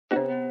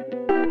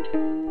The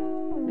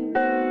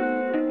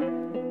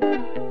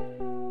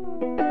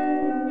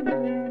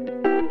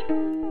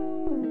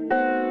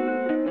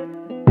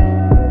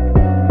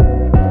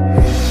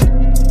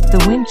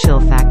Wind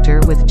Chill Factor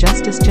with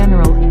Justice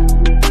General,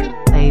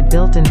 a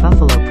built-in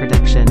Buffalo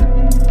production.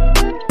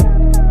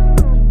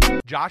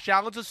 Josh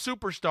Allen's a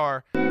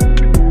superstar.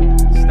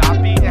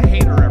 Stop being a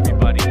hater,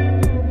 everybody.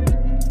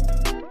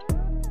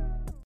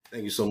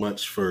 Thank you so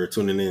much for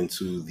tuning in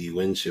to the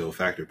Wind Chill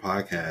Factor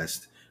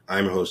podcast.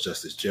 I'm your host,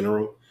 Justice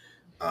General.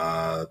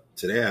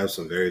 Today I have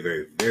some very,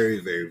 very,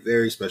 very, very,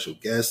 very special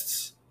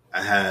guests.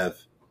 I have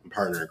a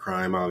partner in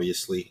crime,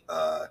 obviously.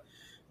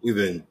 We've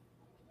been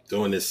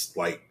doing this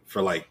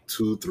for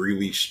 2-3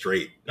 weeks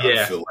straight.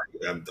 Yeah. I feel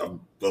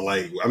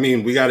like, I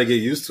mean, we got to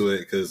get used to it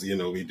because,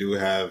 we do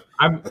have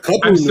a couple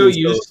I'm of so new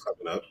used shows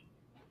coming up.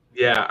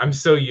 Yeah, I'm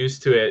so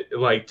used to it.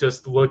 Like,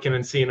 just looking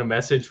and seeing a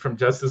message from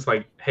Justice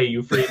like, hey,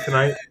 you free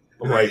tonight?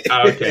 I'm like,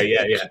 oh, okay,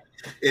 yeah.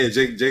 Yeah,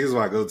 Jake is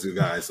my go-to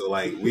guy. So,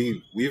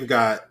 we've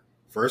got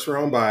First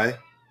Round Bye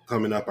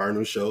coming up, our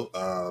new show.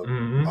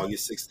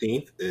 August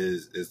 16th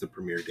is the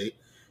premiere date.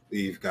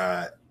 We've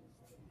got,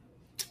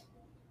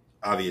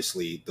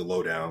 obviously, The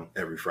Lowdown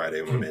every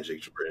Friday with my man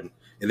Jake Jordan.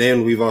 And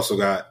then we've also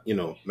got,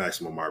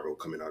 Maximum Marvel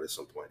coming out at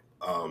some point.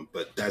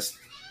 But that's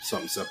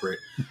something separate,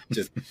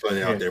 just putting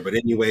it out there. But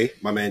anyway,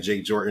 my man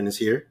Jake Jordan is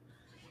here.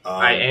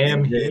 I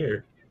am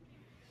here.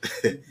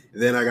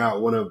 Then I got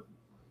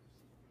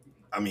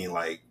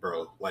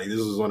this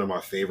was one of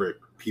my favorite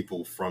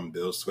people from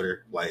Bill's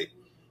Twitter.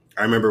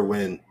 I remember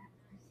when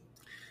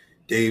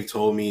Dave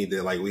told me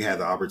that we had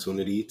the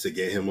opportunity to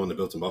get him on the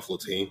Built in Buffalo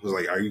team. I was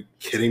like, are you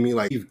kidding me?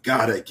 You've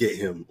got to get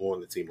him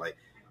on the team.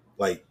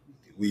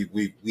 We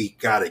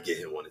got to get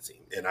him on the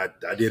team. And I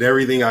did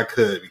everything I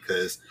could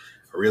because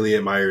I really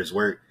admire his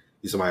work.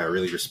 He's somebody I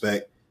really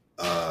respect.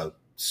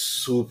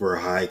 Super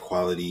high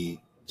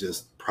quality,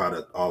 just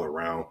product all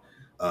around.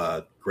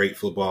 Great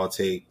football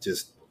take,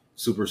 just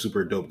super,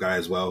 super dope guy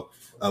as well.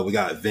 We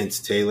got Vince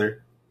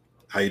Taylor.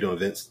 How you doing,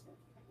 Vince?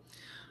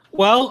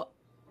 Well,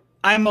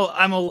 I'm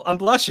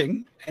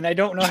blushing, and I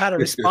don't know how to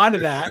respond to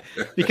that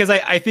because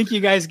I think you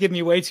guys give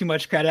me way too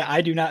much credit.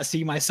 I do not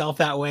see myself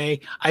that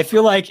way. I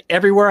feel like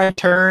everywhere I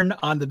turn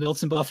on the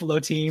Built in Buffalo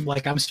team,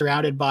 I'm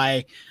surrounded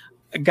by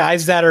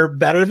guys that are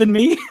better than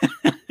me.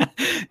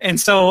 And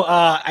so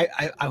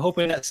I'm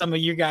hoping that some of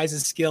you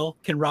guys' skill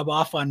can rub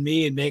off on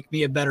me and make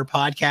me a better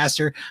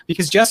podcaster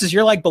because Justice,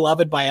 you're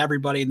beloved by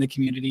everybody in the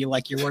community. You're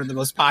one of the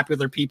most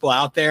popular people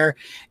out there.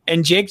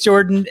 And Jake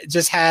Jordan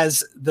just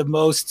has the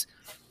most,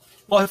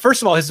 well,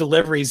 first of all, his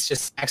delivery is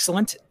just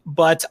excellent,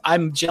 but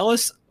I'm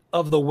jealous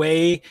of the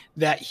way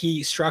that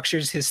he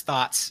structures his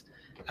thoughts.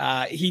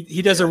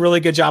 He does a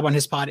really good job on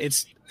his pod.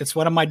 It's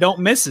one of my don't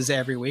misses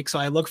every week. So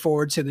I look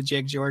forward to the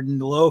Jake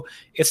Jordan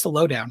It's the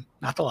lowdown,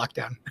 not the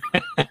lockdown.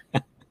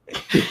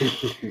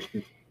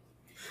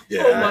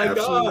 Yeah, oh my I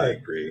absolutely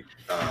agree.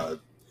 I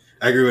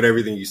agree with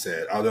everything you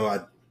said. Although I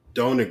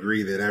don't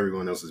agree that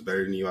everyone else is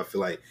better than you. I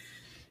feel like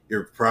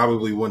you're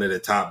probably one of the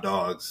top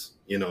dogs,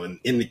 in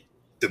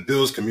the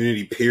Bills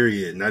community,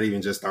 period. Not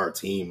even just our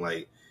team.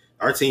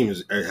 Our team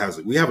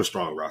we have a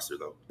strong roster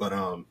though. But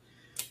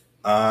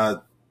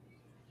can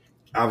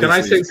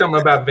I say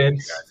something about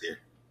Vince?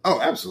 Oh,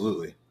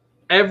 absolutely.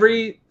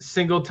 Every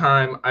single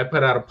time I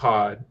put out a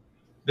pod,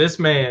 this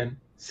man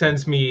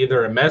sends me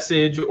either a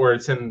message or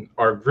it's in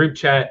our group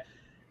chat,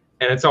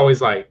 and it's always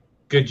like,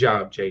 good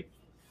job, Jake.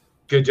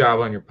 Good job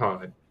on your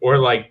pod. Or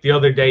the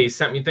other day, he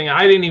sent me a thing.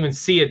 I didn't even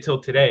see it till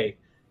today,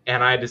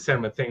 and I had to send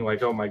him a thing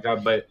oh, my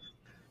God. But,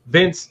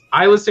 Vince,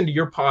 I listen to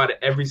your pod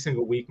every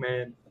single week,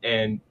 man.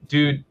 And,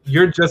 dude,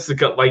 you're just a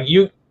good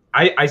 –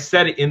 I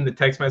said it in the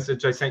text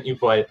message I sent you,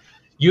 but –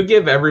 you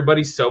give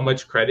everybody so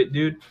much credit,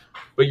 dude,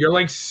 but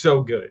you're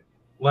so good.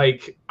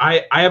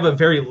 I have a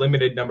very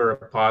limited number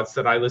of pods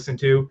that I listen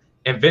to,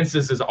 and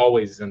Vince's is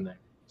always in there.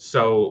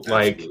 So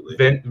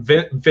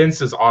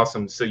Vince is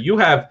awesome. So you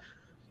have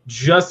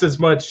just as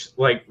much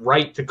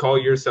right to call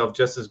yourself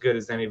just as good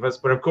as any of us.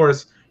 But of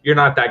course, you're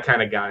not that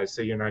kind of guy,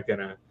 so you're not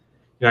gonna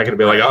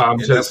be like, oh, I'm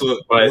just. That's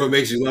what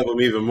makes you love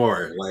him even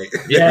more.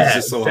 Yeah, he's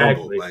just so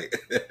exactly. humble.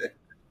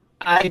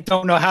 I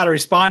don't know how to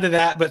respond to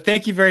that, but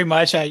thank you very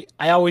much. I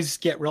always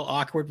get real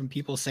awkward when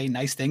people say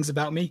nice things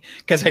about me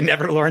because I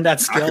never learned that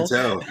skill.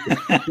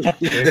 I can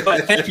tell.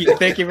 But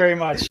thank you very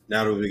much.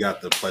 Now that we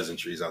got the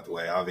pleasantries out the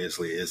way,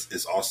 obviously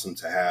it's awesome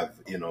to have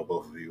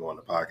both of you on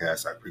the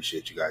podcast. I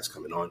appreciate you guys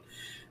coming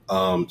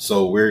on.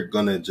 So we're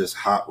gonna just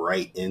hop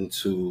right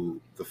into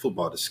the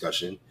football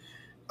discussion.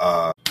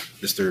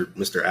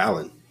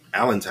 Mr.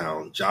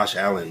 Allentown, Josh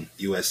Allen,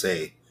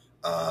 USA,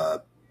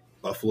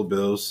 Buffalo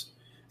Bills.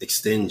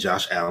 Extend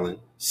Josh Allen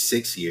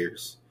 6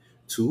 years,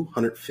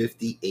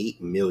 $258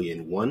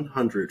 million,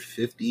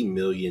 $150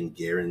 million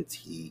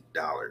guaranteed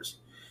dollars.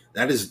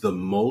 That is the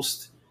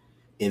most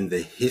in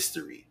the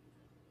history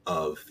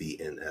of the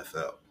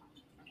NFL.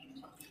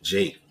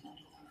 Jake,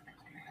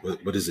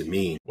 what does it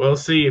mean? Well,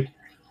 see,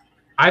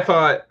 I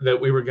thought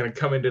that we were going to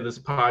come into this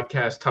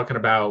podcast talking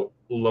about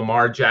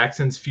Lamar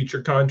Jackson's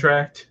future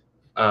contract.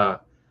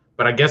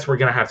 but I guess we're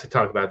going to have to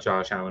talk about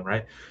Josh Allen,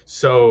 right?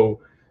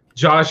 So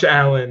Josh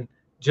Allen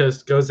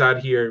just goes out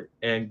here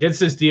and gets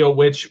this deal,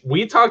 which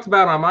we talked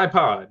about on my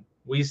pod.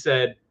 We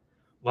said,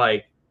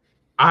 like,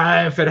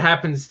 if it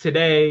happens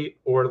today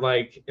or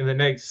like in the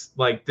next,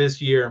 like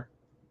this year,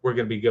 we're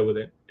going to be good with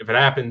it. If it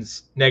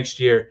happens next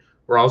year,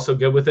 we're also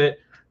good with it.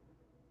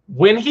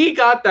 When he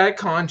got that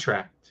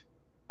contract,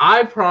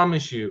 I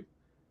promise you,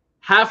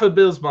 half of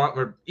Bills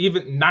Mafia, or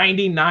even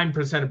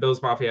 99% of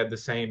Bills Mafia had the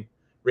same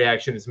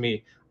reaction as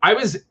me. I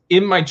was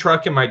in my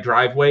truck in my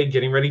driveway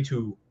getting ready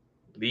to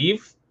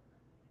leave,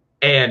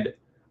 and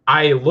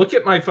I look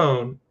at my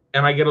phone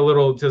and I get a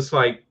little just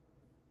like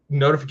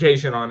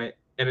notification on it,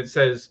 and it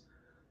says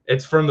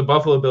it's from the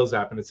Buffalo Bills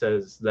app, and it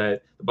says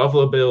that the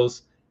Buffalo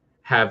Bills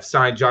have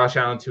signed Josh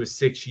Allen to a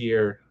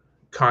 6-year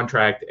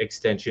contract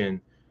extension,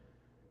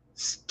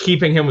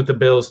 keeping him with the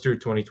Bills through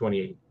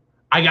 2028.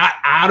 I got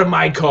out of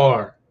my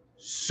car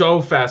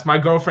so fast. My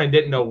girlfriend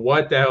didn't know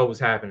what the hell was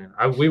happening.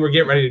 We were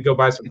getting ready to go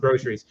buy some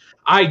groceries.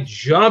 I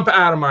jump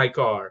out of my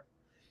car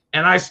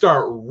and I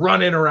start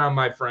running around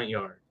my front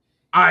yard.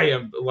 I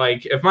am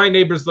like, if my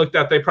neighbors looked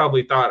out, they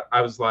probably thought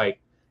I was like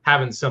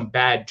having some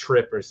bad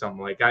trip or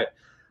something. Like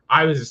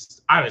I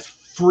was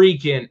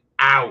freaking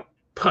out,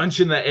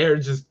 punching the air,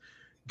 just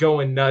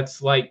going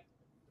nuts. Like,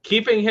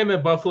 keeping him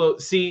in Buffalo.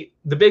 See,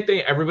 the big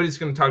thing, everybody's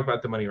going to talk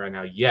about the money right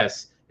now.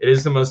 Yes, it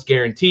is the most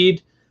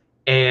guaranteed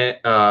and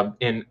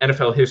in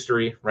NFL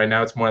history right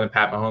now. It's more than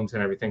Pat Mahomes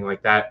and everything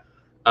like that.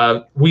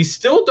 We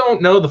still don't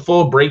know the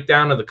full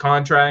breakdown of the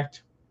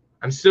contract.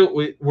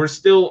 We're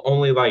still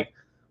only like,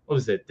 what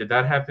was it? Did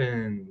that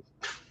happen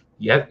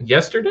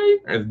yesterday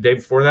or the day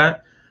before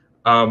that?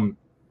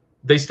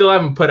 They still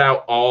haven't put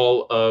out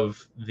all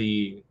of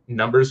the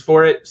numbers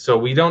for it, so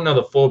we don't know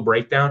the full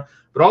breakdown.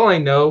 But all I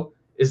know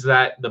is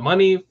that the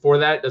money for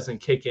that doesn't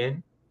kick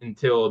in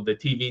until the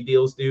TV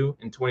deals do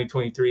in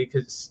 2023,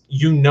 because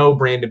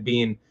Brandon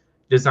Beane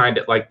designed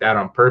it like that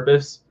on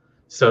purpose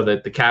so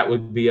that the cap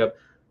would be up.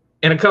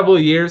 In a couple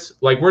of years,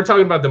 like, we're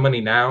talking about the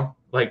money now,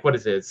 like, what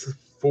is it? It's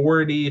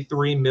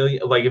 43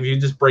 million. Like, if you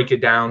just break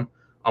it down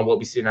on what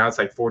we see now, it's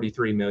like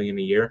 43 million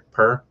a year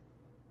per.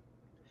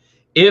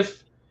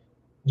 If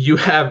you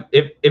have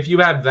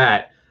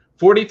that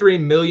 $43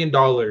 million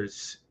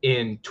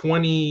in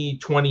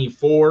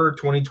 2024,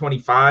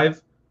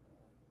 2025,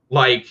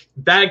 like,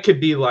 that could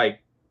be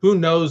like, who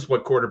knows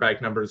what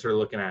quarterback numbers are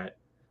looking at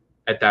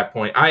that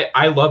point.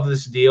 I love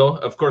this deal.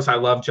 Of course, I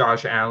love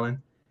Josh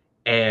Allen,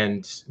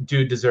 and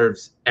dude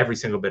deserves every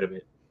single bit of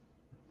it.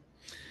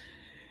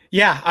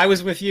 Yeah, I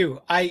was with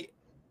you.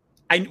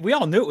 We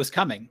all knew it was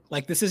coming.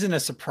 Like, this isn't a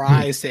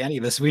surprise to any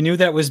of us. We knew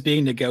that was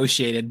being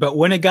negotiated, but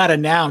when it got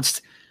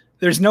announced,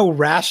 there's no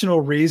rational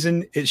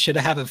reason it should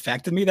have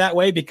affected me that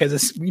way,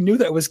 because we knew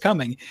that it was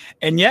coming.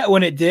 And yet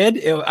when it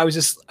did, I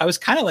was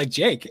kind of like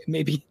Jake,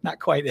 maybe not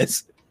quite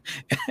as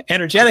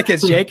energetic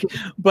as Jake,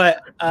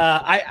 but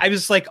I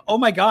was like, oh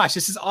my gosh,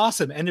 this is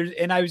awesome.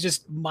 And I was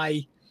just,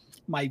 my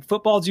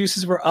football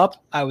juices were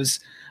up. I was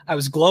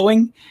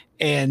glowing,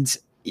 and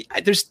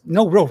there's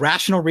no real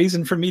rational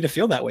reason for me to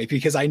feel that way,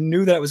 because I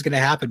knew that it was going to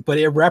happen. But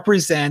it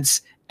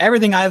represents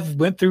everything I've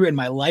went through in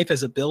my life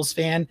as a Bills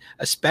fan,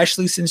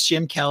 especially since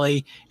Jim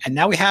Kelly. And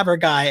now we have our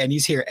guy, and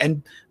he's here.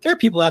 And there are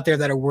people out there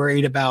that are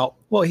worried about,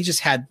 well, he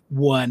just had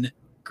one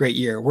great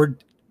year.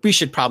 We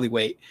should probably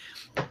wait.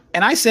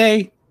 And I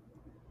say,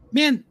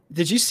 man,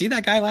 did you see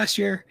that guy last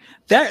year?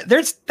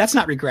 That's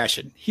not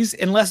regression.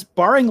 Unless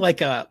barring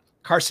like a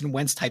Carson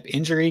Wentz type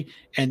injury,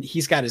 and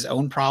he's got his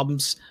own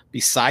problems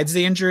besides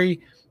the injury,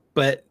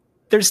 but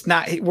he's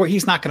not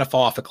going to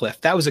fall off a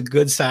cliff. That was a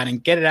good signing.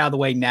 Get it out of the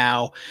way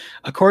now.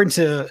 According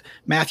to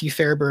Matthew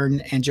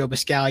Fairburn and Joe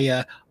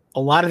Biscaglia, a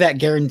lot of that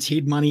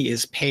guaranteed money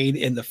is paid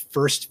in the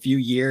first few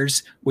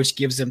years, which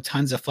gives them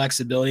tons of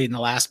flexibility in the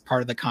last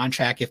part of the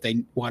contract if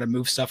they want to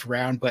move stuff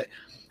around. But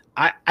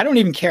I don't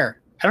even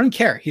care. I don't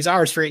care. He's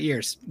ours for 8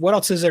 years. What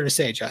else is there to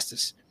say,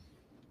 Justice?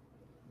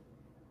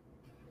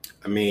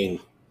 I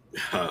mean,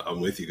 I'm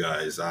with you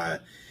guys. I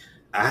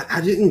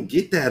didn't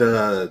get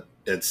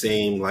that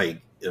same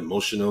like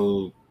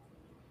emotional,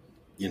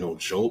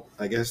 jolt,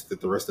 I guess, that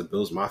the rest of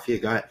Bills Mafia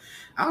got.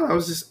 I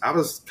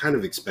was kind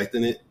of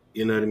expecting it,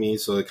 you know what I mean?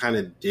 So it kind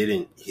of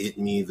didn't hit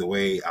me the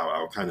way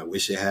I kind of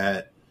wish it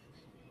had.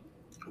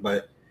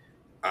 But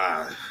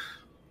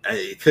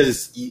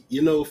because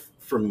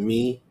for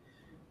me,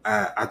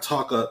 I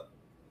talk up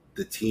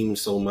the team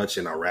so much,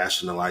 and I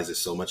rationalize it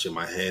so much in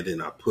my head,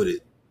 and I put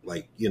it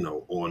like,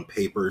 on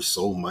paper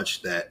so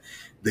much that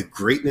the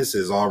greatness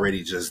is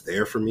already just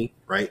there for me,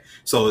 right?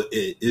 So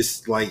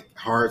it's like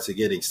hard to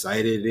get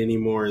excited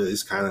anymore.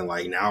 It's kind of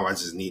like, now I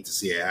just need to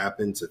see it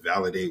happen to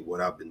validate what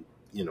I've been,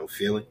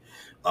 feeling.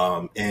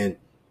 And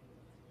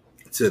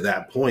to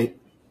that point,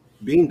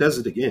 Beane does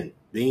it again.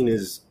 Beane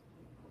is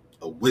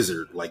a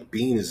wizard. Like,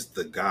 Beane is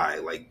the guy.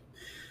 Like,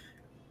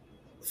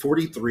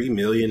 $43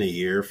 million a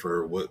year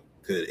for what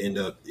could end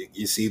up,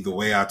 you see the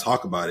way I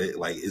talk about it,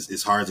 like,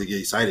 it's hard to get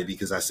excited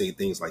because I say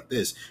things like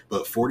this,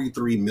 but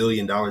 $43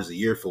 million a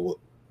year for what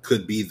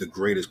could be the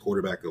greatest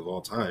quarterback of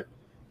all time.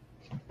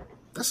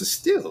 that's a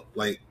steal.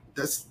 Like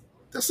that's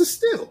a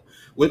steal.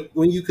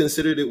 When you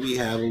consider that we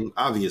have him,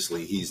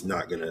 obviously he's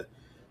not gonna.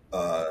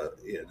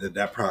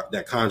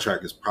 That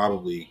contract is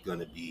probably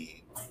gonna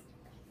be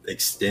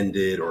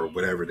extended or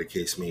whatever the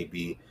case may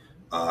be.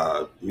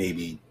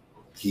 Maybe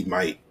he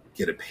might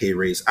get a pay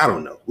raise. I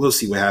don't know. We'll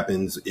see what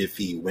happens if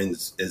he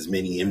wins as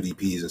many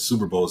MVPs and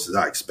Super Bowls as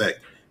I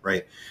expect.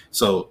 Right.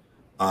 So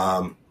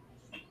I'm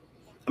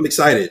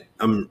excited.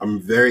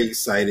 I'm very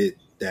excited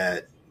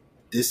that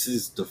this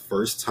is the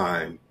first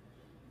time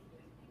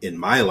in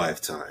my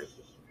lifetime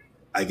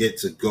I get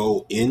to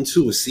go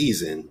into a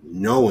season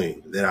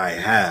knowing that I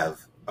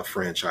have a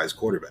franchise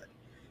quarterback.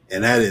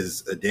 And that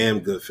is a damn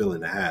good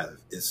feeling to have.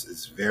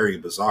 It's very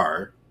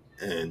bizarre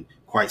and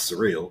quite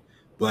surreal,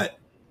 but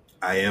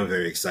I am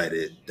very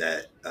excited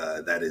that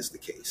that is the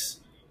case.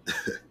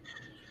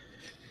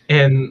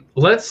 And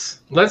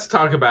let's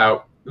talk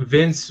about,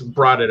 Vince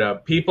brought it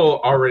up. People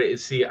already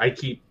see,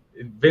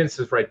 Vince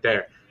is right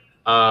there.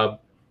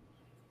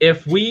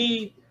 If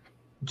we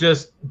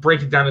just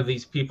break it down to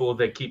these people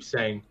that keep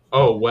saying,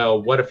 oh,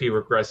 well, what if he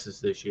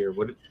regresses this year?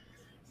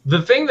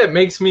 The thing that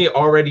makes me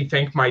already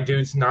think my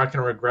dude's not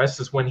going to regress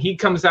is when he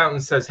comes out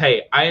and says,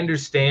 hey, I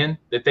understand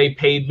that they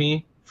paid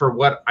me for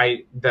what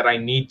I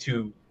need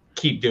to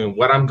keep doing,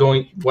 what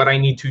I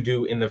need to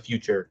do in the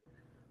future.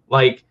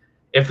 Like,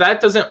 if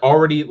that doesn't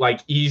already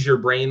like ease your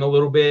brain a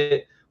little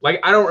bit, like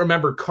I don't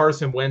remember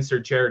Carson Wentz or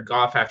Jared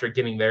Goff after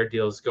getting their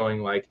deals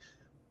going like,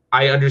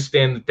 I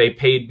understand that they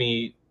paid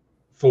me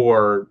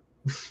for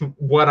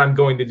what I'm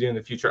going to do in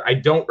the future. I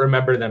don't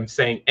remember them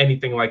saying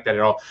anything like that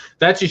at all.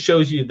 That just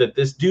shows you that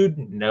this dude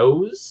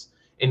knows,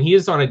 and he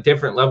is on a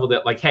different level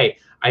that like, hey,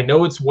 I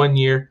know it's 1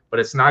 year, but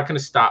it's not going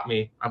to stop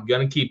me. I'm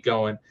going to keep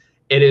going.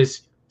 It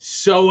is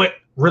so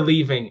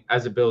relieving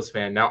as a Bills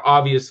fan. Now,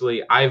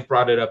 obviously, I've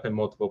brought it up in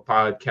multiple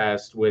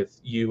podcasts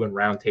with you and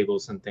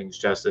roundtables and things,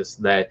 Justice,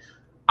 that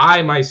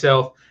I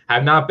myself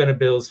have not been a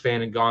Bills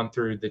fan and gone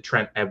through the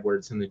Trent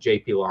Edwards and the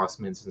JP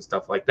Lossmans and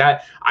stuff like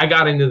that. I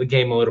got into the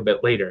game a little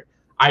bit later.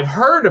 I've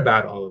heard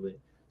about all of it.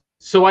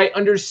 So I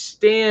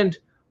understand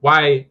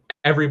why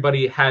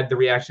everybody had the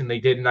reaction they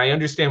did. And I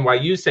understand why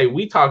you say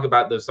we talk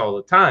about this all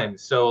the time.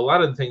 So a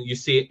lot of the things you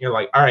see it and you're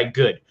like, all right,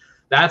 good.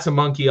 That's a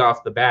monkey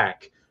off the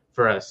back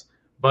for us.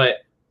 But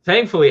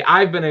thankfully,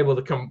 I've been able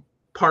to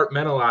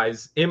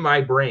compartmentalize in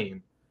my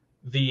brain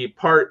the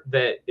part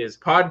that is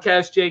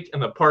podcast Jake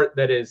and the part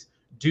that is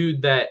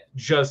dude that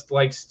just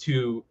likes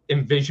to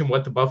envision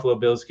what the Buffalo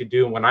Bills could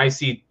do. And when I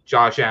see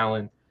Josh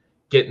Allen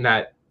getting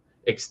that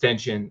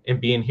extension and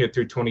being here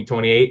through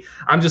 2028,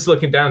 I'm just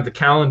looking down at the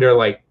calendar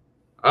like,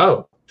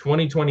 oh,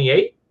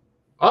 2028?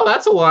 Oh,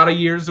 that's a lot of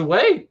years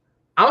away.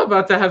 I'm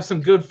about to have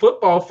some good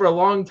football for a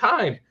long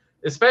time,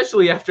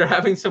 especially after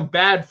having some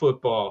bad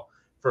football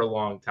for a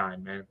long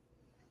time, man.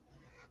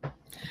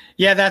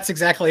 Yeah, that's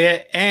exactly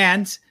it.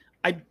 And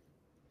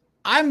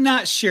I'm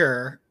not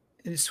sure,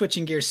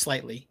 switching gears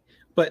slightly,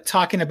 but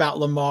talking about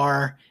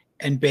Lamar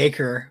and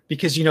Baker,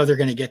 because you know they're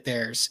going to get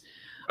theirs.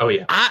 Oh,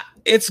 yeah.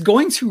 It's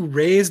going to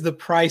raise the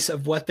price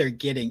of what they're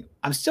getting.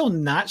 I'm still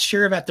not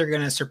sure that they're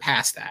going to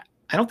surpass that.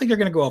 I don't think they're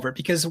going to go over it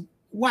because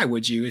why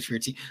would you if you're a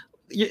team?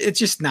 It's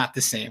just not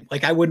the same.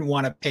 Like I wouldn't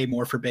want to pay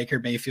more for Baker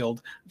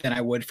Mayfield than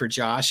I would for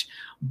Josh,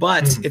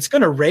 but it's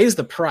going to raise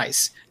the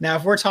price. Now,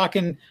 if we're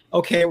talking,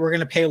 okay, we're going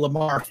to pay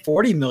Lamar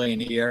 $40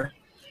 million a year,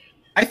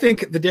 I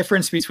think the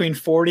difference between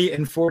 40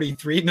 and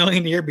 43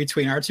 million a year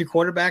between our two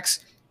quarterbacks,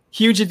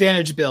 huge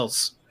advantage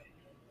Bills.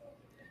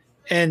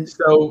 And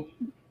so,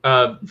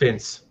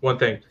 Vince, one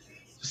thing.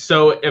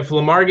 So if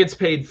Lamar gets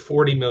paid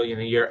 $40 million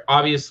a year,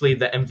 obviously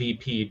the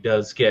MVP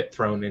does get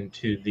thrown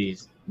into the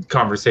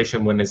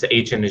conversation when his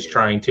agent is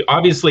trying to.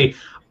 Obviously,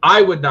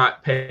 I would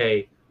not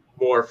pay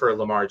more for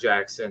Lamar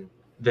Jackson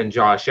than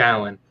Josh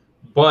Allen,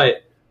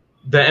 but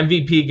the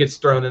MVP gets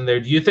thrown in there.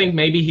 Do you think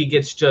maybe he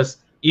gets just,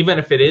 even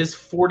if it is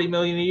 $40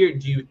 million a year,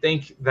 do you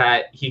think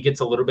that he gets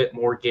a little bit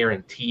more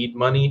guaranteed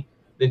money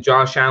than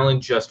Josh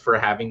Allen just for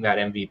having that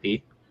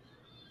MVP?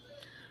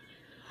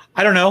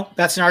 I don't know.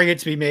 That's an argument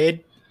to be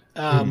made.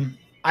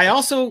 I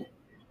also,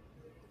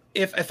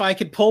 if I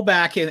could pull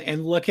back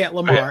and look at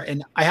Lamar,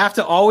 and I have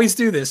to always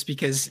do this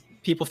because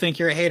people think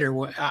you're a hater.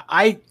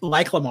 I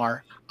like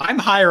Lamar. I'm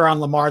higher on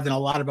Lamar than a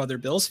lot of other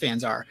Bills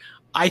fans are.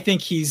 I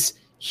think he's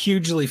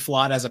hugely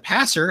flawed as a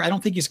passer. I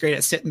don't think he's great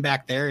at sitting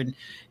back there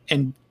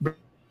and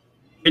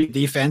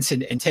defense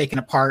and taking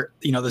apart,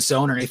 the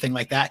zone or anything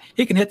like that.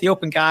 He can hit the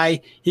open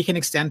guy. He can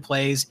extend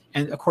plays.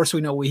 And of course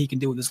we know what he can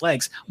do with his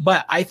legs,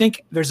 but I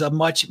think there's a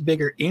much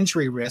bigger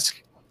injury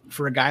risk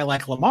for a guy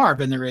like Lamar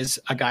than there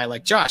is a guy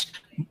like Josh,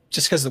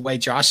 just because of the way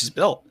Josh is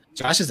built.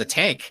 Josh is a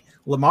tank.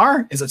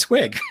 Lamar is a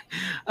twig.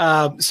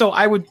 So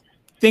I would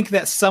think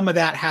that some of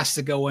that has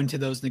to go into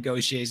those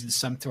negotiations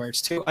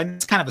sometimes too. And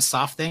it's kind of a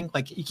soft thing.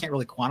 Like you can't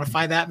really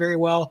quantify that very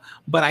well,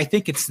 but I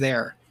think it's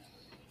there.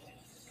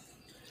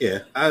 Yeah.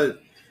 I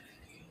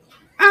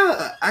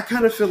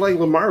kind of feel like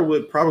Lamar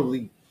would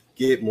probably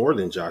get more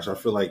than Josh. I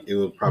feel like it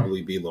would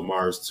probably be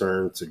Lamar's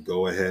turn to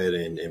go ahead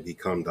and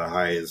become the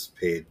highest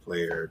paid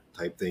player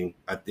type thing.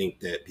 I think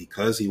that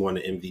because he won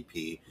an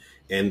MVP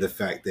and the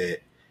fact that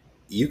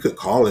you could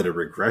call it a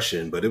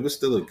regression, but it was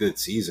still a good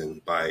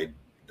season by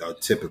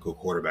typical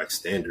quarterback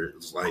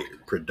standards, like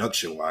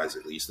production wise,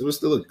 at least. It was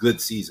still a good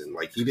season.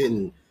 Like, he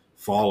didn't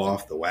fall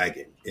off the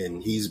wagon,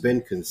 and he's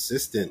been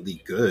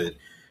consistently good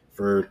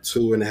for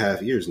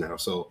 2.5 years now.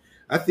 So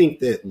I think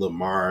that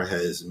Lamar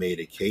has made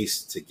a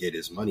case to get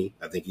his money.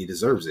 I think he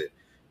deserves it.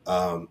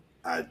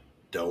 I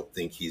don't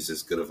think he's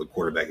as good of a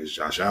quarterback as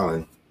Josh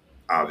Allen.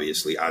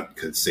 Obviously, I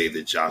could say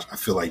that I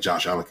feel like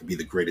Josh Allen could be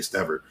the greatest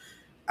ever.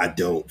 I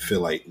don't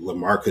feel like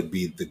Lamar could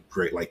be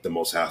the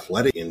most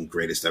athletic and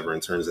greatest ever in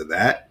terms of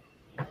that.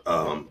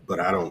 But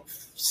I don't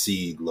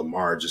see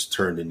Lamar just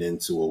turning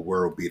into a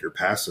world beater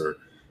passer,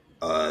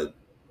 at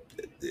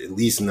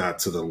least not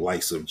to the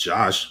likes of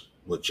Josh,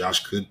 what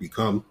Josh could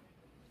become.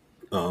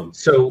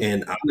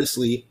 And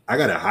honestly, I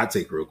got a hot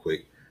take real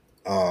quick.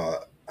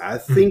 I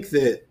think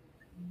that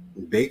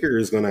Baker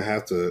is going to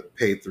have to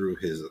pay through I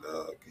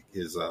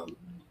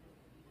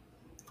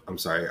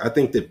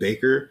think that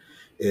Baker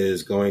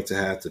is going to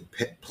have to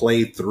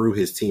play through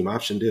his team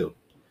option deal.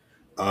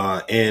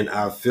 And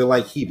I feel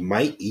like he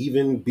might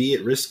even be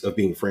at risk of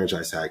being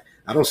franchise tagged.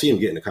 I don't see him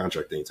getting a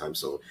contract anytime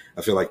soon.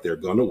 I feel like they're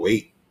going to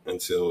wait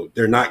until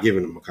they're not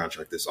giving him a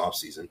contract this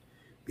offseason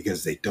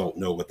because they don't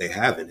know what they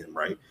have in him,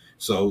 right?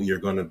 So you're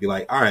going to be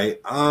like, all right,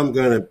 I'm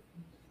going to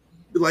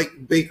be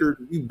like, Baker,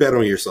 you bet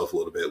on yourself a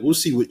little bit. We'll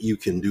see what you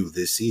can do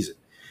this season.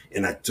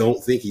 And I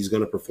don't think he's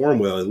going to perform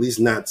well, at least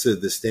not to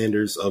the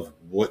standards of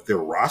what their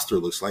roster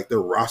looks like.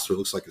 Their roster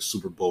looks like a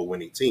Super Bowl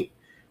winning team.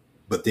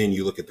 But then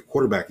you look at the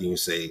quarterback and you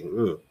say,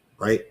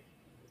 right,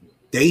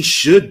 they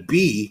should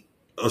be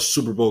a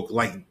Super Bowl.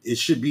 Like, it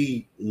should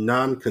be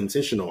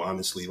non-contentional,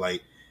 honestly.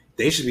 Like,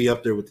 they should be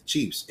up there with the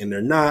Chiefs. And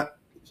they're not,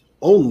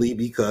 only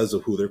because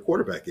of who their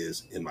quarterback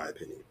is, in my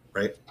opinion,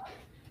 right?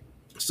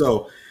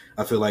 So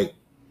I feel like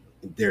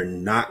they're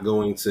not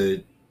going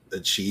to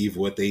achieve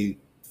what they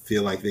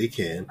feel like they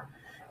can.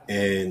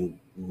 And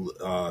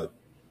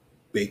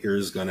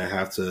Baker's going to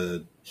have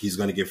to, he's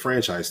going to get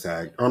franchise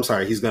tagged. Or I'm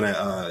sorry, he's going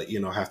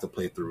to, have to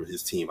play through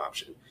his team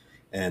option.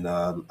 And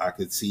I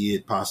could see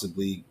it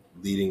possibly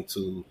leading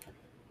to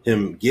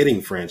him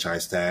getting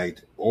franchise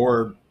tagged,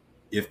 or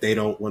if they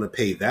don't want to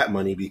pay that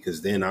money,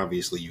 because then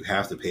obviously you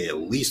have to pay at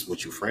least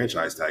what you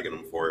franchise tagging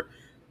him for,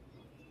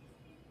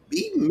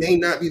 he may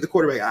not be the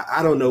quarterback.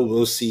 I don't know.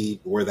 We'll see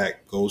where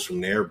that goes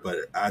from there, but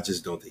I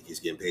just don't think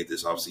he's getting paid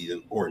this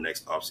offseason or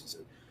next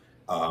offseason.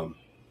 But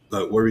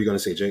what were you going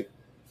to say, Jake?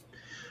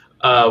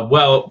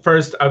 Well,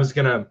 first I was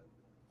gonna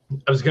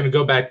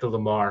go back to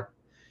Lamar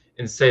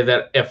and say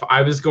that if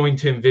I was going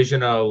to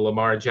envision a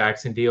Lamar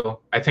Jackson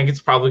deal, I think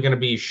it's probably going to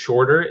be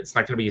shorter. It's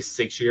not going to be a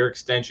 6-year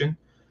extension.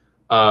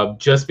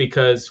 Just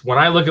because when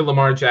I look at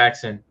Lamar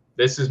Jackson,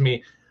 this is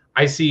me,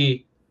 I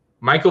see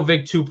Michael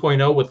Vick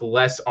 2.0 with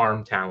less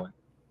arm talent.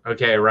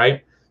 Okay,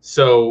 right?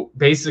 So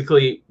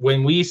basically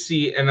when we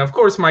see, and of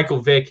course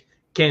Michael Vick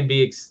can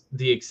be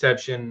the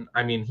exception.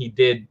 I mean, he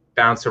did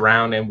bounce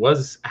around and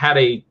had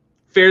a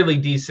fairly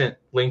decent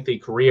lengthy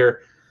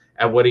career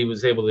at what he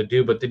was able to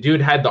do, but the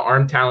dude had the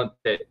arm talent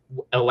that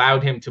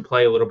allowed him to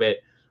play a little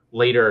bit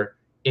later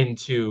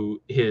into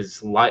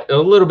his life,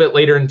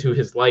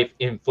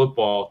 in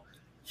football.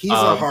 He's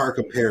a hard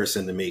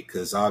comparison to make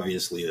because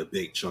obviously a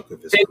big chunk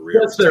of his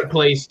career. Just their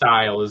play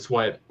style is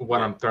what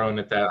I'm throwing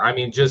at that. I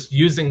mean, just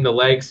using the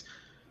legs.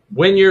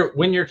 When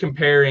you're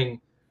comparing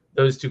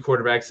those two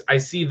quarterbacks, I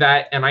see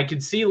that, and I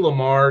could see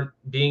Lamar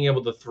being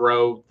able to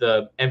throw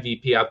the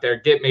MVP out there,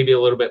 get maybe a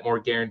little bit more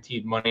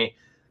guaranteed money.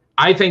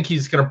 I think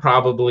he's going to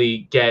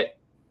probably get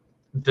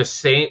the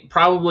same,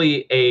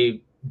 probably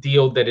a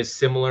deal that is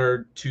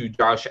similar to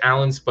Josh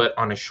Allen's, but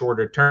on a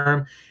shorter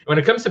term. When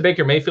it comes to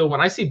Baker Mayfield, when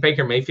I see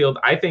Baker Mayfield,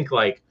 I think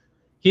like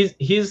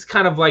he's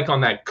kind of like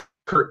on that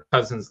Kirk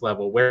Cousins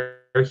level where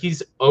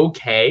he's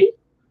okay,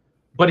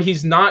 but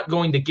he's not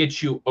going to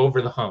get you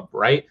over the hump,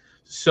 right?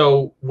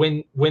 So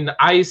when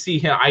I see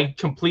him, I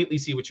completely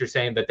see what you're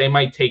saying, that they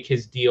might take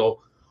his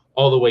deal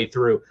all the way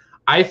through.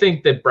 I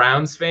think that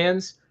Browns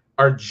fans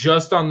are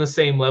just on the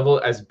same level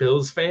as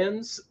Bills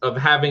fans of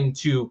having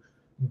to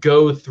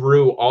go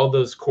through all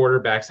those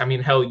quarterbacks. I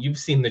mean, hell, you've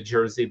seen the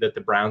jersey that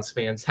the Browns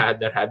fans had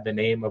that had the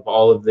name of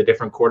all of the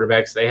different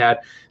quarterbacks they had.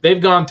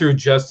 They've gone through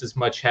just as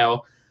much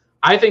hell.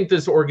 I think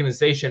this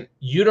organization,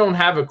 you don't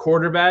have a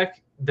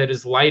quarterback that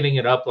is lighting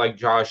it up like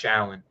Josh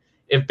Allen.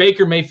 If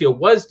Baker Mayfield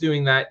was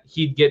doing that,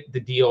 he'd get the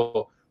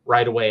deal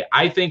right away.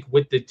 I think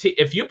with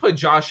if you put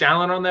Josh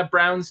Allen on that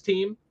Browns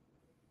team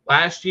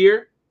last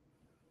year,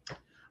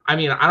 I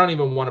mean, I don't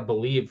even want to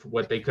believe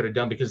what they could have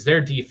done because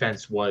their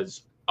defense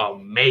was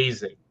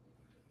amazing.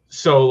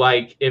 So,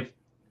 like,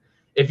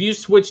 if you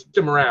switched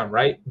him around,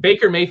 right,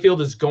 Baker Mayfield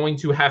is going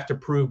to have to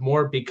prove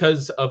more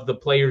because of the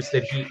players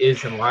that he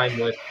is in line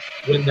with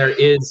when there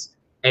is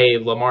a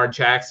Lamar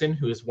Jackson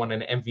who has won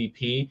an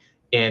MVP,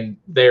 and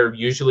they're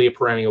usually a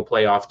perennial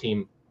playoff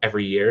team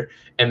every year.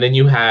 And then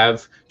you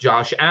have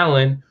Josh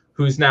Allen,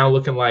 who's now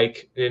looking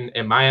like,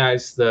 in my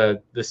eyes,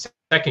 the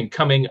second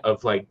coming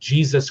of like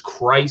Jesus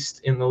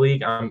Christ in the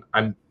league.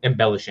 I'm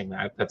embellishing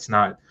that. That's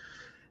not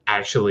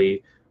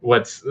actually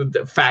what's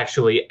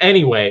factually.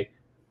 Anyway,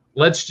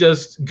 let's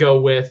just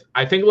go with,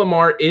 I think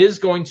Lamar is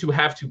going to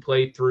have to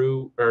play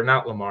through, or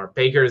not Lamar,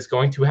 Baker is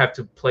going to have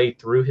to play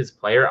through his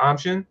player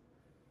option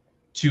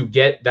to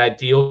get that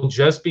deal,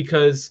 just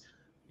because,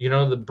 you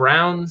know, the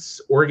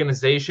Browns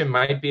organization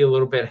might be a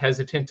little bit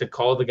hesitant to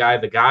call the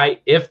guy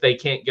if they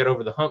can't get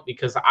over the hump,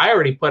 because I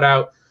already put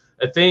out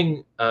a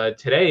thing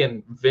today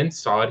and Vince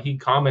saw it. He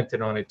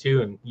commented on it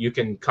too, and you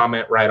can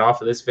comment right off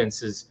of this,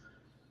 Vince, is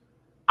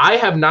I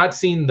have not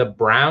seen the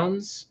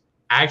Browns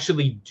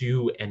actually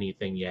do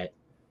anything yet.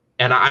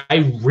 And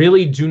I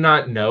really do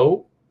not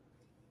know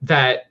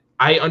that.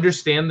 I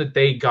understand that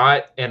they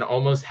got and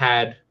almost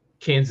had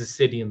Kansas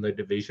City in the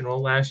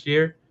divisional last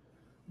year,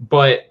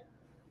 but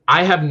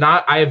I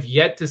have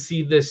yet to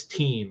see this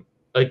team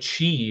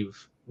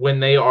achieve when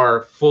they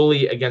are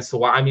fully against the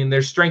wall. I mean,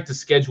 their strength of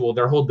schedule,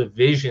 their whole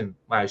division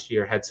last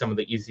year had some of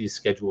the easiest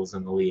schedules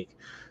in the league.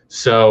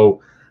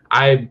 So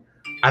I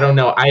don't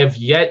know. I have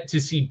yet to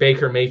see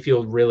Baker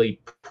Mayfield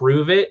really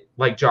prove it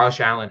like Josh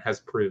Allen has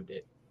proved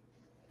it.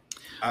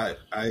 Oh,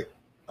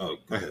 go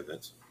ahead,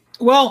 Vince.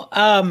 Well,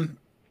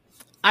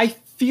 I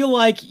feel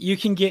like you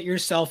can get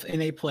yourself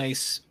in a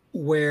place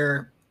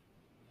where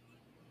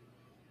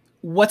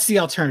what's the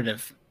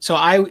alternative? So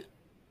I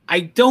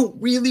don't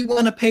really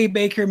want to pay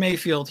Baker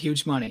Mayfield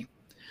huge money.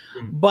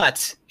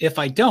 But if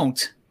I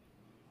don't,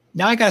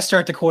 now I got to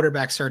start the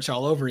quarterback search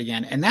all over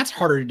again. And that's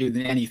harder to do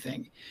than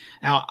anything.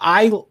 Now,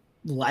 I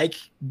like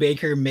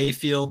Baker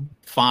Mayfield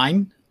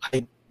fine.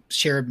 I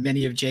share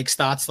many of Jake's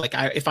thoughts. Like,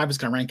 if I was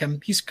going to rank him,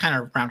 he's kind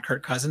of around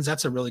Kirk Cousins.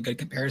 That's a really good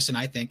comparison,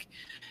 I think.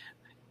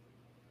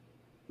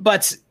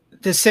 But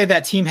to say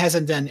that team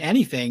hasn't done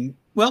anything,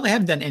 well, they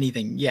haven't done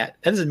anything yet.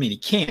 That doesn't mean he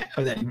can't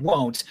or that he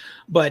won't.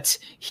 But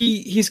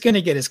he's going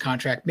to get his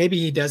contract. Maybe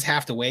he does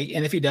have to wait.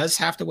 And if he does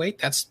have to wait,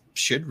 that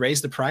should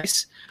raise the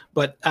price.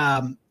 But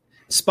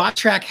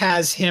SpotTrack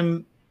has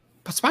him.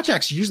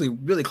 SpotTrack's usually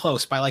really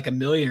close by like $1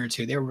 million or $2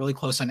 million. They were really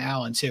close on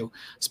Allen too.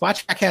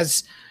 SpotTrack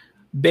has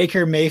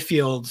Baker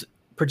Mayfield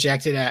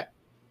projected at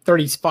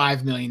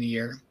 $35 million a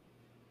year,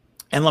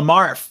 and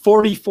Lamar at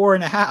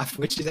 44.5,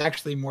 which is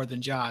actually more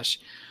than Josh.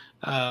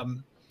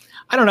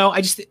 I don't know.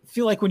 I just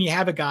feel like when you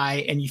have a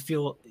guy and you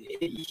feel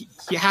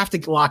you have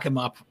to lock him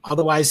up,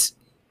 otherwise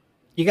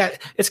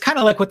it's kind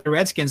of like what the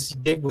Redskins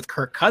did with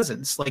Kirk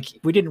Cousins. Like,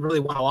 we didn't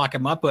really want to lock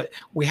him up, but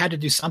we had to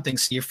do something.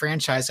 So you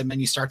franchise him and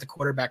you start the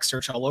quarterback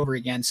search all over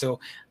again. So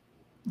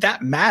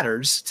that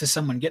matters to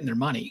someone getting their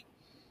money.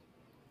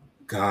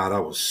 God, I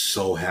was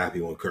so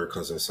happy when Kirk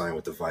Cousins signed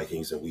with the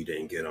Vikings and we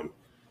didn't get him.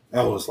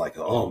 I was like,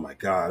 oh my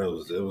God, it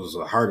was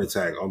a heart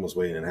attack almost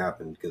waiting to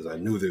happen, because I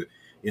knew that,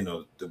 you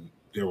know,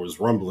 there was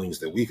rumblings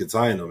that we could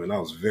sign him, and I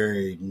was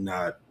very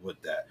not with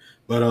that.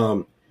 But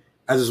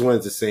I just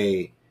wanted to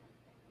say,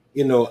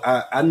 you know,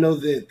 I know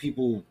that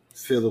people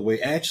feel the way.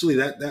 Actually,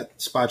 that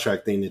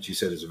SpotTrack thing that you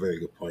said is a very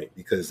good point,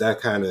 because that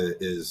kind of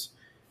is,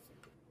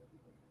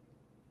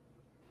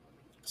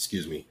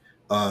 excuse me,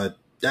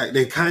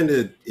 that kind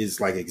of is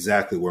like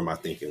exactly where my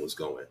thinking was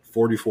going.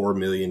 $44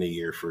 million a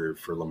year for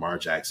Lamar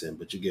Jackson,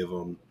 but you give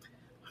him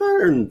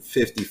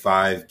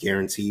 155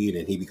 guaranteed,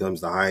 and he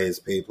becomes the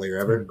highest paid player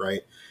ever,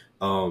 right?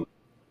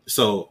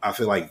 So I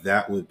feel like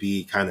that would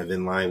be kind of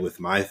in line with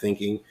my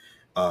thinking.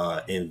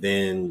 And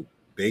then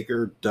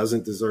Baker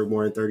doesn't deserve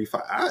more than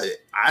 35.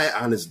 I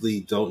honestly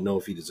don't know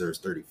if he deserves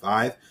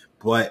 35,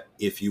 but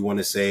if you want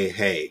to say,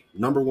 hey,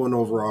 number 1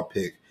 overall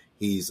pick,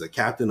 he's a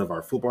captain of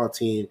our football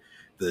team.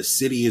 The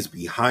city is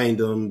behind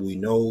him. We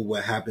know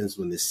what happens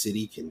when the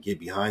city can get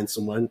behind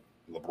someone,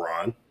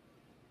 LeBron.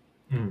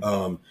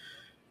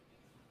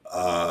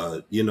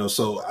 You know,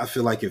 so I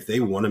feel like if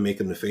they want to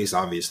make him the face,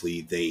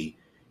 obviously they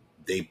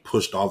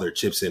pushed all their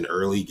chips in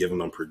early, giving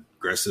them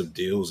progressive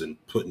deals and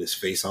putting his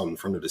face out in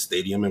front of the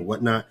stadium and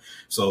whatnot.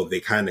 So they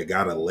kind of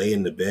got to lay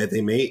in the bed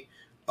they made.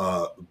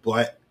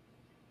 But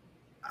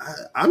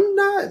I'm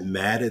not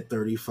mad at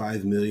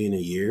 $35 million a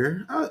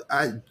year.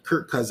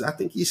 Kirk Cousins, I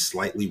think he's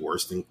slightly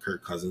worse than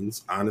Kirk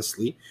Cousins.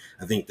 Honestly,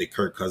 I think that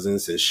Kirk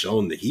Cousins has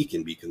shown that he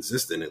can be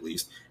consistent. At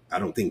least I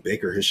don't think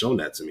Baker has shown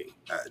that to me.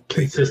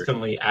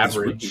 Consistently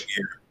average.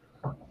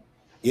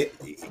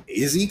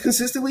 Is he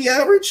consistently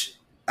average?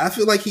 I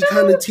feel like he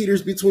kind of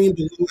teeters between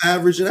below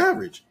average and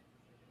average.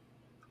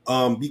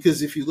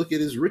 Because if you look at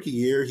his rookie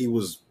year, he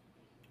was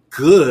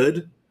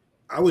good.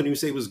 I wouldn't even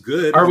say he was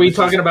good. Are we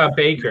talking about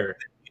Baker?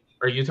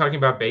 Are you talking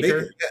about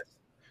Baker? Yes.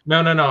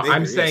 No. Baker,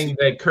 I'm saying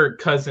that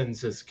Kirk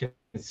Cousins is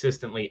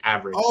consistently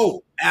average.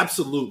 Oh,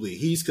 absolutely.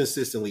 He's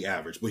consistently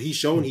average, but he's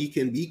shown he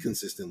can be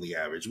consistently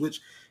average, which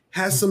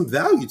has some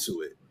value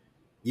to it.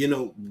 You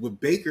know, with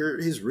Baker,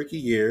 his rookie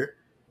year,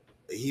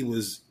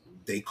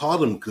 they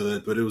called him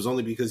good, but it was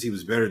only because he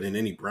was better than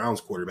any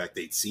Browns quarterback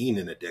they'd seen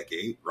in a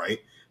decade, right?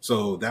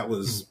 So that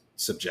was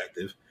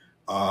subjective.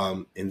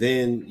 And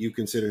then you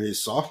consider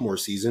his sophomore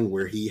season,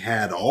 where he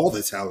had all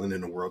the talent in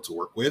the world to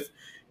work with,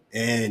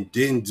 and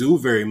didn't do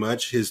very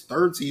much. His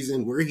third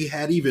season, where he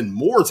had even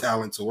more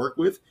talent to work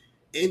with,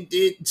 and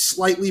did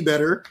slightly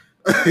better.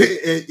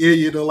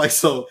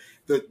 So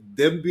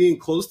them being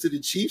close to the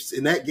Chiefs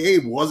in that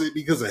game wasn't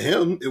because of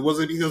him. It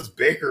wasn't because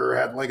Baker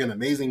had like an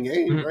amazing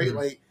game, mm-hmm. right?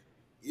 Like,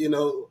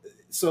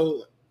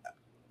 so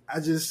I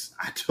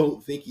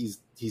don't think he's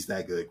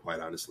that good,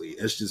 quite honestly.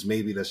 It's just,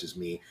 maybe that's just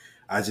me.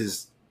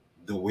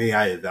 The way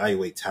I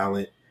evaluate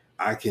talent,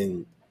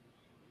 the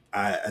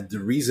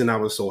reason I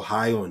was so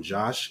high on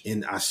Josh,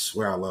 and I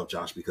swear I love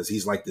Josh because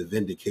he's like the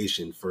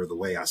vindication for the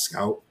way I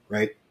scout,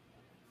 right?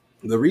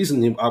 The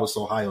reason I was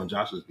so high on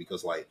Josh is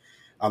because, like,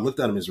 I looked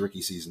at him his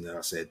rookie season and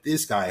I said,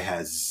 this guy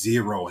has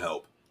zero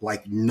help,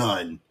 like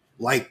none,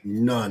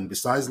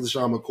 besides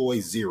LeSean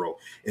McCoy, zero.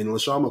 And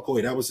LeSean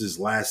McCoy, that was his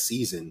last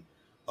season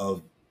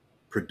of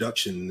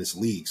production in this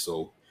league.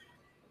 So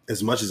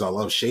as much as I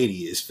love Shady,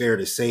 it's fair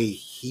to say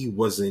he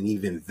wasn't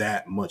even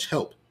that much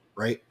help,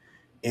 right?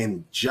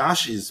 And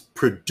Josh is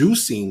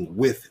producing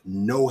with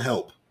no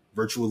help,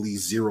 virtually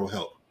zero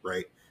help,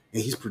 right?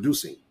 And he's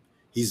producing.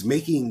 He's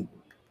making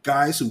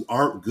guys who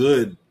aren't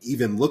good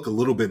even look a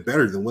little bit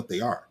better than what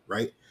they are,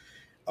 right?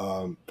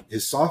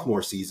 His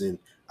sophomore season,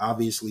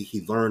 obviously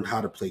he learned how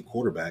to play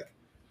quarterback,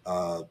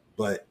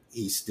 but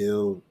he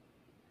still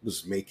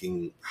was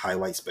making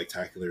highlight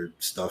spectacular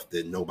stuff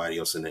that nobody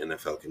else in the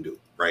NFL can do,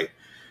 right?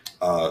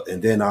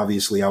 And then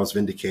obviously I was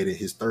vindicated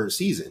his third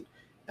season.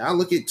 And I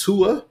look at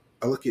Tua,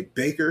 I look at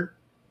Baker,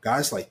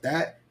 guys like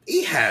that,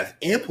 they have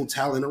ample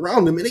talent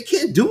around them and they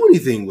can't do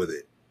anything with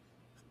it.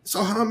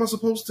 So how am I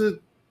supposed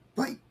to,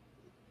 like,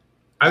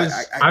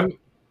 I'm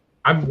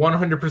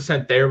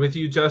 100% there with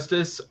you,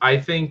 Justice. I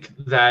think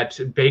that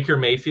Baker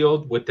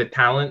Mayfield, with the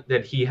talent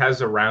that he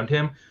has around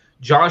him,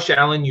 Josh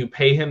Allen, you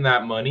pay him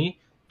that money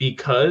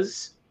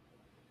because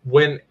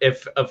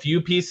if a few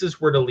pieces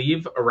were to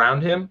leave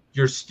around him,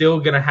 you're still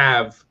going to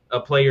have a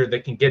player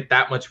that can get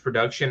that much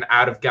production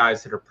out of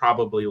guys that are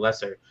probably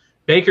lesser.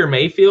 Baker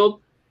Mayfield,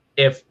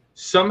 if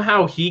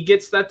somehow he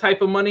gets that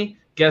type of money,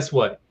 guess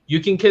what? You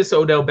can kiss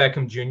Odell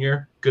Beckham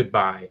Jr.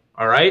 goodbye,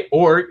 all right?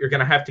 Or you're going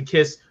to have to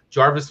kiss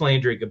Jarvis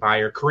Landry goodbye,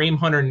 or Kareem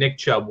Hunter, Nick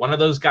Chubb. One of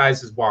those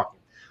guys is walking.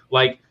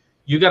 Like,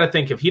 you got to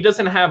think, if he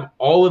doesn't have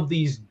all of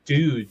these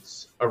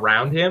dudes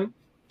around him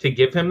to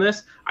give him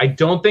this, I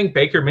don't think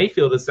Baker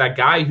Mayfield is that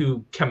guy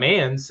who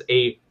commands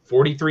a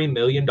 $43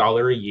 million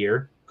a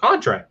year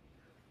contract.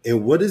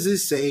 And what does it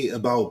say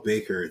about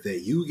Baker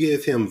that you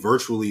give him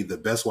virtually the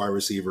best wide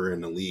receiver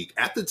in the league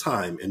at the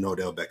time in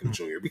Odell Beckham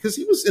Jr.? Because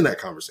he was in that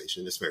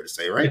conversation, it's fair to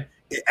say, right?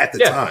 Yeah. At the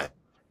time,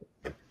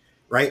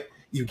 right?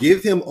 You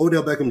give him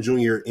Odell Beckham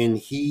Jr. and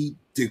he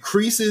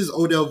decreases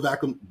Odell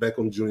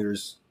Beckham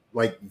Jr.'s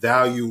like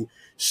value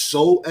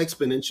so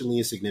exponentially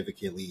and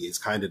significantly. It's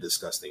kind of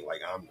disgusting. Like,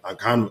 I'm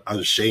kind of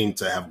ashamed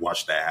to have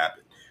watched that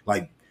happen.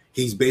 Like,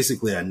 he's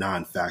basically a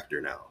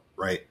non-factor now,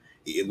 right?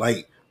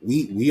 Like,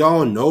 we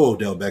all know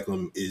Odell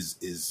Beckham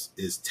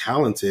is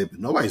talented, but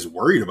nobody's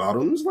worried about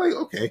him. It's like,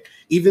 okay,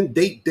 even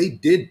they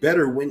did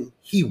better when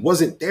he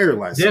wasn't there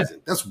last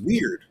season. That's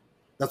weird.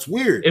 That's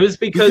weird. It was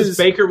because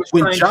Baker was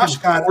when Josh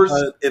got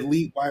an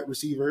elite wide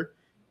receiver,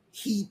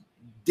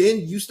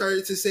 then you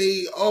started to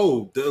say,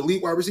 oh, the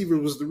elite wide receiver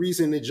was the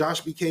reason that Josh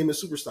became a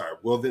superstar.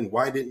 Well, then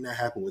why didn't that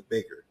happen with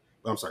Baker?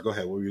 I'm sorry, go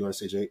ahead. What were you going to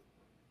say, Jake?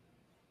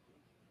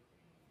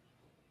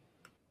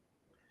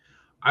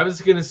 I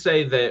was going to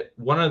say that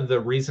one of the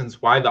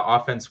reasons why the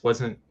offense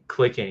wasn't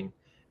clicking,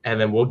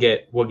 and then we'll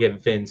get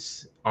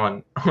Vince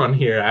on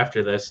here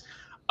after this.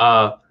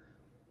 The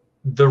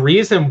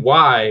reason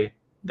why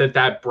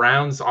that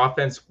Browns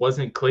offense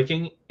wasn't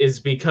clicking is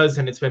because,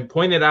 and it's been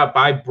pointed out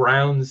by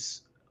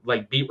Browns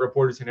like beat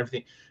reporters and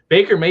everything,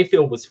 Baker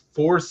Mayfield was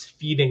force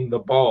feeding the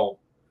ball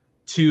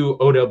to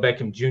Odell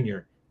Beckham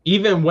Jr.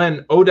 even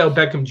when Odell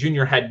Beckham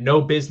Jr. had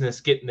no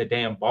business getting the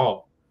damn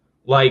ball.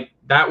 Like,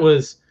 that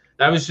was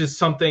just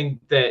something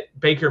that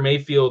Baker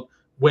Mayfield,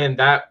 when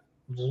that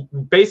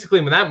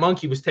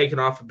monkey was taken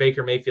off of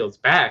Baker Mayfield's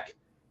back,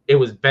 it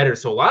was better.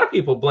 So a lot of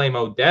people blame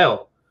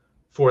Odell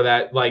for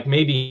that. Like,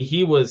 maybe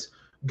he was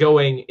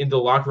going into the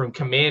locker room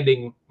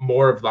commanding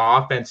more of the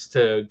offense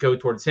to go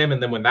towards him.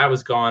 And then when that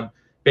was gone,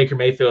 Baker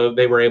Mayfield,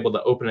 they were able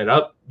to open it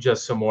up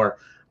just some more.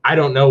 I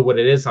don't know what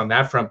it is on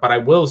that front, but I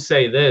will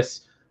say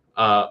this,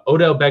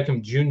 Odell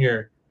Beckham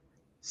Jr.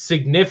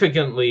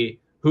 significantly,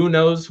 who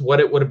knows what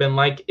it would have been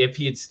like if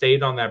he had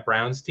stayed on that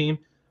Browns team.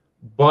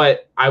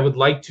 But I would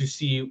like to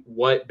see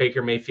what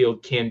Baker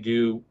Mayfield can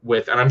do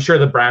with, and I'm sure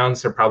the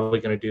Browns are probably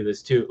going to do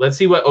this too. Let's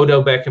see what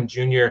Odell Beckham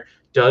Jr.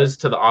 does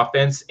to the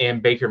offense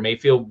and Baker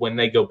Mayfield when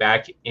they go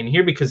back in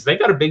here, because they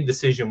got a big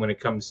decision when it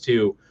comes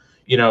to,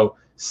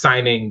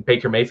 signing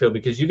Baker Mayfield,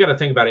 because you got to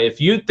think about it.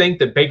 If you think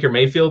that Baker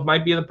Mayfield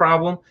might be the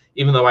problem,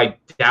 even though I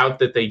doubt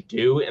that they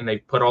do, and they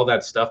put all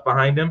that stuff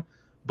behind him,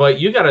 but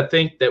you got to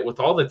think that with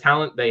all the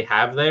talent they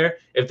have there,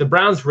 if the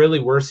Browns really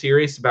were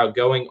serious about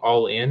going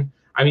all in,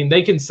 I mean,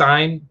 they can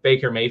sign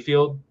Baker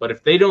Mayfield, but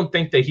if they don't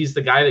think that he's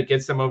the guy that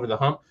gets them over the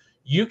hump,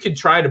 you could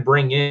try to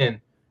bring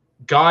in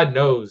God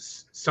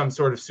knows, some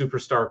sort of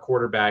superstar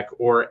quarterback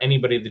or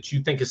anybody that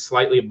you think is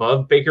slightly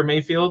above Baker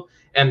Mayfield.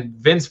 And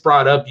Vince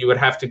brought up you would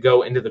have to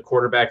go into the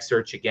quarterback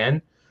search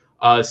again.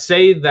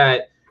 Say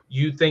that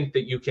you think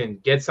that you can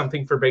get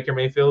something for Baker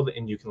Mayfield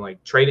and you can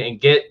like trade it and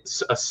get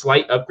a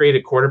slight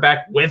upgraded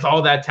quarterback with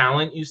all that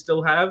talent you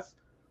still have.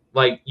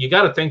 Like, you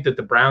got to think that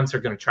the Browns are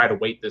going to try to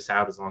wait this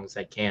out as long as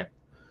they can.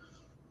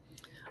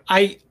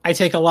 I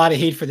take a lot of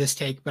heat for this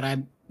take, but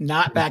I'm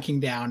not backing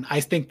down.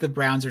 I think the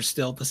Browns are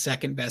still the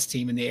second best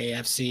team in the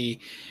AFC,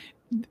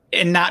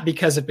 and not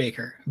because of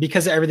Baker,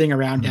 because of everything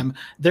around him.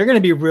 They're going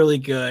to be really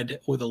good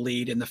with a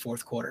lead in the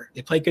fourth quarter.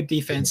 They play good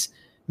defense.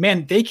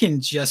 Man, they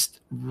can just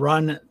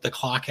run the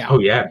clock out. Oh,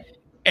 yeah.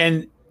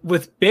 And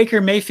with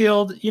Baker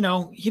Mayfield, you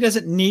know, he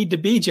doesn't need to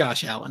be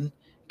Josh Allen.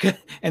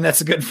 And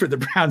that's good for the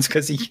Browns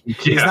because he's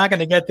not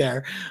going to get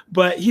there,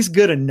 but he's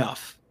good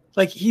enough.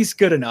 Like, he's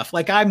good enough.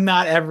 Like, I'm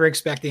not ever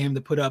expecting him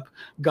to put up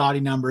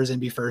gaudy numbers and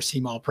be first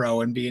team all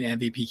pro and be an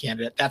MVP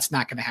candidate. That's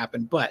not going to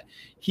happen, but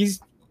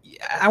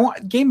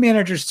game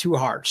manager's too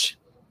harsh,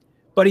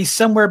 but he's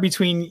somewhere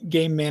between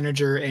game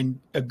manager and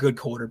a good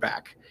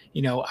quarterback.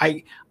 You know,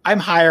 I'm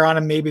higher on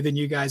him maybe than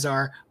you guys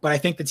are, but I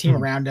think the team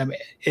around him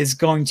is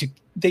going to,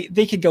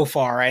 they could go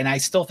far. And I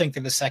still think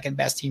they're the second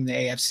best team in the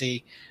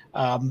AFC.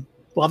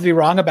 Love to be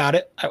wrong about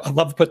it. I'd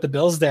love to put the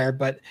Bills there,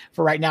 but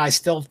for right now, I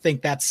still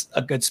think that's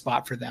a good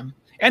spot for them.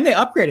 And they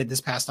upgraded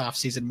this past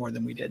offseason more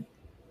than we did.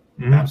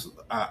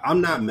 Absolutely.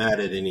 I'm not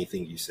mad at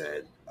anything you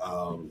said.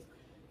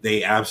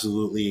 They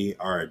absolutely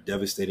are a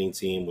devastating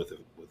team with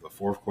a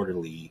fourth quarter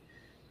lead.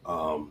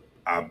 I'm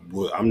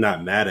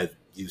not mad at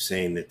you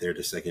saying that they're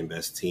the second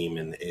best team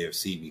in the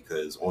AFC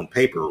because on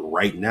paper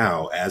right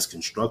now, as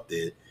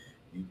constructed,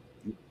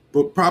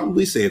 would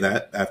probably say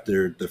that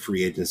after the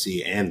free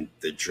agency and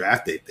the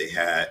draft that they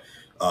had.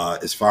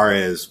 As far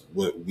as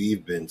what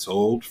we've been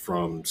told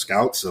from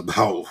scouts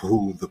about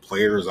who the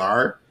players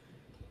are,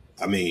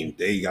 I mean,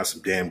 they got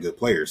some damn good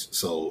players.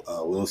 So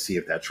we'll see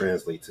if that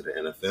translates to the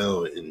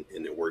NFL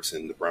and it works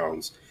in the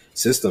Browns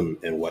system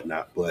and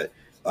whatnot. But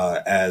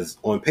as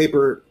on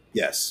paper,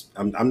 yes,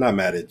 I'm not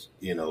mad at,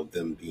 you know,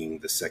 them being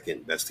the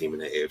second best team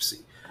in the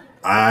AFC.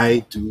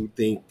 I do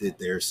think that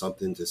there's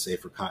something to say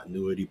for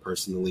continuity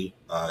personally,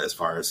 as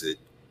far as it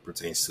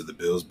pertains to the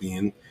Bills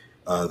being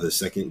the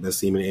second best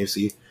team in the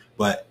AFC,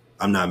 but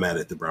I'm not mad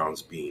at the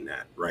Browns being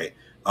that, right?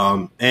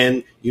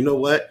 And you know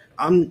what?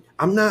 I'm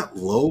not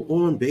low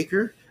on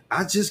Baker.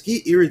 I just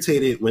get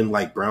irritated when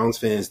like Browns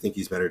fans think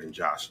he's better than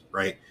Josh,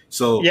 right?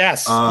 So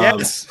yes.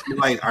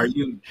 Like, are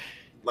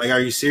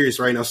you serious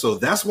right now? So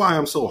that's why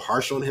I'm so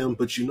harsh on him.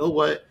 But you know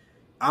what?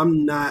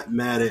 I'm not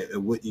mad at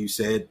what you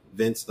said,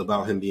 Vince,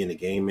 about him being a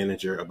game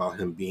manager, about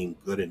him being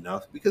good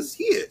enough, because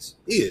he is.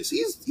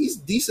 He's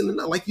decent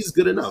enough. Like, he's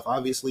good enough.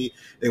 Obviously,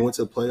 they went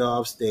to the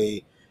playoffs.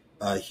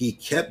 He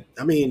kept,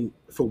 I mean,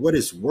 for what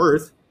it's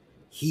worth,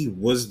 he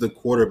was the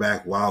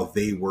quarterback while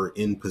they were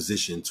in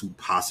position to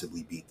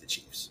possibly beat the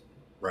Chiefs,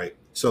 right?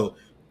 So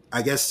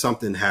I guess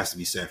something has to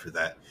be said for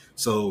that.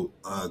 So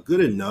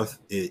good enough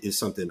is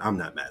something I'm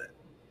not mad at.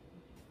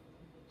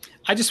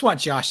 I just want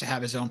Josh to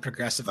have his own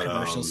progressive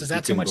commercials. Is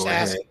that too much to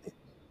ask?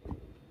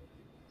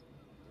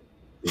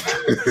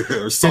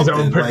 Or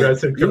something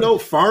like, you know,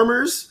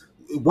 farmers,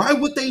 why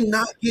would they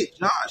not get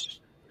Josh?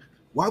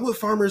 Why would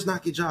farmers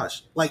not get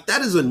Josh? Like,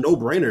 that is a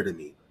no-brainer to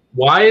me.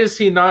 Why is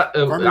he not?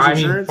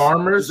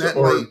 Farmers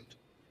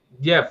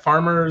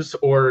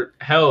or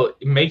hell,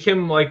 make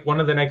him like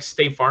one of the next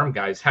State Farm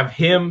guys. Have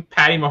him,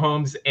 Patty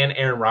Mahomes, and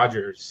Aaron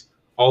Rodgers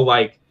all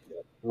like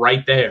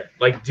right there.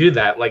 Like, do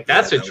that. Like,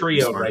 that's a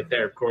trio right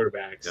there of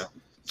quarterbacks. Yeah.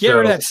 Get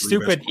rid of that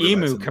stupid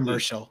emu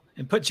commercial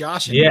and put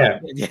Josh in. Yeah.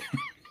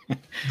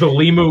 The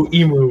Limu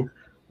Emu,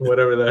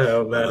 whatever the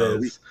hell that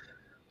is.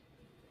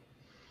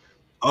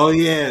 Oh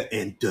yeah,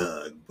 and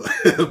Doug.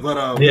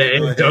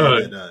 And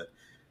Doug.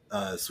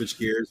 Switch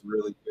gears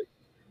really quick.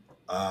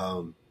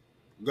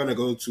 We're gonna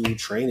go to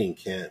training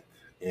camp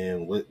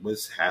and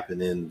what's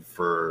happening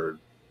for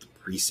the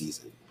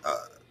preseason,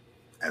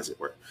 as it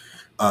were.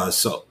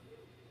 So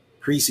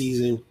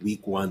preseason,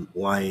 week 1,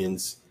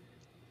 Lions.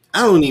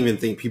 I don't even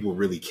think people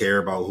really care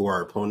about who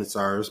our opponents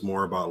are. It's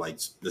more about like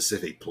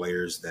specific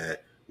players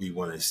that we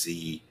want to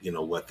see, you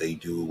know, what they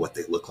do, what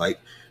they look like.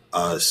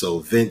 So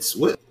Vince,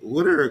 what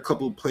are a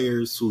couple of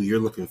players who you're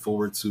looking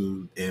forward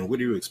to, and what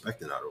are you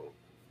expecting out of them?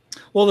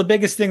 Well, the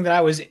biggest thing that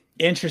I was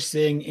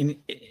interested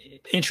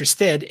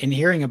in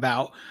hearing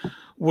about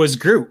was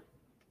Groot,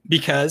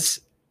 because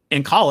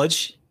in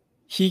college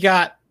he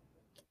got,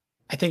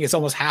 I think it's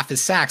almost half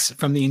his sacks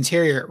from the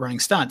interior running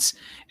stunts,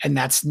 and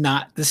that's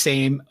not the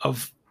same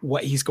of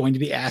what he's going to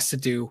be asked to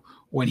do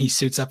when he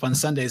suits up on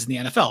Sundays in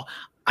the NFL.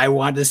 I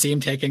wanted to see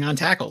him taking on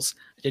tackles.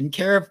 I didn't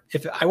care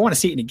if I want to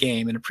see it in a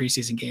game, in a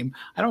preseason game.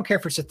 I don't care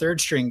if it's a third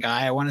string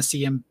guy. I want to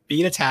see him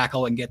beat a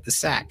tackle and get the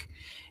sack.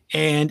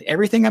 And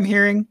everything I'm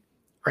hearing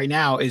right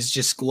now is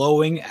just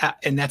glowing,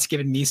 and that's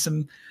given me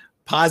some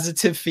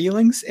positive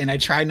feelings. And I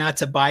try not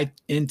to buy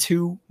in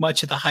too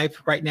much of the hype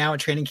right now at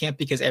training camp,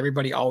 because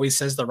everybody always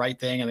says the right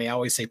thing and they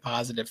always say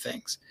positive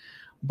things.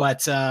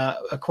 But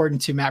according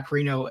to Matt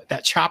Perino,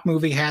 that Chop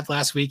movie he had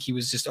last week, he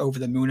was just over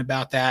the moon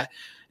about that.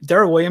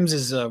 Darrell Williams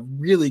is a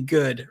really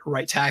good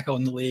right tackle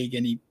in the league,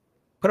 and he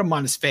put him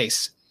on his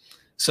face.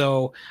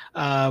 So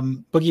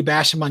Boogie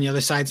Basham on the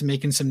other side's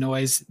making some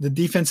noise. The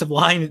defensive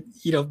line,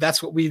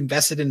 that's what we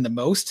invested in the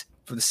most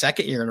for the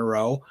second year in a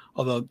row,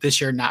 although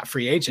this year not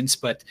free agents,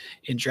 but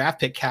in draft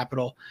pick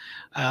capital.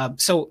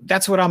 So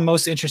that's what I'm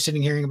most interested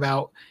in hearing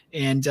about.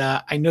 And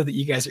I know that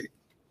you guys are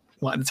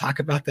wanting to talk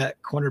about that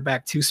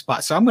cornerback 2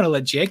 spot. So I'm going to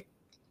let Jake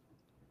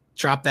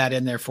drop that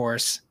in there for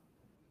us.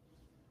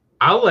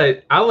 I'll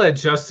let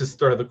Justice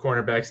throw the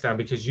cornerbacks down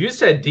because you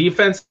said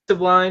defensive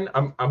line.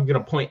 I'm going to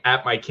point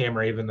at my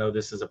camera, even though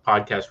this is a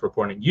podcast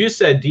reporting. You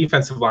said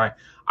defensive line.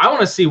 I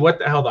want to see what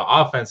the hell the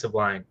offensive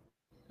line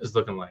is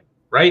looking like,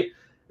 right?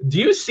 Do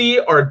you see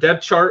our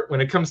depth chart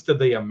when it comes to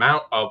the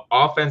amount of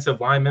offensive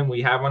linemen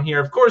we have on here?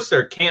 Of course,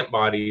 they're camp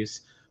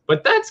bodies,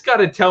 but that's got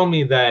to tell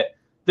me that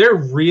they're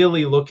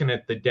really looking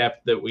at the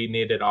depth that we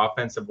need at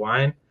offensive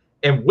line.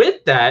 And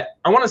with that,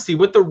 I want to see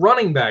what the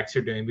running backs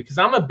are doing because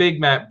I'm a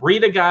big Matt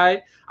Breida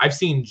guy. I've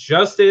seen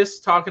Justice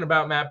talking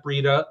about Matt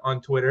Breida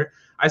on Twitter.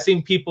 I've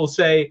seen people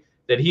say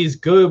that he's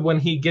good when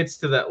he gets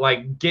to that,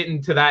 like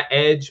getting to that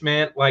edge,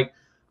 man. Like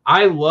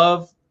I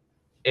love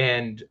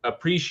and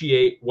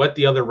appreciate what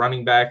the other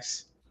running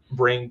backs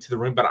bring to the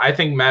room. But I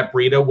think Matt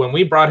Breida, when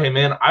we brought him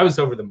in, I was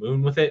over the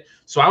moon with it.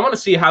 So I want to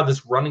see how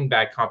this running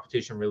back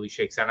competition really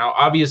shakes out. Now,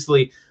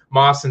 obviously,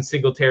 Moss and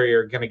Singletary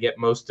are going to get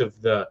most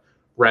of the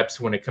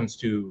reps when it comes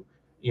to,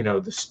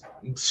 the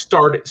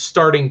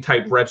starting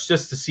type reps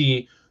just to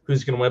see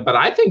who's going to win. But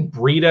I think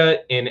Breida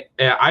and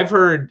I've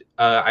heard,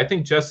 I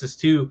think Justice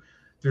too,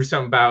 threw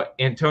something about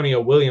Antonio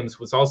Williams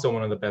was also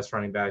one of the best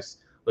running backs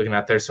looking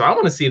out there. So I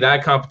want to see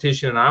that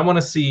competition and I want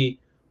to see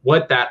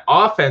what that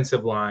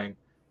offensive line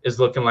is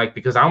looking like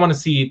because I want to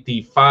see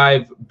the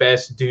 5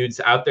 best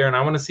dudes out there. And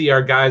I want to see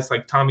our guys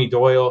like Tommy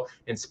Doyle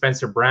and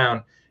Spencer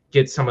Brown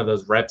get some of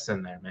those reps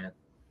in there, man.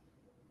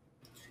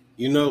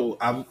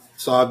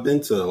 I've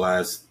been to the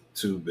last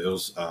 2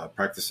 Bills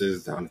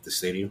practices down at the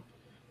stadium.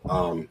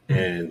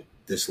 And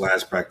this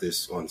last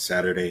practice on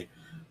Saturday,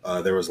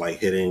 there was like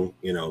hitting,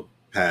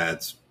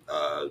 pads,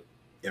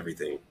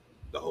 everything,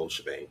 the whole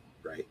shebang,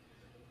 right?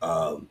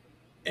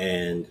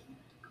 And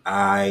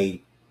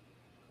I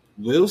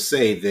will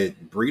say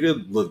that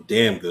Breida looked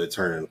damn good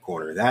turning the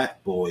corner.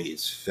 That boy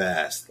is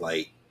fast.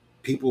 Like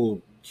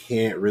people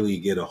can't really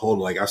get a hold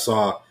of. Like I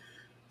saw,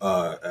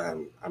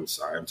 I'm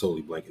sorry, I'm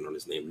totally blanking on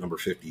his name. Number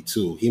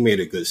 52. He made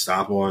a good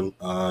stop on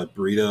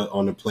Breida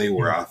on the play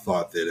where I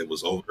thought that it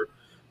was over.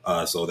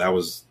 So that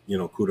was,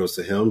 kudos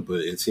to him.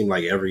 But it seemed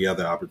like every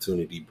other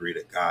opportunity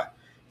Breida got,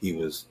 he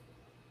was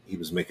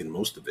making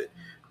most of it.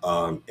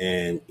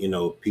 And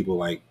people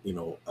like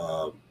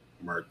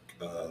Mark.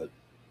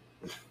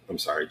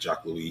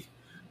 Jacques Louis.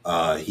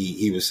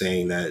 He was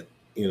saying that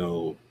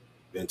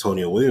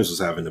Antonio Williams was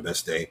having the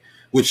best day,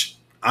 which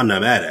I'm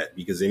not mad at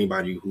because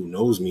anybody who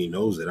knows me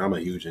knows that I'm a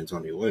huge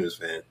Antonio Williams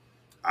fan.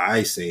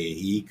 I say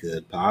he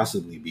could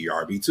possibly be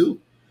RB2,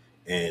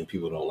 and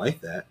people don't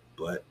like that,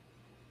 but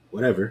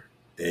whatever.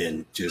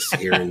 And just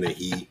hearing that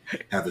he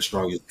had the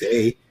strongest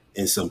day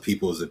in some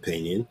people's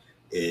opinion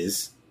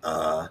is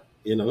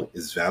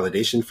is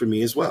validation for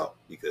me as well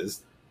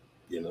because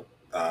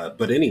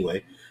but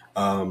anyway.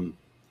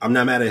 I'm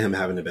not mad at him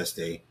having the best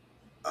day,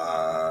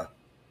 although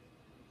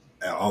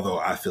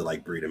I feel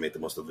like Breida made the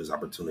most of his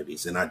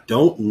opportunities. And I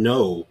don't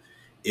know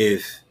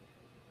if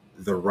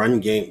the run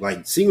game,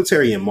 like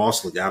Singletary and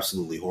Moss looked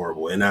absolutely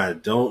horrible. And I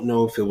don't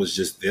know if it was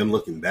just them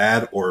looking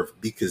bad or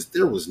because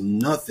there was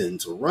nothing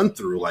to run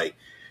through. Like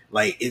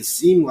it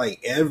seemed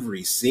like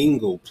every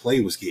single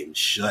play was getting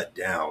shut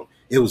down.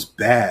 It was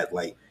bad.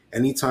 Like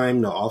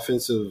anytime the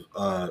offensive,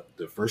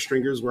 the first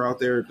stringers were out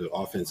there, the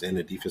offense and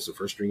the defensive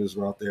first stringers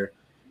were out there,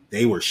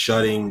 they were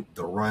shutting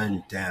the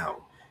run down.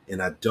 And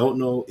I don't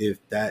know if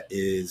that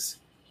is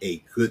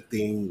a good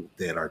thing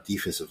that our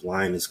defensive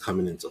line is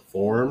coming into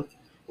form,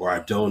 or I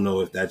don't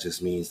know if that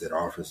just means that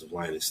our offensive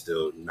line is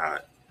still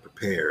not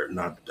prepared.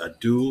 Now, I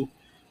do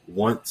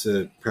want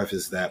to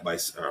preface that by,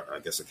 I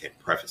guess I can't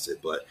preface it,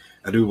 but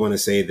I do want to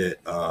say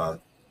that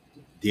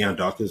Deion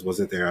Dawkins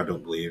wasn't there, I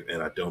don't believe,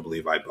 and I don't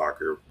believe Ike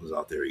Blocker was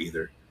out there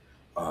either.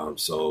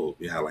 So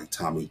we had like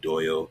Tommy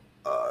Doyle.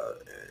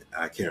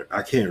 I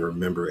can't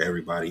remember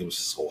everybody. It was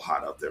so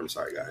hot out there. I'm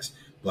sorry, guys,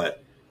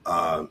 but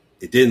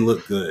it didn't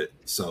look good.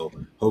 So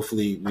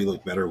hopefully we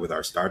look better with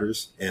our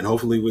starters, and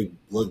hopefully we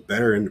look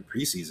better in the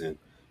preseason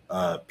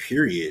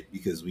period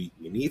because we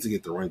need to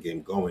get the run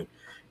game going.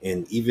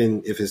 And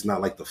even if it's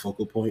not like the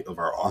focal point of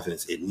our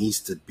offense, it needs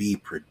to be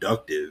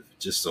productive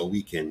just so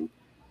we can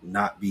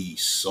not be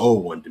so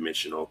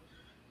one-dimensional.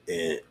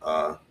 And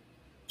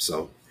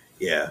so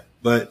yeah,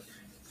 but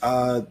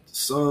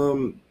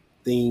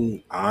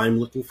something I'm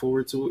looking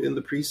forward to in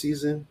the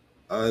preseason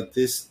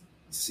this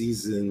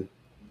season,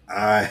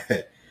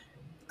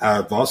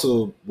 I've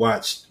also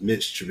watched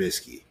Mitch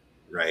Trubisky,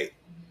 right?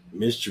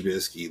 Mitch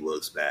Trubisky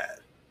looks bad.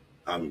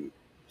 I'm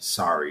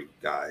sorry,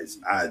 guys.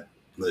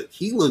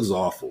 He looks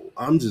awful.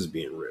 I'm just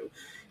being real.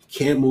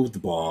 can't move the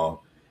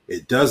ball.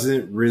 It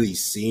doesn't really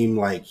seem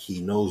like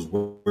he knows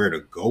where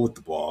to go with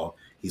the ball.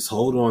 He's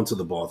holding on to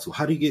the ball. So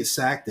how do you get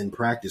sacked in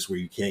practice where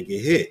you can't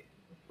get hit?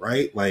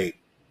 Right? Like,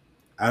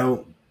 I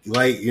don't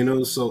like,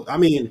 so I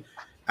mean,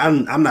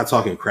 I'm not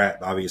talking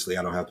crap. Obviously,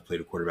 I don't have to play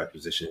the quarterback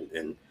position,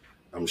 and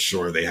I'm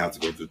sure they have to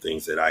go through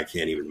things that I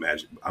can't even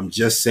imagine. I'm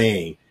just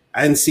saying,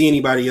 I didn't see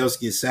anybody else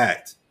get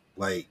sacked.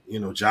 Like,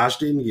 Josh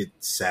didn't get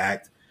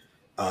sacked.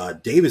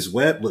 Davis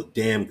Webb looked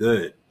damn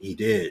good. He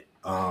did.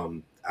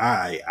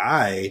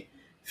 I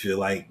feel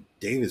like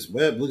Davis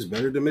Webb looks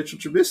better than Mitchell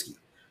Trubisky.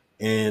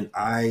 And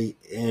I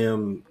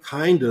am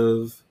kind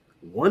of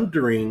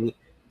wondering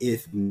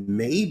if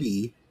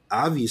maybe,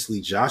 obviously,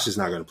 Josh is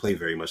not going to play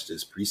very much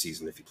this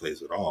preseason if he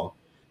plays at all.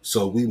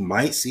 So we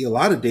might see a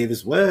lot of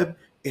Davis Webb.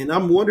 And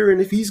I'm wondering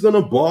if he's going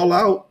to ball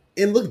out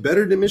and look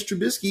better than Mitch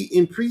Trubisky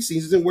in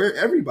preseason where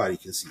everybody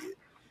can see it.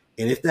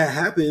 And if that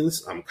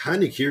happens, I'm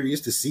kind of curious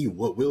to see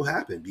what will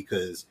happen,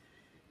 because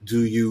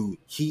do you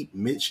keep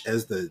Mitch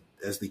as the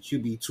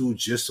QB2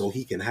 just so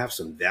he can have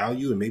some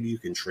value and maybe you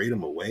can trade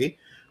him away?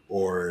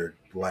 Or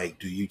like,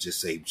 do you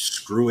just say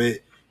screw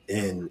it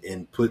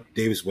and put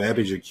Davis Webb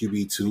as your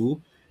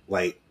QB2?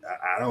 Like,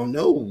 I don't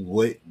know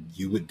what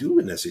you would do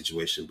in that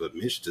situation, but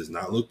Mitch does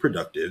not look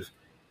productive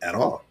at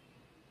all.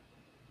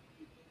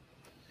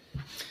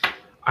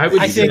 I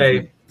would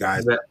say,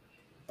 guys. Go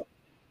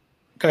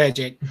ahead,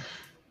 Jake.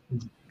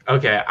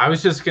 Okay, I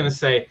was just going to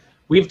say,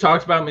 we've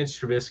talked about Mitch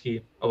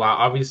Trubisky a lot.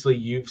 Obviously,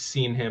 you've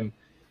seen him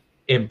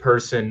in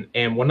person.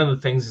 And one of the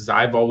things is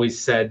I've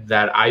always said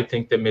that I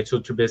think that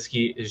Mitchell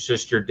Trubisky is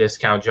just your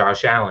discount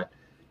Josh Allen.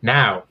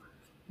 Now,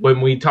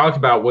 when we talk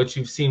about what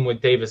you've seen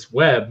with Davis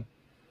Webb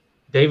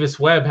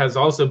has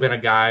also been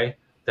a guy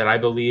that I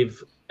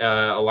believe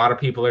a lot of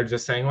people are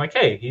just saying like,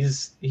 hey,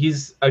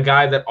 he's a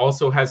guy that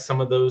also has some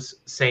of those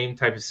same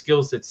type of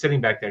skills that's sitting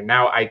back there.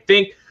 Now, I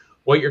think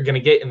what you're going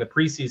to get in the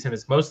preseason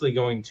is mostly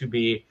going to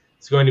be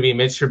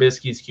Mitch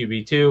Trubisky's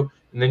QB2,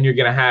 and then you're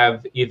going to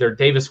have either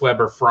Davis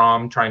Webb or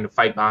Fromm trying to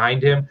fight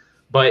behind him.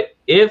 But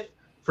if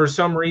for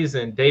some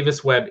reason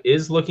Davis Webb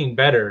is looking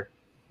better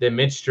than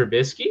Mitch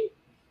Trubisky,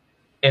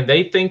 and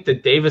they think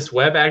that Davis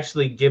Webb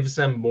actually gives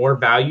them more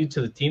value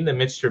to the team than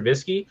Mitch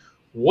Trubisky,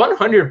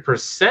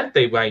 100%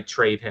 they might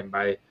trade him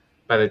by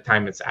the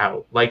time it's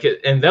out.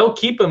 And they'll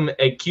keep him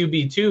at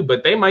QB2,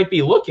 but they might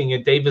be looking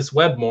at Davis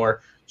Webb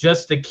more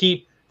just to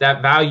keep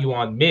that value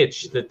on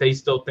Mitch, that they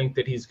still think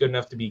that he's good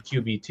enough to be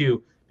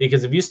QB2.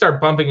 Because if you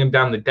start bumping him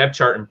down the depth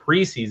chart in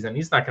preseason,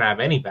 he's not going to have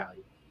any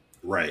value.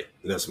 Right.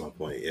 That's my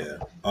point. Yeah.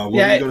 What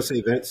are you going to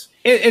say, Vince?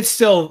 It's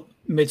still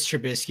Mitch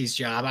Trubisky's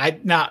job. I'm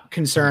not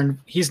concerned.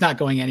 He's not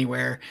going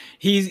anywhere.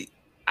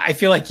 I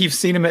feel like you've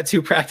seen him at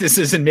 2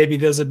 practices, and maybe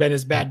those have been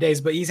his bad days,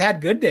 but he's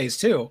had good days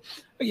too.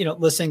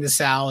 Listening to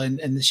Sal and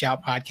the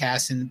Shout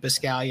podcast and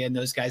Biscaglia and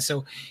those guys.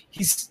 So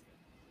he's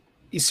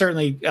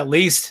certainly at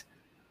least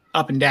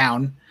up and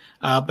down.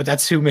 But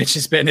that's who Mitch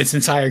has been his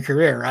entire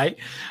career, right?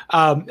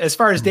 As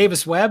far as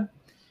Davis Webb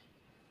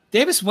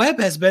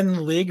has been in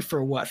the league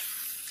for what,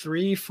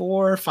 3,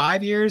 4,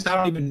 5 years? I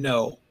don't even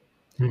know.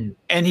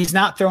 And he's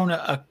not thrown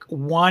a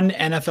one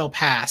NFL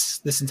pass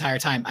this entire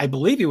time. I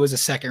believe he was a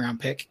second-round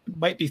pick.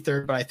 Might be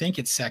third, but I think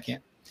it's second.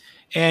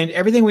 And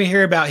everything we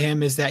hear about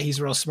him is that he's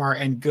real smart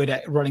and good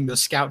at running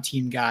those scout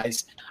team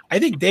guys. I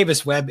think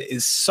Davis Webb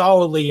is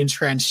solidly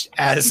entrenched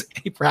as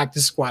a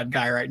practice squad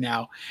guy right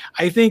now.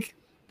 I think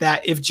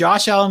that if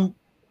Josh Allen,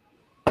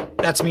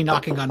 that's me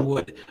knocking on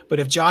wood, but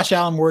if Josh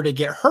Allen were to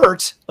get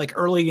hurt like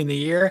early in the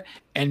year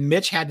and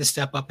Mitch had to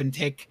step up and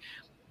take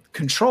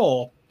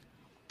control,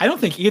 I don't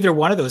think either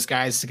one of those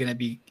guys is going to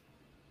be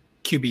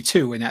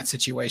QB2 in that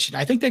situation.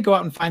 I think they go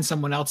out and find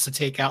someone else to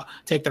take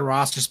the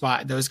roster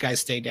spot. Those guys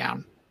stay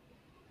down.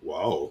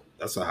 Whoa,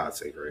 that's a hot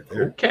take right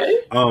there.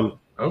 Okay.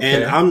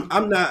 And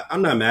I'm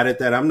not mad at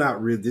that. I'm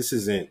not really. This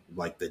isn't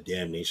like the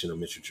damnation of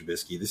Mitchell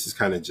Trubisky. This is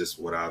kind of just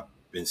what I've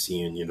been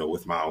seeing,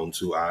 with my own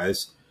 2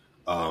 eyes.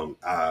 I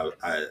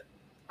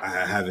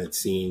haven't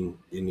seen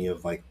any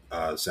of like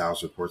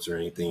Sal's reports or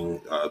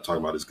anything talking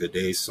about his good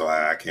days, so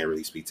I can't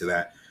really speak to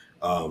that.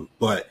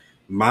 But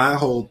my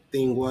whole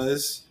thing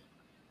was,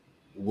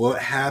 what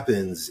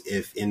happens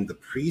if in the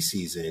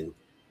preseason,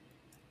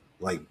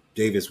 like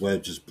Davis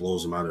Webb just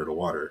blows him out of the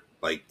water,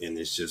 and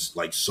it's just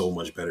like so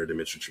much better than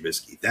Mitchell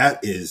Trubisky?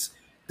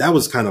 That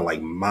was kind of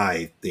like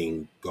my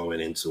thing going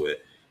into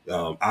it.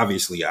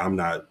 Obviously, I'm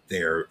not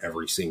there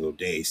every single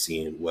day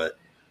seeing what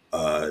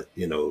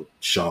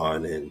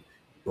Sean and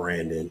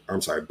Brandon.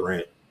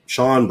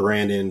 Sean,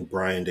 Brandon,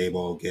 Brian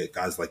Daboll, get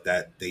guys like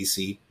that they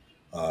see.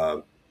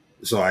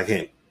 So I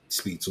can't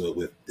speak to it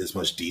with as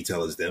much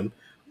detail as them.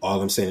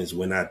 All I'm saying is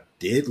when I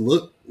did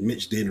look,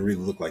 Mitch didn't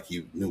really look like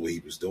he knew what he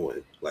was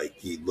doing. Like,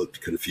 he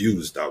looked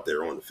confused out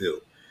there on the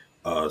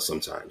field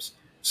sometimes.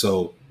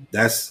 So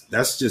that's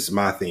just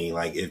my thing.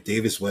 Like, if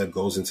Davis Webb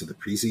goes into the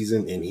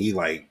preseason and he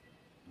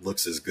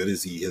looks as good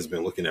as he has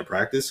been looking at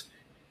practice,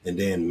 and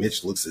then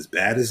Mitch looks as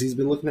bad as he's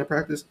been looking at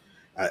practice,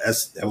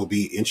 that would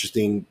be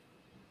interesting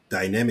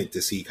dynamic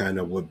to see kind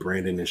of what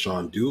Brandon and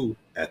Sean do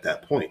at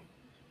that point.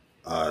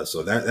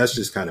 So that's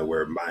just kind of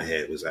where my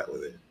head was at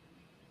with it.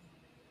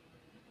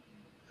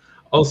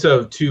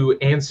 Also, to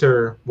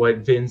answer what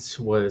Vince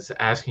was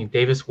asking,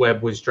 Davis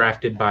Webb was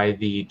drafted by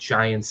the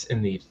Giants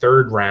in the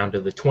 3rd round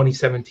of the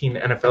 2017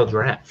 NFL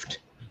Draft.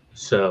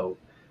 So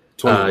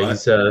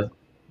he's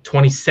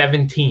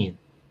 2017.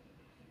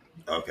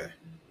 Okay,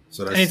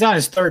 so that's, and he's on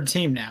his 3rd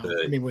team now.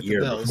 I mean, with the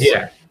Bills. Before.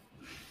 Yeah.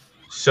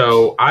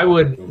 So I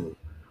would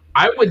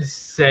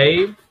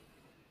say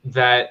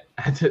that,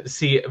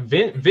 see,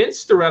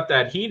 Vince threw out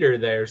that heater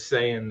there,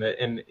 saying that,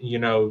 and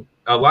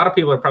a lot of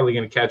people are probably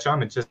going to catch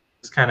on. It's just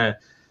kind of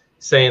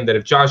saying that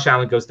if Josh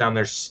Allen goes down,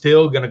 they're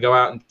still going to go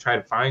out and try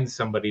to find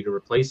somebody to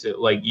replace it.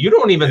 Like, you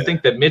don't even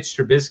think that Mitch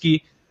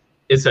Trubisky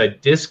is a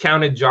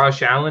discounted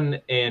Josh Allen,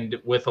 and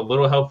with a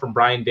little help from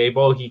Brian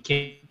Daboll, he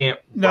can't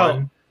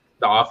run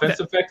the offense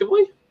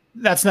effectively?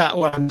 That's not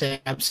what I'm saying.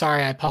 I'm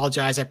sorry. I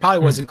apologize. I probably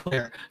wasn't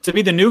clear. To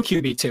be the new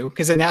QB2,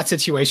 because in that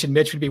situation,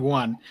 Mitch would be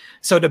 1.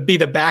 So to be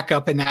the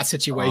backup in that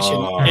situation,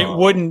 it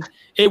wouldn't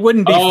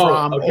be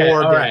Fromm or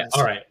Davis.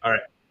 All right.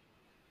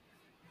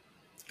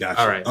 Gotcha.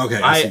 All right.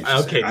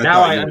 Okay.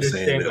 Now I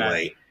understand that.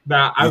 Like,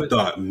 now, I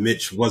thought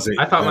Mitch wasn't.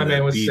 I thought my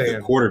man was be saying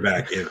the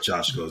quarterback if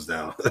Josh goes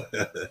down.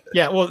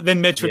 Yeah. Well, then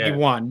Mitch would be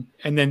 1,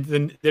 and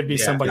then there'd be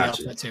somebody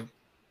else there too.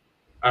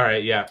 All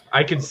right. Yeah,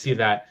 I can see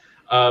that.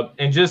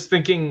 And just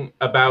thinking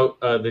about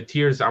the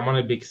tiers, I want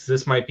to, because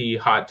this might be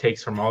hot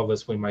takes from all of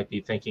us. We might be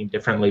thinking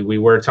differently. We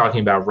were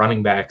talking about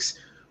running backs.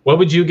 What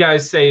would you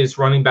guys say is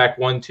running back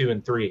 1, 2,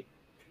 and 3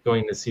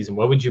 going this season?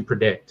 What would you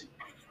predict?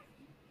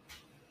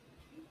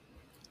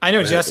 I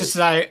know Justice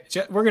and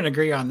we're going to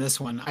agree on this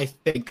one. I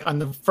think on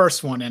the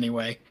first one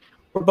anyway,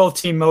 we're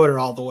both team motor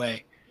all the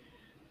way.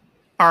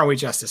 Aren't we,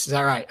 Justice? Is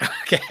that right?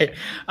 Okay.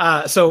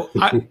 So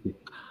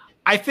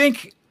I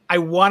think I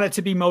want it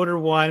to be motor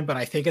 1, but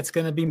I think it's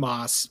going to be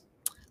Moss.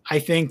 I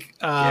think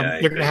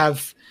you're going to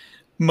have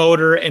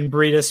motor and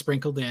Breida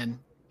sprinkled in.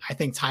 I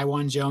think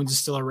Taiwan Jones is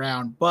still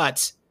around,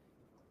 but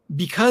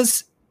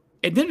because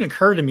it didn't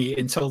occur to me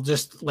until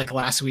just like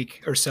last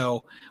week or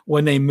so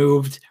when they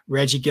moved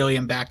Reggie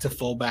Gilliam back to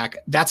fullback.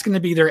 That's going to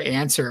be their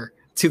answer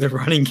to the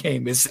running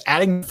game, is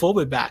adding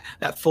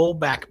that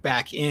fullback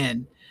back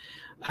in.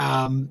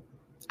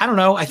 I don't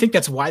know. I think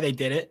that's why they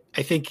did it.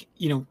 I think,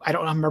 I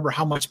don't remember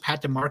how much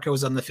Pat DeMarco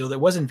was on the field. It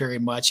wasn't very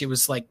much. It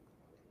was like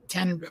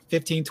 10,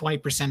 15,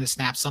 20% of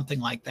snaps, something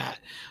like that.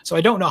 So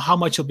I don't know how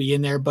much will be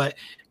in there, but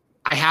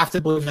I have to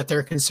believe that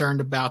they're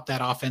concerned about that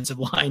offensive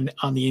line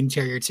on the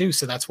interior too.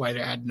 So that's why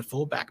they're adding the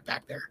fullback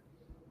back there.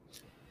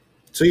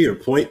 To your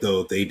point,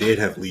 though, they did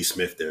have Lee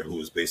Smith there, who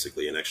was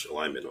basically an extra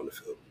lineman on the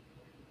field.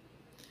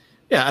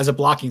 Yeah, as a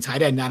blocking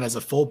tight end, not as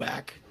a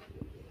fullback.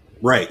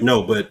 Right.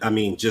 No, but I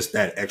mean, just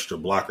that extra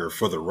blocker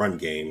for the run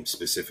game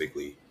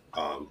specifically,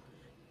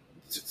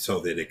 so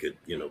that it could,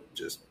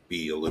 just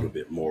be a little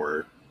bit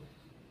more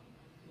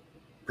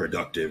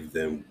productive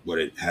than what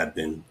it had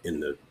been in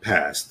the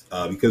past.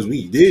 Because we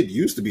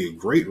used to be a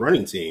great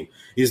running team.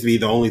 It used to be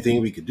the only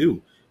thing we could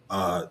do.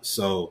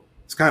 So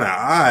it's kind of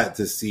odd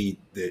to see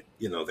that,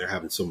 they're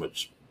having so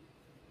much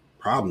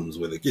problems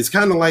with it. It's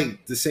kind of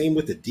like the same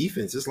with the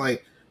defense. It's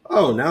like,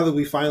 oh, now that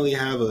we finally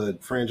have a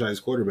franchise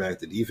quarterback,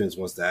 the defense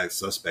wants to act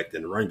suspect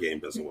and the run game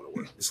doesn't want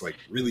to work. It's like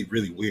really,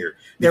 really weird,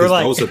 because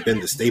those have been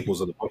the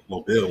staples of the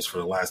Buffalo Bills for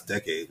the last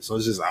decade. So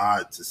it's just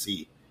odd to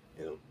see,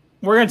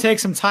 We're going to take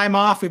some time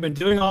off. We've been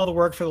doing all the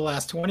work for the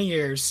last 20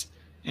 years,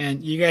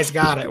 and you guys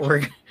got it.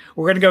 We're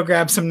going to go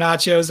grab some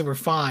nachos, and we're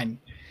fine.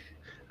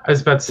 I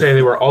was about to say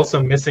they were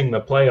also missing the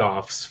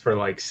playoffs for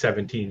like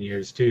 17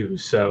 years too.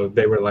 So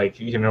they were like,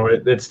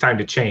 it's time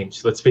to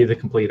change. Let's be the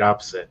complete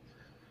opposite.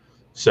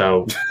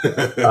 So,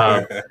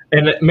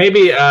 and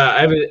maybe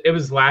it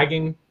was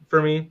lagging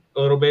for me a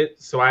little bit.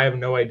 So I have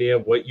no idea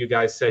what you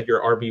guys said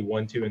your RB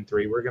 1, 2, and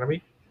 3 were going to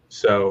be.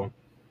 So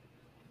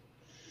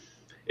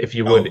if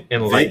you would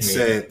enlighten me. Vince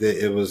said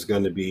that it was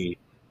going to be,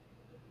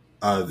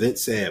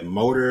 Vince said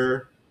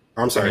motor.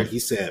 I'm sorry, he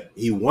said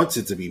he wants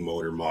it to be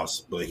motor Moss,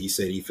 but he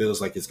said he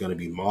feels like it's going to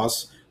be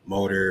Moss,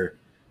 motor,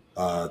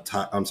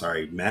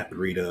 Matt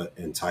Breida,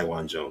 and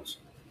Taiwan Jones.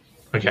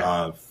 Okay.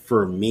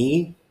 For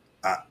me,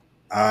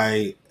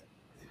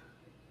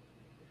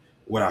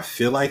 what I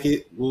feel like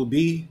it will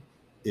be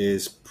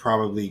is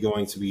probably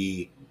going to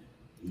be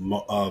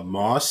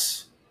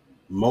Moss,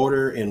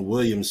 motor, and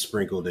Williams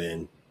sprinkled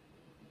in,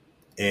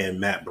 and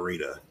Matt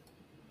Breida.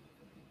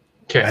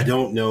 Okay. I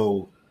don't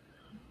know.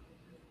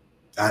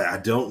 I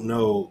don't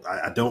know.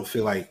 I don't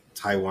feel like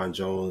Taiwan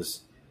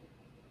Jones.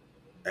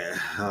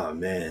 Oh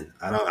man,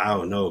 I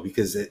don't know,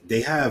 because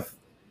they have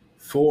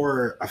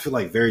 4. I feel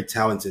like very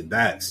talented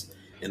backs,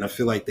 and I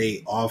feel like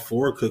they all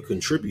 4 could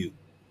contribute.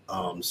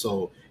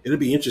 So it'll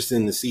be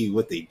interesting to see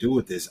what they do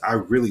with this. I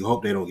really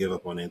hope they don't give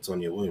up on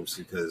Antonio Williams,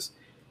 because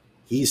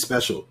he's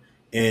special.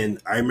 And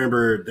I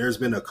remember there's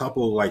been a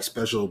couple like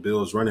special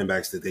Bills running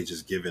backs that they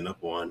just given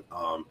up on.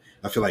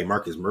 I feel like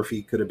Marcus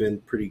Murphy could have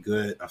been pretty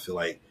good. I feel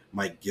like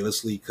Mike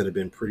Gillislee could have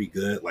been pretty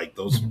good. Like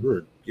those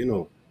were,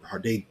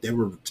 they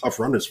were tough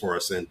runners for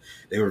us, and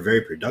they were very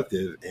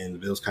productive, and the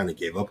Bills kind of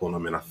gave up on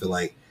them. And I feel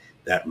like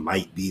that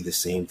might be the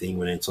same thing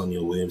with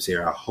Antonio Williams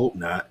here. I hope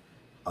not.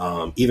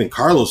 Even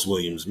Carlos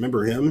Williams,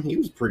 remember him? He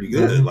was pretty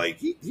good. Mm-hmm. Like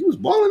he was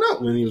balling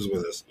out when he was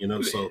with us,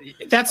 So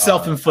that's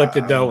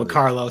self-inflicted though with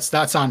Carlos.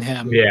 That's on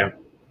him. Yeah,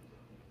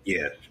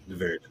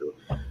 very true.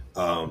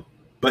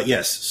 But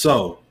yes,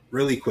 so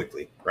really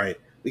quickly, right?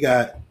 We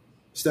got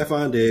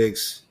Stephon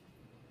Diggs,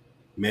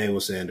 Emmanuel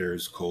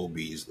Sanders, Cole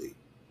Beasley,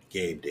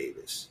 Gabe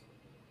Davis.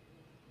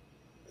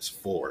 That's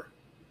 4.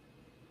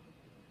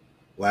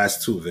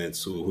 Last 2,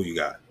 Vince. Who you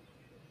got?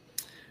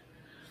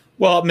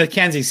 Well,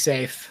 McKenzie's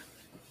safe.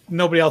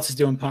 Nobody else is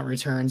doing punt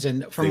returns,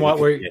 and from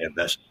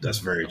that's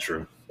very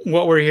true.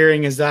 What we're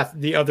hearing is that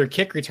the other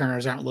kick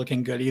returners aren't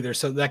looking good either.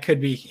 So that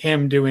could be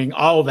him doing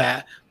all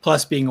that,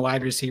 plus being a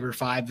wide receiver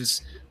 5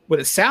 is what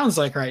it sounds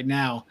like right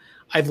now.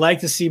 I'd like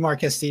to see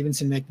Marquez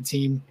Stevenson make the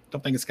team.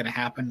 Don't think it's going to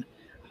happen.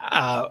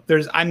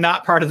 I'm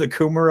not part of the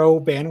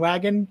Kumaro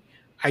bandwagon.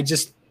 I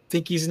just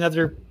think he's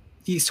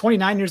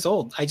 29 years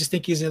old. I just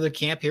think he's another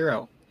camp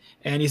hero,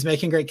 and he's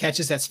making great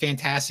catches. That's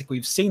fantastic.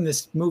 We've seen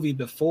this movie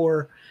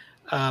before.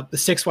 The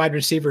 6th wide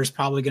receiver is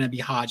probably going to be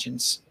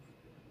Hodgins.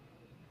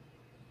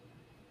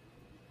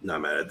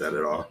 Not mad at that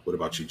at all. What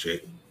about you,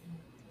 Jake?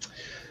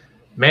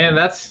 Man,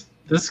 this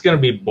is going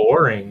to be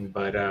boring,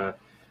 but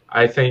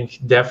I think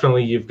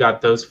definitely you've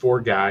got those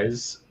 4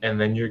 guys, and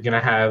then you're going to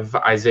have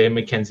Isaiah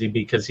McKenzie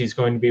because he's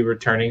going to be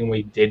returning.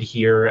 We did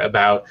hear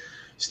about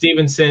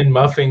Stevenson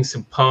muffing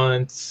some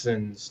punts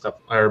and stuff,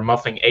 or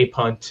muffing a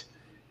punt,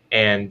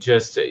 and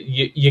just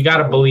you got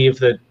to believe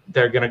that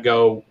they're going to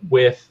go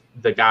with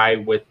the guy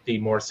with the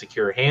more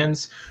secure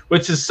hands,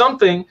 which is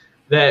something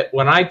that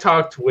when I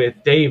talked with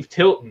Dave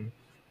Tilton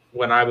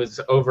when I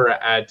was over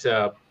at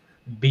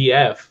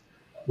BF,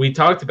 we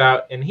talked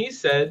about, and he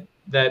said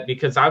that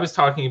because I was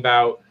talking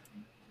about,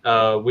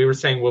 we were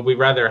saying, would we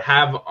rather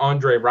have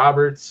Andre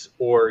Roberts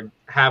or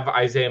have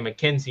Isaiah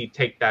McKenzie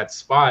take that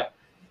spot?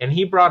 And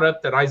he brought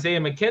up that Isaiah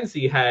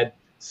McKenzie had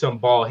some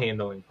ball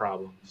handling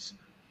problems.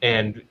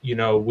 And,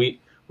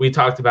 we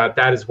talked about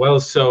that as well.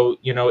 So,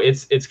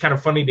 it's kind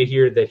of funny to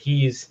hear that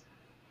he's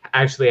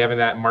actually having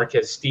that.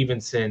 Marquez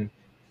Stevenson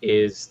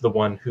is the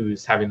one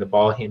who's having the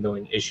ball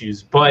handling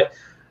issues. But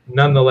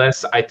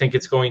nonetheless, I think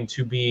it's going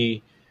to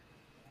be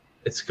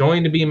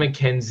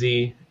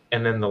McKenzie.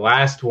 And then the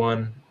last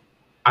one,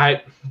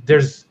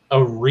 there's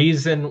a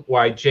reason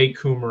why Jay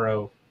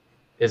Kumaro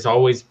is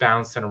always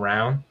bouncing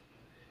around.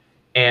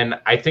 And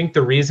I think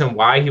the reason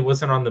why he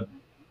wasn't on the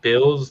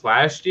Bills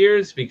last year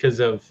is because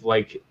of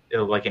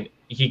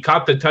he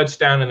caught the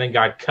touchdown and then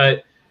got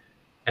cut,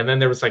 and then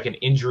there was an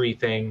injury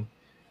thing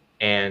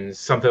and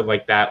something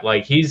like that.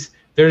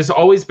 There's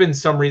always been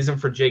some reason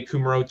for Jay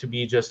Kumaro to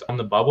be just on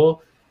the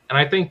bubble, and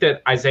I think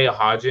that Isaiah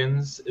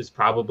Hodgins is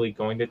probably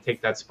going to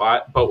take that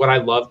spot. But what I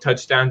love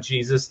Touchdown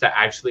Jesus to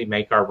actually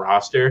make our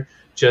roster,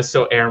 just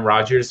so Aaron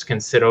Rodgers can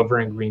sit over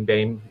in Green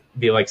Bay and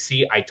be like,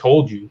 "See, I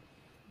told you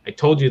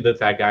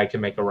that guy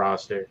can make a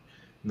roster."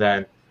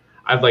 Then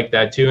I'd like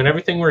that too. And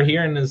everything we're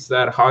hearing is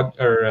that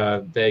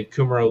that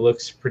Kumaro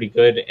looks pretty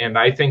good. And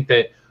I think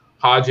that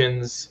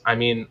Hodgins,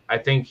 I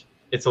think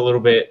it's a little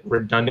bit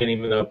redundant,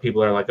 even though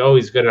people are like, oh,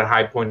 he's good at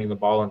high pointing the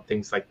ball and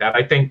things like that.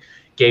 I think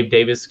Gabe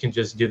Davis can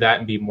just do that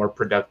and be more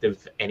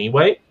productive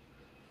anyway.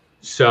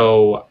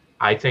 So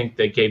I think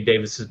that Gabe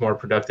Davis is more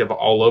productive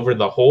all over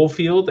the whole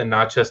field and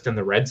not just in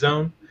the red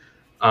zone.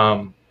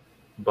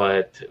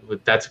 But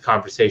that's a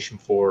conversation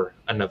for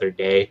another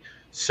day.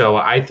 So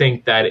I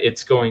think that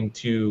it's going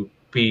to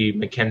be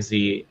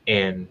McKenzie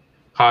and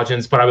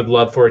Hodgins, but I would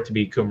love for it to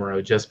be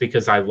Kumaro just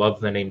because I love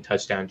the name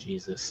Touchdown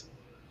Jesus.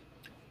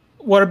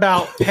 What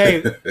about,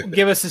 hey,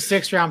 give us a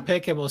 6th-round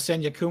pick and we'll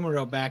send you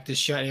Kumaro back to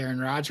shut Aaron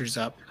Rodgers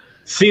up?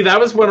 See, that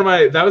was one of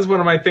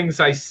my things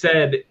I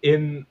said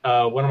in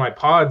one of my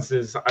pods.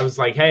 Is I was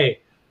like, hey,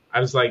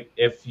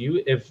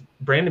 if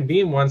Brandon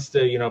Beane wants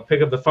to,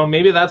 pick up the phone,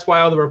 maybe that's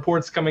why all the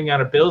reports coming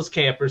out of Bills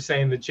camp are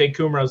saying that Jay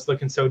Kumaro's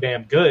looking so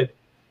damn good,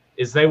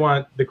 is they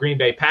want the Green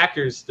Bay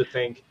Packers to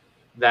think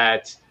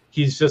that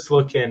he's just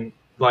looking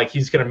like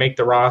he's going to make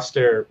the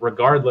roster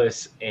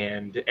regardless.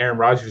 And Aaron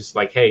Rodgers is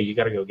like, hey, you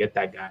got to go get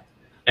that guy.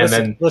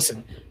 And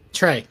listen,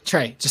 Trey,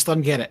 just let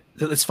him get it.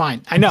 It's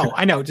fine. I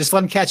know. Just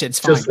let him catch it. It's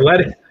fine. Just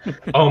let it.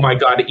 Oh my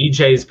God.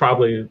 EJ is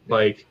probably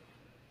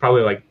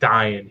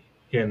dying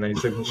here. And then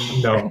he's like,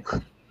 no.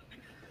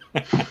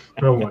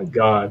 Oh my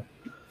God.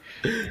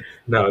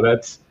 No,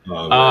 that's,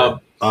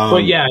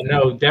 but yeah,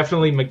 no,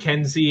 definitely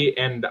McKenzie.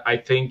 And I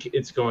think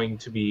it's going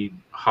to be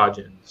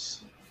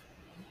Hodgins.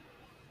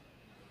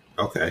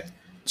 Okay.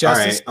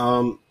 Justice?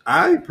 All right.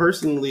 I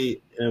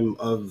personally am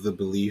of the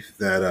belief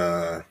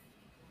that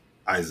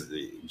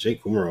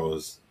Jake Kumaro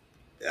is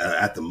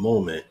at the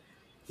moment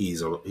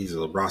he's a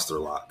roster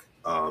lock.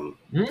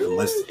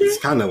 Unless it's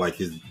kind of like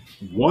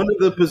one of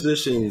the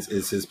positions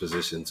is his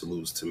position to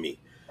lose to me.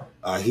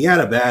 He had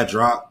a bad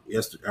drop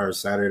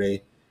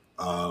Saturday,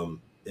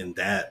 and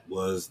that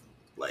was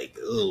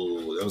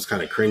that was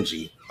kind of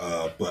cringy.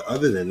 But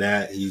other than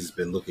that, he's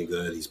been looking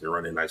good. He's been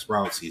running nice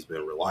routes. He's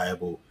been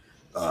reliable.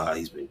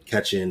 He's been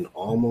catching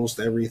almost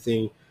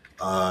everything.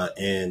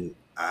 And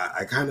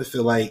I kind of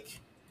feel like,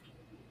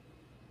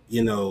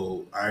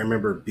 I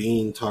remember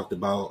being talked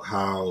about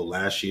how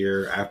last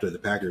year after the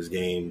Packers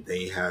game,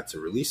 they had to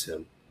release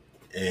him,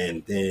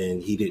 and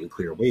then he didn't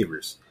clear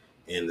waivers.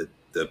 And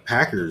the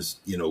Packers,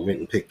 went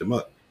and picked him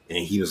up, and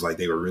he was like,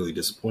 they were really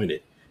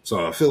disappointed.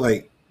 So I feel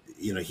like,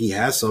 he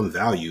has some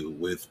value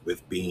with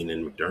being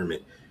in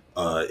McDermott,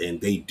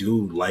 and they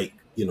do like,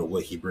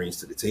 what he brings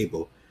to the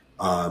table.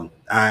 I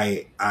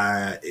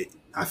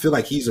feel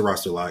like he's a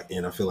roster lock,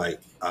 and I feel like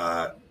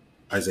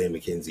Isaiah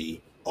McKenzie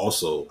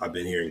also, I've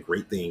been hearing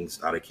great things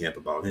out of camp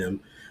about him,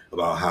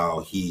 about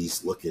how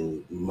he's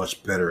looking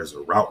much better as a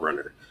route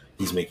runner.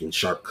 He's making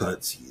sharp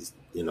cuts. He's,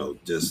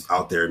 just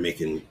out there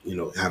making,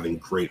 having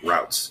great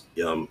routes.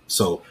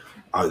 So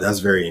that's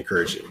very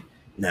encouraging.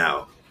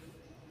 Now,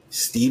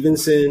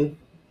 Stevenson,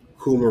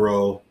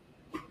 Kumaro,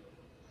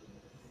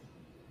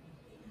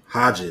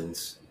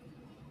 Hodgins,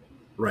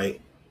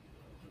 right?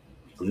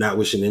 I'm not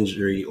wishing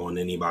injury on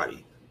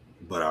anybody,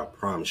 but I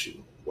promise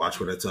you, watch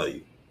what I tell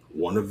you.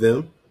 One of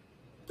them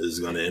is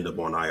going to end up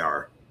on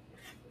IR.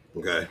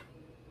 Okay,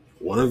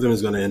 one of them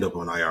is going to end up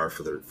on IR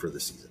for the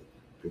season.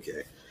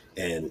 Okay,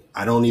 and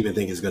I don't even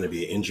think it's going to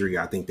be an injury.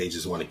 I think they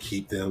just want to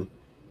keep them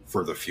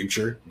for the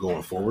future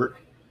going forward.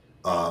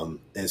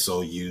 And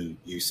so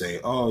you say,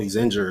 oh, he's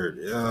injured.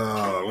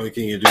 What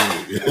can you do?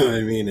 You know what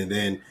I mean? And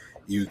then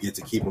you get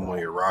to keep him on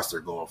your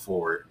roster going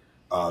forward.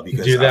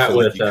 Because do that I feel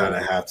with, like you kind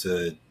of have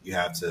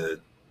to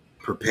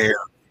prepare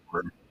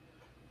for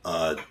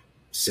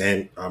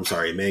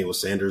Emmanuel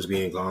Sanders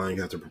being gone.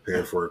 You have to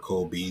prepare for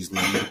Cole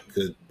Beasley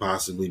could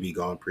possibly be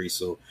gone pretty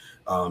soon.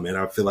 And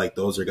I feel like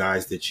those are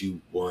guys that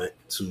you want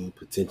to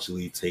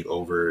potentially take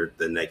over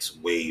the next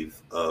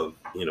wave of,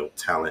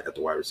 talent at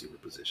the wide receiver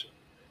position.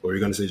 What were you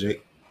going to say,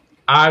 Jake?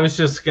 I was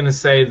just going to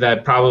say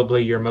that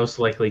probably your most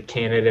likely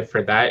candidate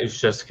for that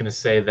is just going to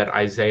say that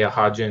Isaiah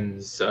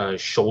Hodgins'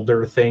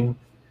 shoulder thing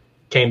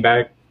came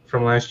back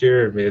from last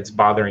year. It's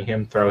bothering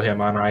him. Throw him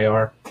on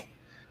IR.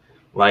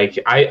 Like,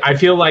 I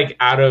feel like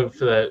out of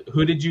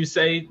who did you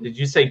say? Did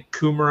you say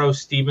Kumaro,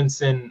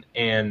 Stevenson,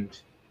 and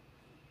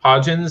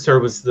Hodgins, or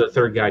was the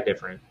third guy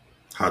different?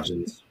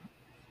 Hodgins.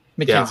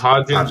 McKenzie. Yeah,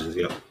 Hodgins,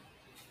 yeah.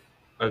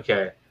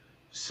 Okay.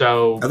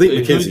 So I think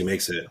McKenzie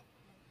makes it.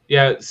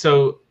 Yeah,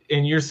 so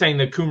and you're saying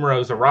that Kumaro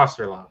is a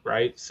roster lock,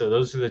 right? So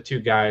those are the two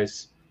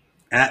guys.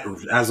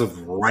 As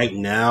of right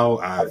now,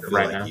 I feel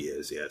like he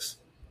is, yes.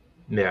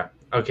 Yeah.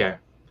 Okay.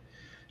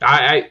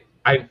 I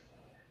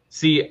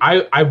see.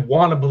 I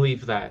want to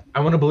believe that. I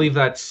want to believe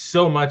that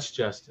so much,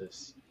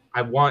 Justice.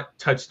 I want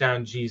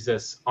touchdown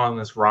Jesus on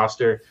this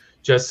roster,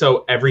 just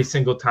so every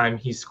single time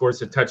he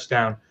scores a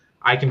touchdown,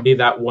 I can be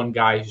that one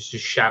guy who's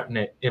just shouting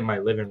it in my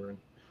living room,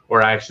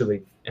 or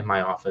actually in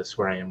my office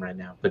where I am right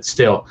now. But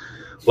still,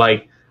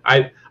 like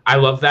I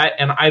love that,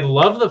 and I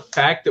love the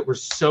fact that we're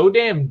so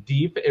damn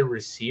deep at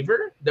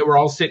receiver that we're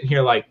all sitting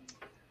here like,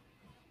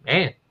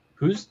 man,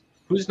 who's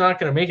not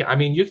going to make it? I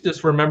mean, you can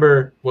just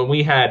remember when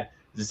we had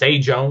Zay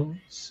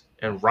Jones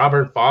and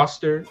Robert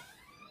Foster,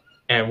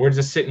 and we're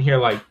just sitting here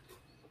like,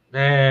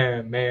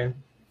 man,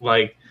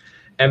 like,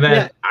 and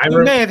then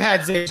we may have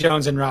had Zay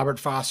Jones and Robert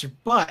Foster,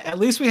 but at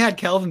least we had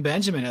Kelvin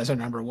Benjamin as our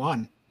number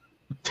one.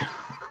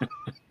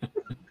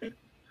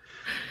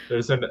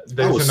 There's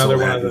another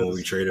one of those. When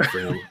we traded for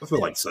him, I feel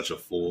like such a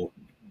fool.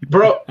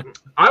 Bro,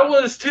 I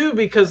was too,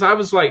 because I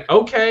was like,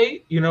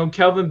 okay,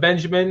 Kelvin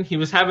Benjamin, he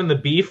was having the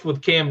beef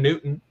with Cam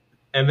Newton,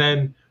 and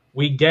then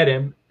we get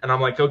him, and I'm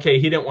like,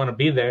 okay, he didn't want to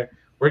be there.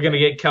 We're going to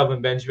get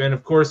Kelvin Benjamin.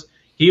 Of course,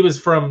 he was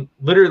from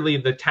literally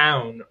the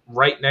town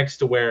right next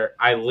to where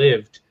I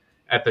lived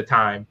at the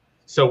time.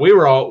 So we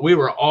were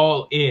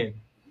all in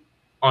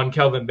on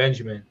Kelvin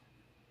Benjamin.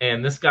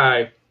 And this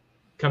guy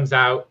comes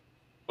out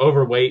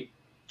overweight.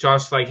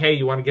 Josh's like, hey,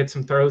 you want to get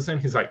some throws in?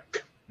 He's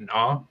like,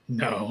 nah.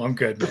 No, I'm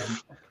good, man.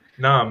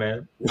 Nah,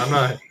 man. I'm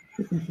not.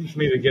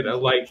 Need to get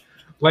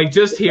like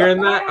just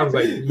hearing that, I was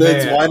like,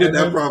 man. Why did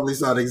that probably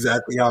sound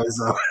exactly how it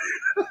sounded?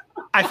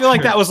 I feel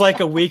like that was like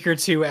a week or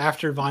two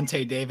after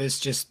Vontae Davis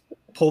just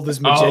pulled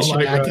his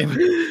magician act. Hey,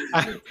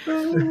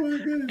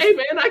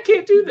 man, I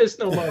can't do this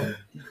no more.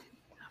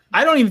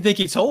 I don't even think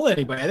he told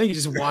anybody. I think he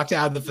just walked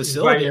out of the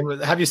facility.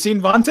 Right. Have you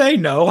seen Vontae?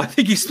 No, I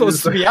think he's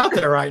supposed to be out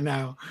there right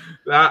now.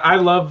 I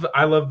love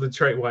the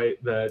Trey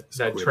White, that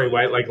Trey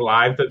White like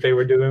live that they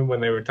were doing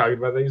when they were talking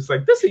about that. He's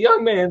like, this is a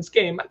young man's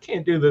game. I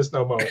can't do this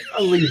no more.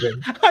 I'm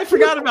leaving. I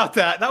forgot about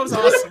that. That was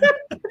awesome.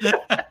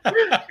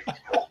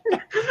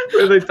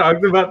 Were they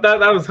talking about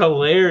that? That was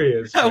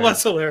hilarious. That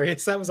was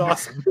hilarious. That was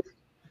awesome.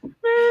 Man,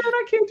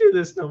 I can't do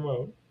this no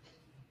more.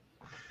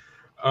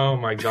 Oh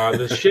my God,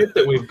 the shit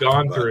that we've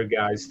gone through,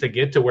 guys, to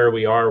get to where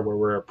we are, where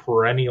we're a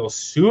perennial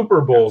Super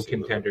Bowl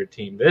contender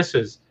team. This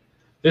is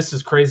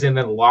crazy. And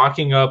then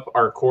locking up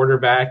our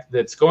quarterback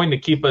that's going to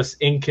keep us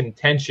in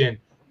contention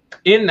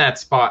in that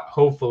spot,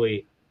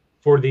 hopefully,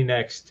 for the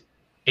next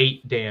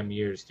 8 damn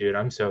years, dude.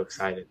 I'm so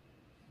excited.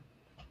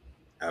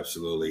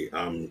 Absolutely.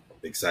 I'm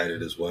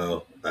excited as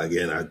well.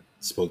 Again, I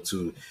spoke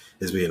to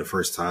this being the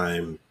first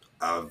time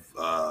I've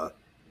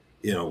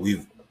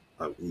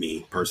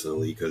me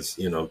personally, because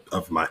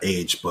of my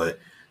age, but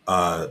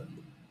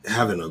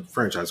having a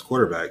franchise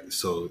quarterback.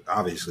 So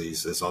obviously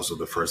it's also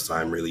the first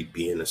time really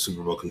being a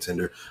Super Bowl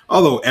contender.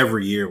 Although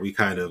every year we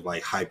kind of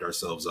like hyped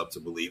ourselves up to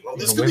believe, oh,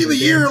 this could be the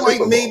year, like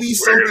maybe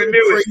something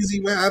crazy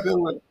will happen.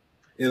 Like,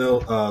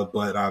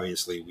 but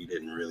obviously we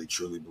didn't really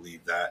truly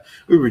believe that.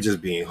 We were just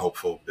being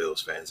hopeful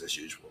Bills fans as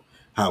usual.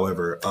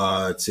 However,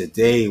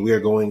 today we are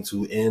going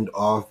to end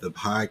off the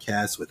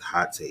podcast with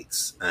hot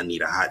takes. I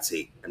need a hot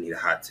take.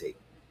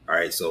 All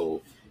right,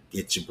 so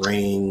get your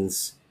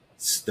brains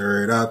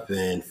stirred up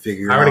and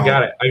figure out. I already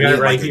got it. I got it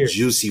right here. A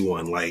juicy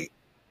one. Like,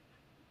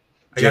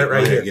 I got it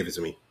right here. Give it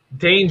to me.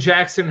 Dane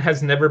Jackson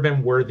has never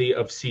been worthy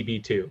of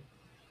CB2.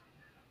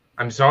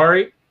 I'm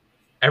sorry.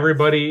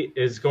 Everybody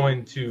is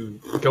going to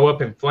go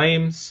up in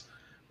flames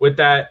with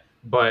that.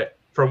 But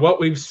from what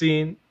we've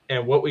seen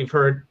and what we've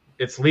heard,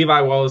 it's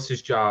Levi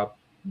Wallace's job,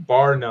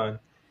 bar none.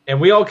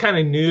 And we all kind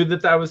of knew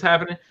that was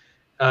happening.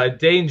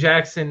 Dane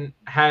Jackson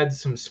had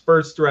some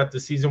spurts throughout the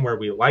season where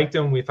we liked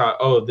him. We thought,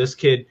 oh, this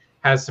kid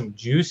has some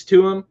juice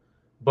to him.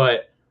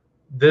 But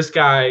this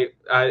guy,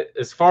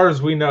 as far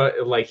as we know,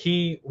 like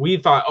we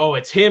thought, oh,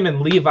 it's him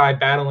and Levi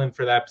battling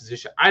for that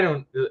position.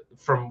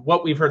 From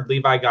what we've heard,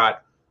 Levi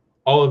got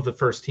all of the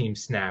first team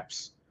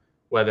snaps,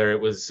 whether it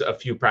was a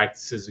few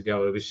practices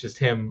ago. It was just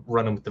him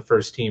running with the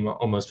first team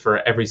almost for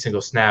every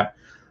single snap.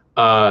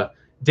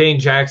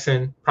 Dane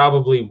Jackson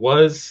probably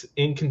was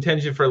in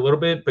contention for a little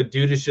bit, but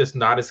dude is just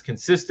not as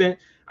consistent.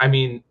 I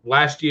mean,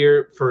 last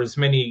year, for as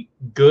many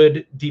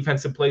good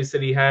defensive plays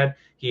that he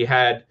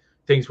had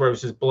things where it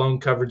was just blown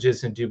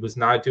coverages and dude was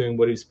not doing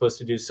what he was supposed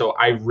to do. So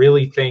I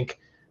really think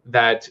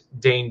that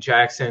Dane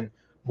Jackson,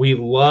 we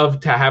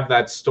love to have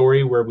that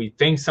story where we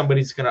think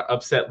somebody's going to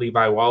upset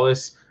Levi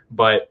Wallace,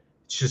 but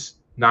it's just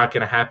not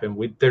going to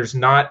happen. There's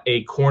not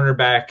a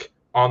cornerback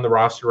on the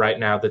roster right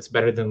now that's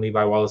better than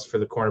Levi Wallace for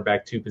the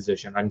cornerback 2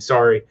 position. I'm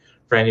sorry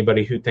for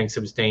anybody who thinks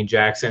it was Dane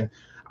Jackson.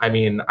 I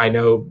mean, I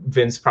know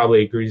Vince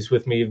probably agrees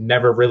with me. I've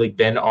never really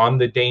been on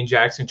the Dane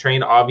Jackson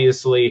train.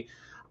 Obviously,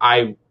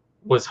 I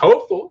was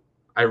hopeful.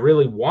 I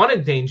really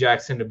wanted Dane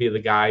Jackson to be the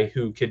guy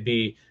who could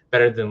be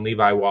better than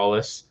Levi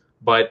Wallace,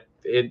 but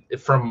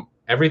from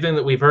everything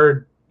that we've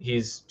heard,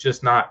 he's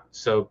just not.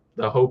 So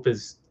the hope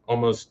is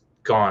almost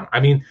gone.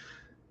 I mean,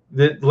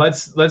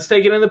 let's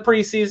take it in the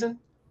preseason.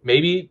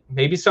 Maybe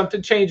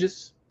something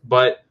changes,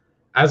 but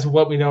as of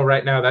what we know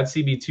right now, that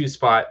CB2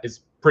 spot is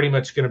pretty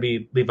much going to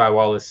be Levi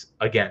Wallace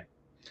again.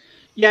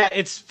 Yeah,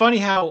 it's funny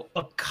how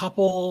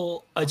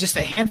just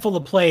a handful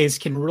of plays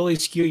can really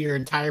skew your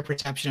entire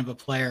perception of a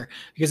player.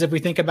 Because if we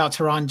think about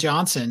Teron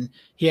Johnson,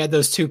 he had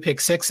those 2 pick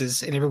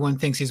sixes, and everyone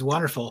thinks he's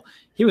wonderful.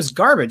 He was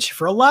garbage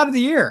for a lot of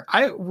the year.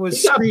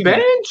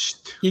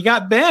 He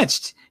got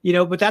benched,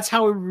 but that's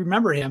how we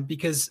remember him,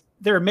 because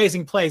they're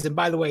amazing plays. And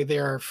by the way, they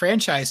are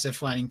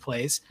franchise-defining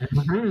plays.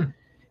 Mm-hmm.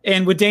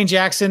 And with Dane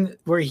Jackson,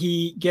 where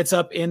he gets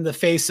up in the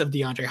face of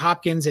DeAndre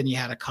Hopkins and he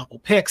had a couple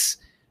picks.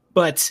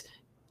 But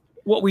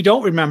what we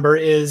don't remember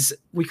is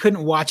we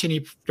couldn't watch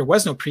there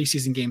was no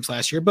preseason games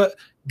last year, but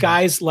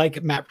guys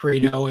like Matt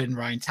Perino and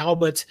Ryan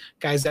Talbot,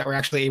 guys that were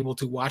actually able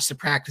to watch the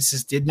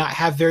practices, did not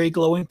have very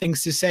glowing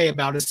things to say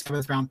about a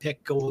 7th round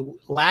pick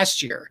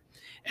last year.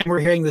 And we're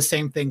hearing the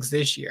same things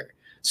this year.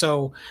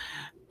 So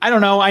I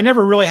don't know. I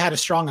never really had a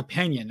strong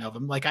opinion of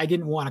him. Like, I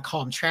didn't want to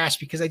call him trash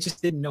because I just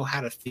didn't know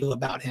how to feel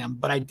about him.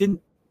 But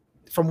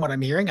from what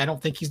I'm hearing, I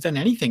don't think he's done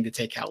anything to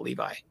take out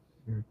Levi.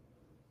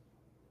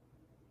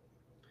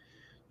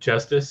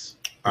 Justice,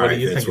 what do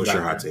you think? What's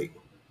your hot take?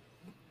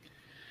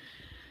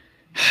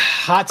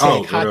 Hot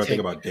take. What do I think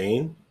about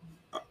Dane?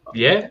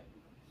 Yeah.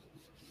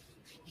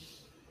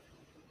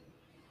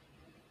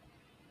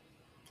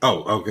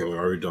 Oh, okay. We're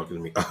already talking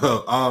to me.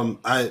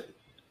 I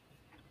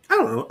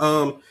don't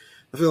know.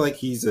 I feel like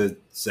he's a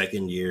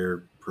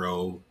second-year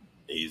pro.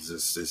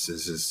 This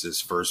is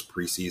his first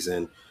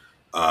preseason.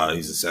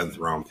 He's a 7th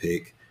round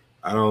pick.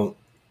 I don't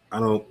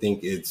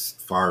think it's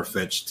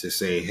far-fetched to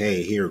say,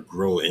 hey, here,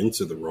 grow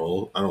into the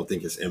role. I don't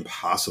think it's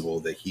impossible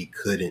that he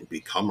couldn't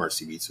become our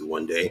CB2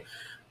 one day.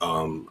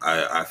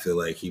 I feel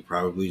like he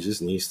probably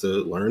just needs to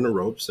learn the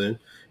ropes and,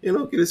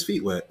 get his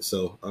feet wet.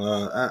 So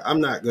I'm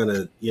not going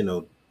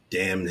to,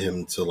 damn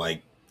him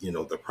to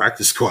the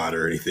practice squad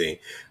or anything.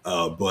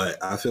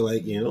 But I feel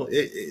like,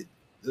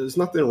 there's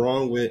nothing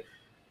wrong with,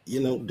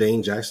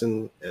 Dane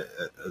Jackson at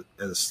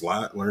a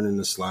slot, learning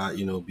the slot,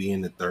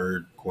 being the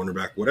 3rd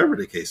cornerback, whatever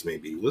the case may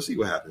be. We'll see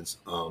what happens.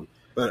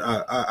 But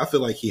I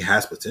feel like he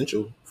has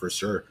potential for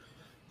sure.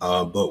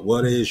 But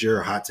what is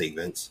your hot take,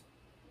 Vince?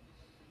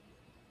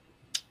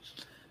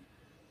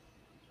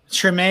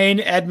 Tremaine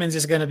Edmonds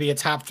is going to be a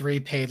top 3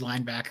 paid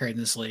linebacker in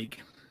this league.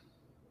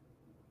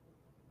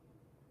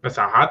 That's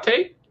a hot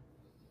take?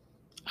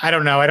 I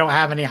don't know. I don't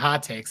have any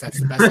hot takes. That's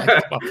the best I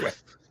can come up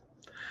with.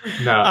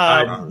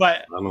 No,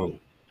 but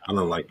I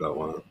don't like that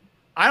one.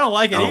 I don't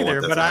like it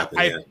either, but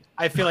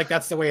I feel like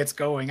that's the way it's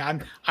going.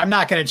 I'm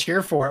not going to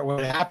cheer for it when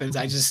it happens.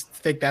 I just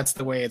think that's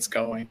the way it's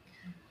going.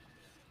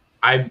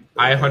 I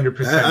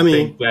 100%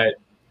 think that,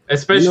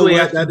 especially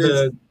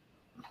after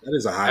That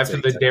is a hot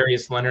after take. the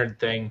Darius Leonard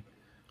thing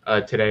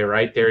today,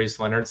 right? Darius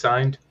Leonard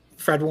signed.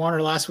 Fred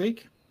Warner last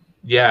week.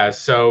 Yeah,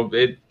 so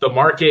the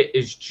market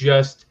is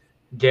just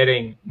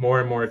getting more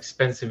and more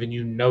expensive, and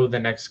the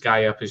next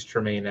guy up is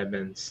Tremaine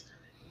Edmonds.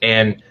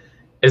 And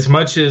as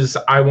much as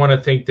I want to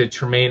think that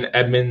Tremaine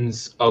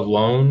Edmonds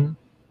alone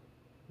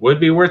would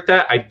be worth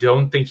that, I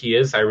don't think he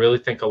is. I really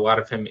think a lot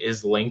of him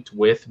is linked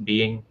with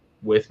being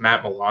with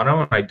Matt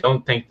Milano, and I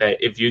don't think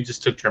that if you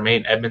just took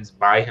Tremaine Edmonds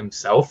by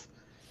himself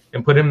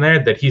and put him there,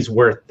 that he's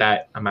worth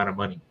that amount of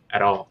money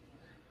at all.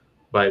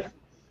 But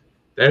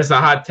there's a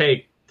hot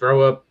take.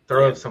 Throw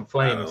up some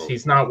flames.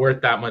 He's not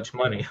worth that much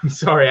money. I'm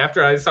sorry.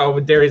 After I saw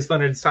what Darius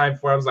Leonard signed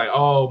for, I was like,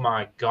 oh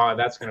my God,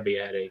 that's going to be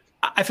a headache.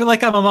 I feel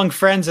like I'm among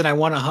friends and I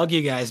want to hug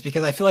you guys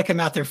because I feel like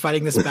I'm out there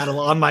fighting this battle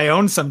on my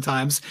own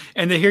sometimes.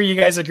 And to hear you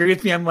guys agree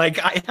with me, I'm like,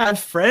 I have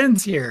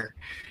friends here.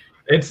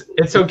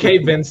 It's okay,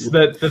 Vince.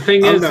 The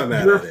thing is,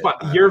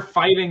 you're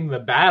fighting the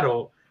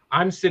battle.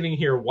 I'm sitting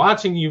here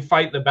watching you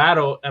fight the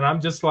battle, and I'm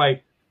just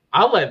like,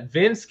 I'll let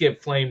Vince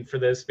get flamed for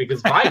this because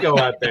if I go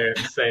out there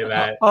and say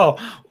that. Oh,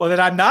 well, then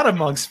I'm not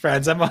amongst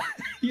friends.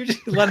 You're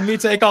just letting me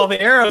take all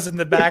the arrows in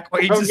the back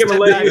while you just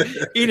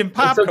eating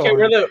popcorn. It's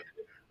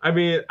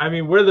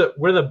okay.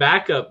 We're the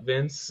backup,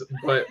 Vince.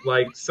 But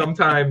like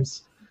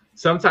sometimes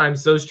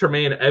those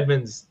Tremaine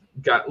Edmonds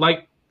got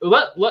like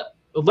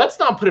let's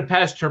not put it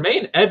past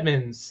Tremaine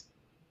Edmonds.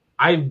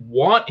 I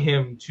want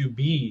him to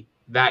be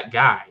that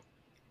guy.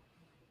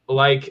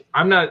 Like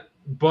I'm not,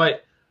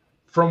 but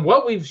from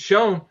what we've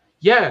shown.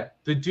 Yeah,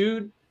 the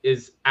dude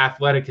is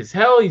athletic as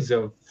hell. He's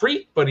a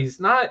freak, but he's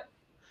not.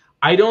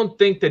 I don't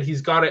think that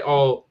he's got it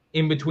all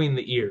in between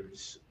the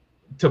ears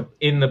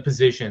in the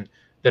position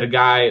that a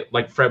guy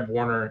like Fred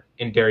Warner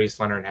and Darius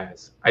Leonard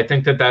has. I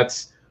think that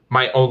that's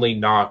my only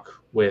knock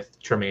with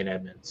Tremaine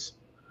Edmonds.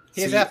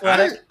 He's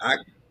athletic.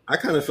 I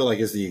kind of feel like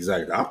it's the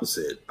exact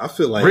opposite. I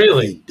feel like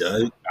he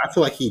does. I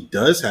feel like he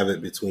does have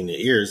it between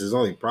the ears. His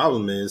only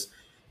problem is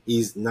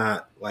he's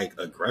not like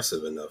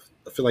aggressive enough.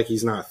 I feel like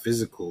he's not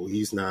physical.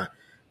 He's not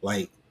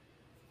like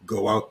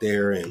go out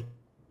there and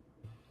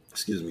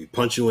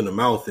punch you in the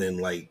mouth and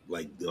like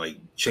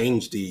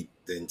change the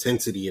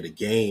intensity of the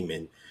game.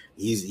 And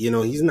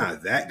he's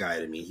not that guy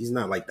to me. He's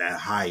not like that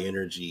high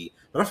energy,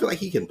 but I feel like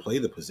he can play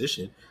the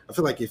position. I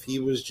feel like if he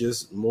was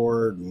just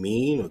more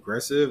mean,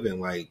 aggressive,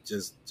 and like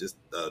just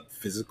a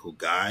physical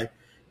guy,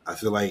 I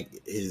feel like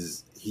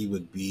he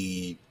would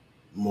be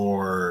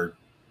more,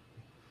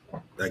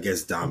 I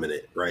guess,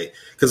 dominant, right?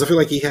 Because I feel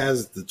like he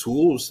has the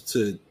tools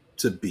to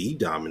be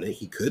dominant.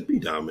 He could be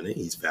dominant.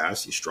 He's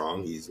fast, he's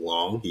strong, he's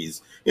long,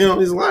 he's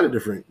there's a lot of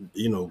different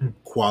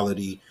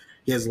quality.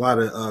 He has a lot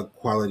of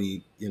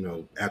quality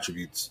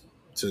attributes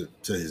to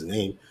his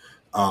name.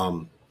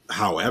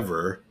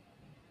 However,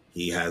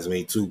 he has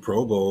made 2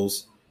 Pro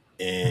Bowls,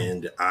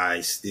 and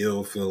I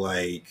still feel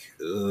like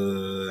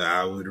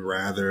I would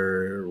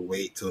rather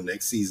wait till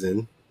next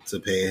season to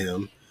pay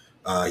him.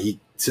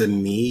 To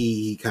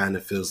me, he kind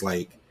of feels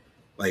like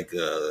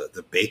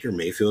the Baker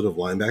Mayfield of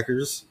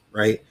linebackers,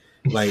 right?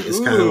 Like it's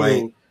kind of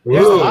like,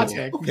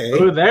 okay,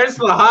 ooh, there's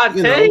the hot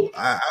take.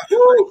 I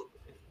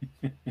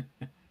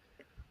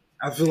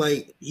feel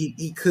like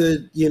he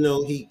could,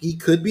 he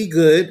could be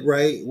good,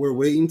 right? We're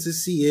waiting to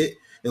see it,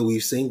 and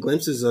we've seen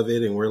glimpses of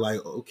it, and we're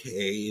like,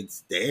 okay,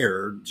 it's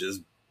there,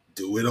 just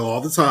do it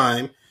all the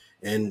time,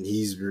 and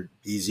he's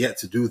yet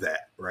to do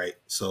that, right?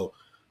 So.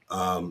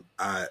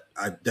 I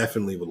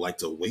definitely would like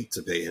to wait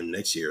to pay him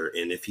next year,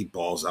 and if he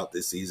balls out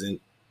this season,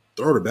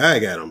 throw the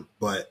bag at him,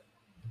 but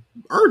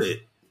earn it.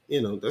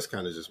 That's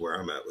kind of just where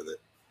I'm at with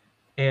it.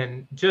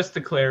 And just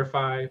to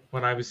clarify,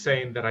 when I was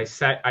saying that I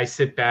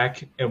sit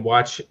back and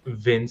watch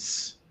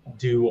Vince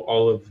do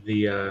all of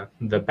the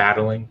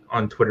battling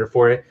on Twitter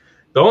for it.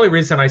 The only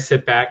reason I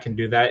sit back and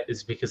do that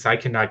is because I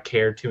cannot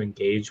care to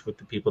engage with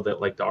the people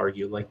that like to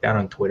argue like that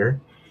on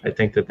Twitter. I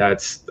think that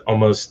that's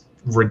almost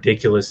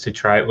ridiculous to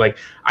try. Like,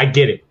 I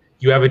get it.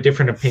 You have a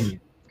different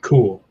opinion.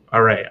 Cool.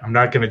 All right. I'm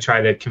not going to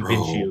try to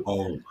convince you.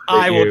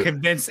 I will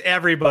convince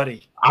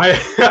everybody.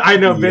 I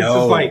know Vince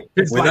is like,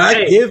 when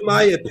I give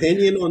my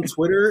opinion on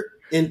Twitter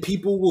and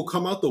people will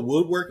come out the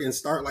woodwork and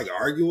start like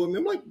arguing with me,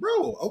 I'm like,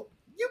 bro,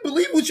 you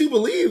believe what you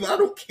believe. I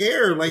don't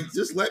care. Like,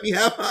 just let me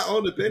have my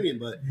own opinion.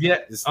 But yeah,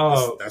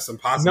 that's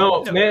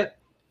impossible. No, man.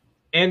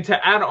 And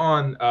to add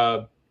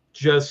on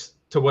just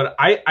to what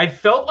I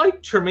felt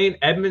like Tremaine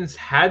Edmonds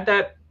had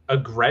that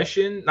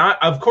aggression.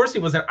 Of course he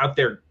wasn't out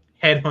there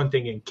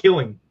headhunting and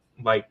killing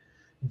like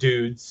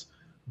dudes,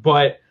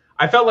 but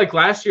I felt like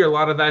last year a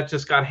lot of that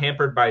just got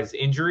hampered by his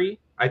injury.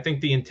 I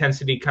think the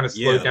intensity kind of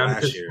slowed down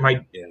because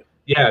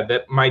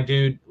my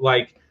dude,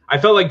 like, I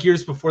felt like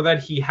years before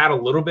that he had a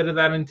little bit of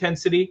that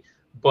intensity,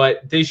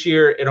 but this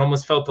year it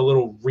almost felt a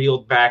little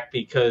reeled back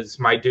because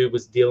my dude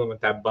was dealing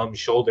with that bum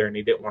shoulder and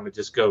he didn't want to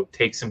just go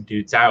take some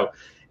dudes out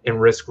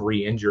and risk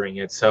re-injuring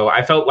it. So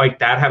I felt like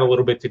that had a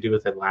little bit to do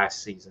with it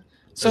last season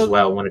as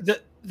well. When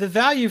the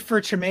value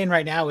for Tremaine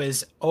right now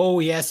is, oh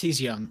yes, he's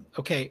young.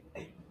 Okay.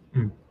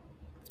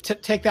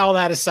 Take all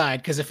that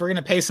aside, because if we're going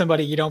to pay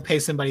somebody, you don't pay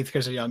somebody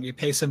because they're young. You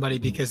pay somebody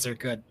because they're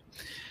good.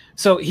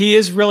 So he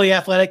is really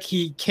athletic.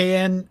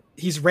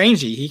 He's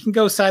rangy. He can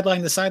go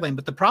sideline to sideline.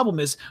 But the problem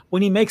is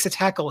when he makes a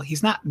tackle,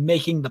 he's not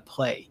making the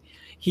play.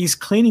 He's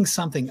cleaning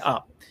something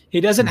up. He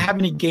doesn't have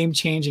any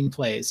game-changing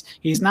plays.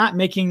 He's not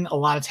making a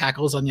lot of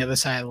tackles on the other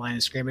side of the line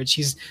of scrimmage.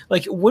 He's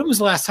like, when was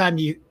the last time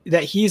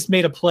that he's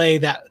made a play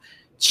that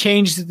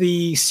changed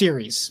the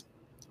series,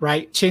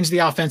 right? Changed the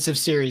offensive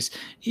series.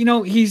 You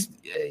know, he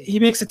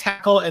makes a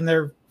tackle and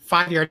they're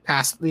 5-yard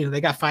pass, you know,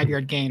 they got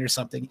 5-yard gain or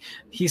something.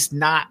 He's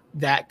not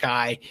that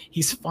guy.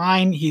 He's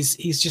fine. He's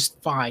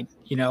just fine.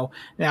 You know,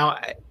 now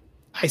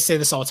I say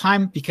this all the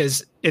time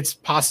because it's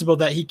possible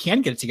that he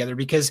can get it together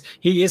because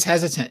he is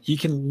hesitant. You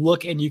can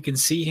look and you can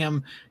see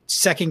him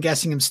second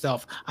guessing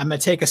himself. I'm going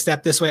to take a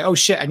step this way. Oh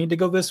shit, I need to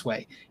go this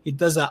way. He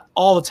does that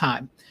all the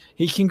time.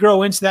 He can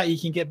grow into that. He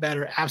can get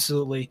better.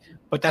 Absolutely.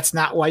 But that's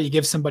not why you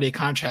give somebody a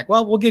contract.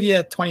 Well, we'll give you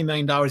 $20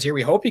 million here.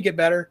 We hope you get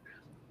better.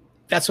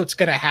 That's what's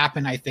going to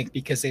happen, I think,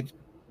 because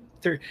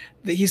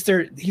he's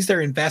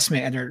their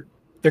investment and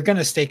they're going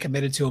to stay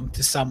committed to him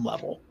to some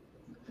level.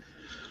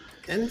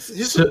 And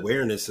his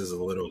awareness is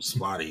a little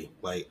spotty.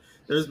 Like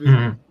there's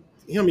been,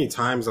 you know how many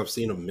times I've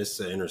seen him miss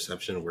an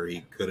interception where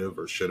he could have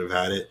or should have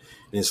had it,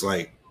 and it's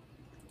like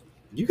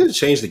you could have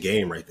changed the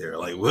game right there.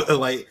 Like,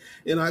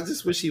 you know, I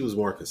just wish he was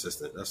more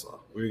consistent. That's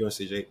all. What were you going to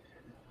say, Jake?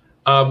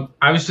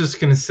 I was just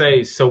going to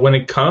say, so when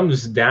it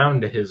comes down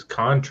to his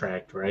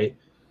contract, right?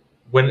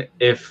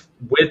 If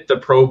with the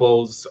Pro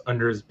Bowls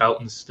under his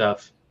belt and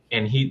stuff,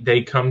 and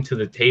they come to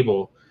the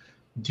table,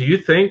 do you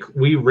think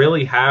we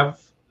really have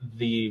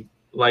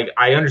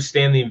I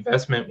understand the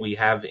investment we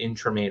have in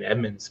Tremaine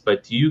Edmunds,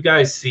 but do you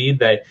guys see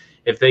that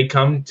if they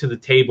come to the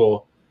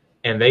table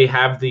and they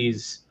have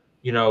these,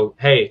 you know,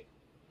 hey,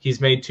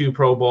 he's made 2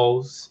 Pro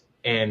Bowls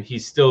and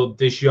he's still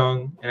this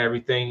young and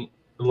everything,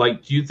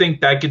 like, do you think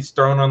that gets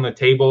thrown on the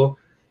table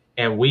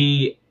and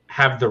we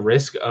have the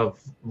risk of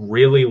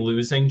really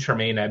losing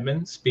Tremaine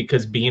Edmunds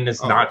because Bean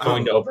is not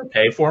going to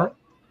overpay for him?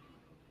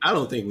 I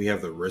don't think we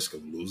have the risk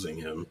of losing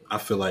him. I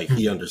feel like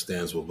he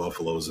understands what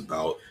Buffalo is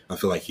about. I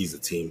feel like he's a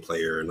team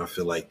player, and I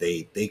feel like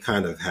they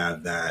kind of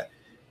have that,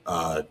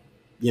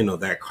 you know,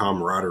 that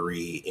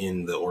camaraderie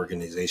in the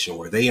organization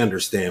where they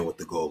understand what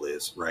the goal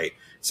is, right?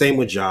 Same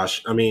with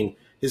Josh. I mean,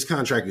 his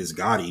contract is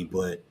gaudy,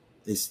 but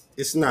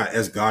it's not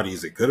as gaudy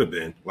as it could have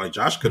been. Like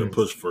Josh could have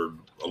pushed for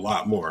a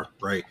lot more,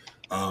 right?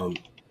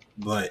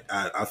 But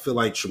I feel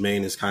like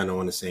Tremaine is kind of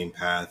on the same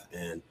path,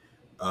 and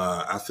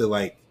I feel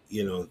like,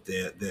 you know,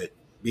 that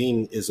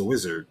Bean is a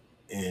wizard,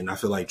 and I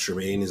feel like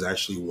Tremaine is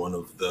actually one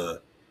of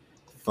the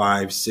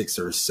 5, 6,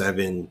 or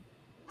 7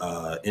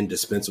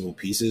 indispensable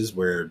pieces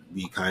where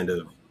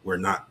we're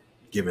not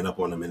giving up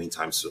on him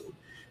anytime soon.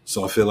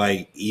 So I feel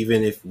like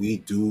even if we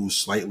do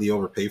slightly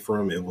overpay for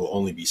him, it will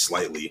only be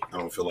slightly. I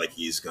don't feel like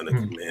he's going to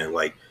command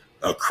like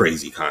a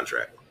crazy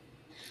contract.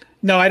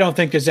 No, I don't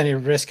think there's any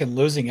risk in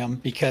losing him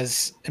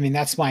because, I mean,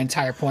 that's my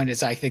entire point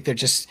is I think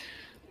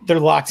they're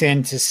locked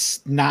into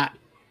not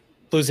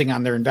losing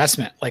on their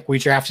investment. Like we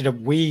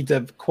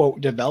quote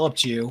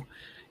developed you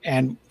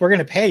and we're going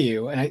to pay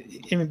you.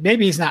 And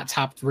maybe he's not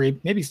top 3,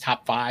 maybe he's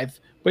top 5,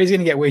 but he's going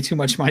to get way too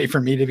much money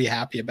for me to be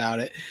happy about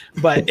it.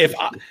 But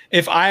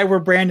if I were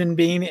Brandon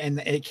Bean and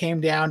it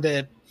came down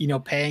to, you know,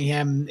 paying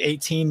him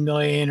 18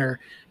 million or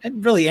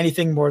really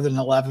anything more than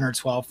 11 or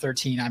 12,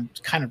 13, I'm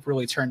kind of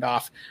really turned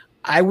off.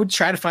 I would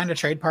try to find a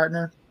trade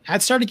partner.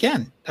 I'd start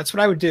again. That's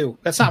what I would do.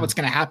 That's not what's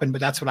going to happen, but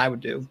that's what I would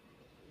do.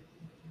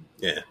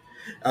 Yeah.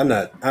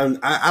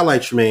 I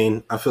like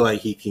Tremaine. I feel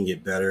like he can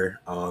get better.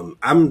 I'm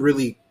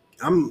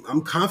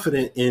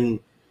confident in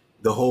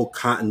the whole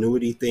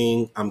continuity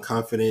thing. I'm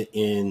confident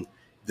in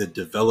the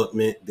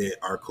development that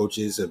our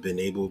coaches have been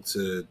able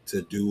to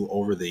do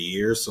over the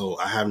years. So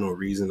I have no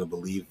reason to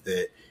believe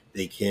that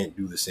they can't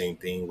do the same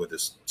thing with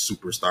a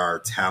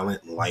superstar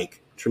talent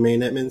like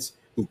Tremaine Edmunds,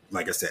 who,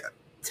 like I said,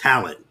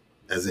 talent,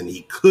 as in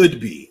he could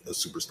be a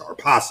superstar,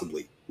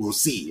 possibly. We'll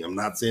see. I'm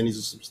not saying he's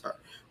a superstar,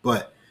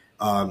 but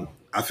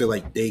I feel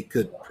like they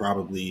could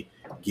probably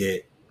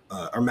get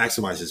or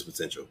maximize his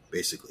potential,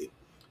 basically.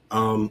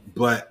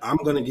 But I'm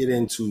going to get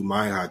into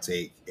my hot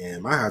take,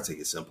 and my hot take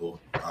is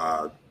simple.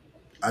 I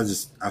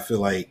feel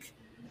like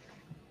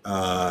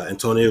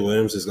Antonio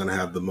Williams is going to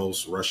have the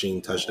most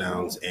rushing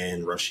touchdowns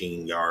and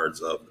rushing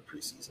yards of the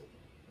preseason.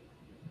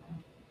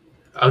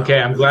 Okay,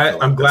 I'm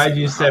glad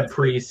you said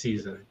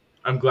preseason.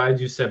 I'm glad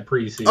you said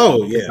preseason.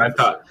 Oh yeah,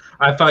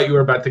 I thought you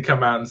were about to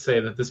come out and say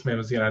that this man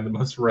was going to have the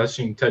most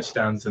rushing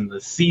touchdowns in the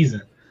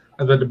season.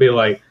 I thought to be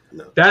like,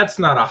 no. That's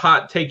not a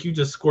hot take. You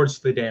just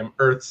scorched the damn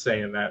earth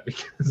saying that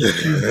because,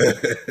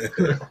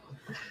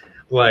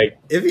 like,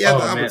 if he had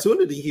the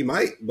opportunity, he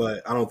might,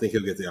 but I don't think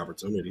he'll get the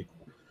opportunity.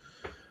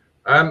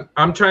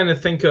 I'm trying to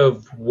think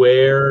of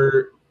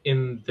where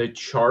in the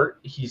chart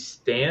he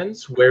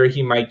stands, where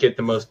he might get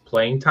the most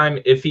playing time.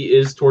 If he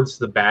is towards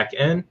the back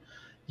end,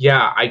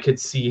 yeah, I could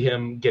see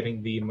him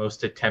getting the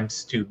most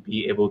attempts to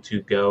be able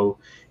to go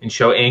and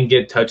show and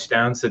get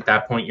touchdowns. At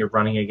that point, you're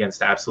running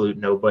against absolute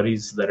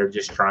nobodies that are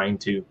just trying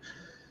to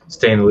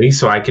stay in the league.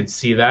 So I could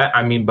see that.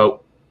 I mean,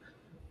 but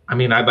I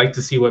mean, I'd like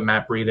to see what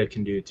Matt Breida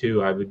can do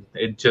too.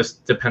 It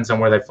just depends on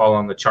where they fall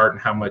on the chart and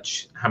how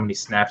many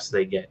snaps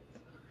they get.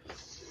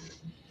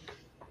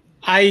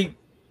 I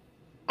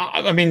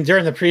mean,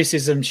 during the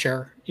preseason,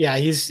 sure. Yeah,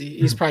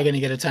 he's probably going to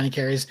get a ton of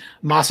carries.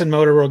 Moss and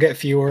Motor will get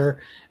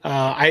fewer.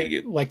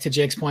 I like, to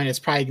Jake's point, it's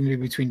probably going to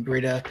be between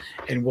Breida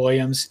and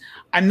Williams.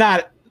 I'm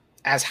not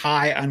as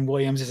high on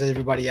Williams as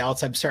everybody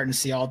else. I'm starting to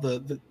see all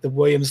the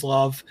Williams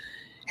love.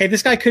 Hey,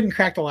 this guy couldn't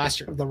crack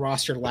the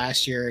roster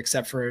last year,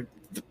 except for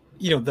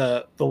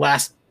the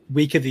last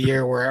week of the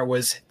year where it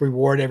was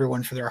reward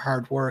everyone for their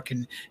hard work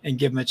and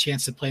give them a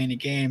chance to play in a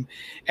game.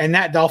 And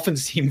that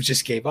Dolphins team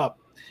just gave up.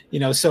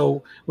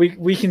 So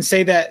we can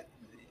say that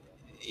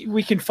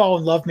we can fall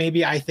in love,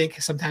 maybe, I think,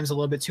 sometimes a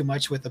little bit too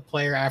much with a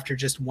player after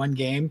just one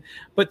game.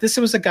 But this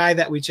was a guy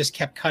that we just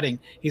kept cutting.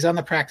 He's on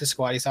the practice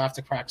squad. He's off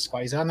the practice squad.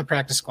 He's on the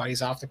practice squad.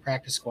 He's off the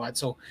practice squad.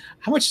 So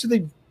how much do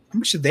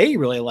they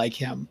really like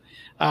him?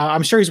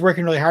 I'm sure he's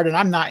working really hard, and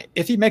I'm not.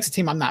 If he makes a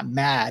team, I'm not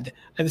mad.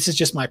 And this is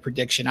just my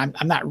prediction. I'm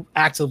not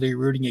actively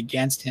rooting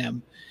against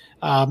him.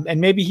 And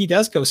maybe he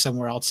does go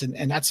somewhere else,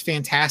 and that's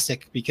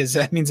fantastic, because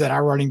that means that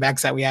our running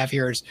backs that we have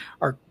here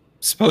are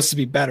supposed to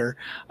be better.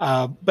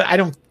 But I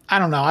don't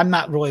know. I'm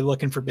not really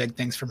looking for big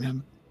things from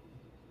him.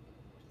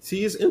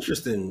 See, it's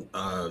interesting,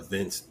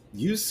 Vince.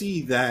 You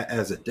see that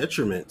as a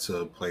detriment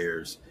to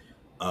players'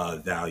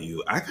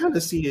 value. I kind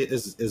of see it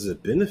as a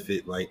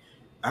benefit. Like,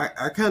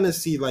 I kind of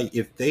see, like,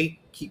 if they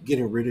keep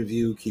getting rid of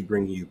you, keep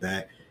bringing you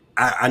back.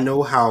 I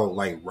know how,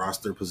 like,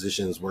 roster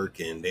positions work,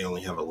 and they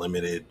only have a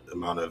limited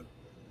amount of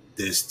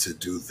this to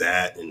do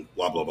that and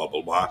blah, blah, blah,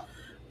 blah,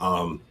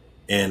 blah.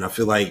 And I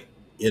feel like,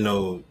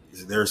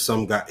 there's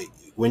some guy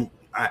when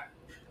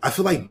I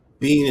feel like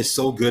Bean is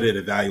so good at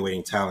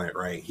evaluating talent,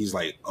 right? He's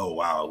like, oh,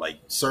 wow, like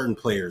certain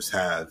players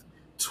have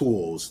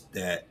tools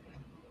that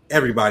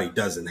everybody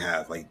doesn't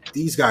have. Like,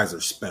 these guys are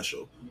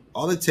special.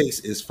 All it takes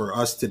is for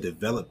us to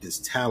develop this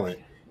talent,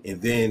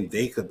 and then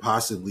they could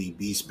possibly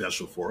be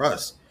special for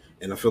us.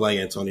 And I feel like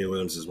Antonio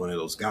Williams is one of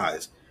those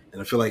guys.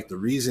 And I feel like the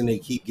reason they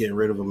keep getting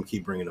rid of him,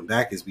 keep bringing him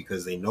back, is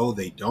because they know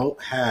they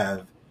don't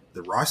have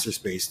the roster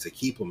space to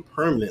keep him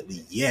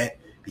permanently yet,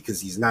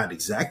 because he's not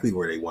exactly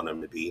where they want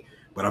him to be.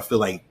 But I feel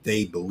like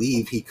they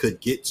believe he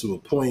could get to a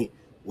point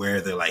where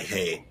they're like,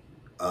 hey,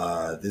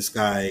 this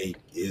guy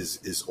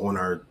is on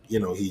our,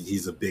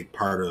 he's a big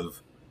part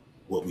of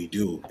what we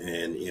do.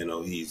 And,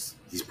 he's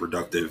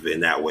productive in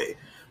that way.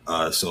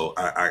 So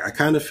I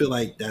kind of feel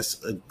like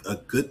that's a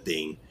good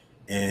thing.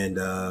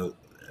 And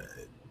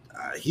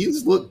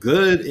he's looked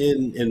good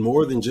in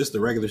more than just the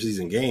regular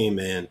season game.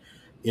 And,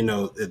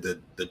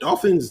 the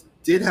Dolphins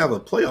did have a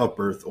playoff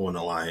berth on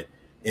the line.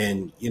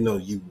 And,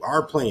 you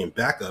are playing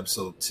backup.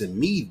 So to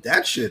me,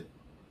 that should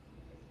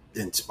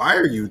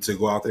inspire you to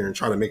go out there and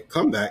try to make a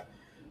comeback.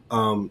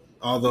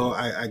 Although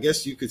I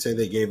guess you could say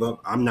they gave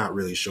up. I'm not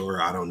really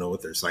sure. I don't know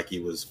what their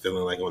psyche was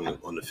feeling like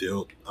on the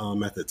field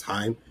at the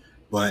time.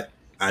 But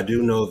I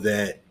do know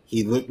that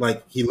he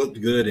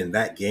looked good in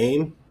that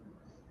game.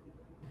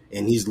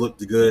 And he's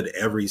looked good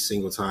every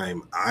single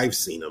time I've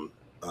seen him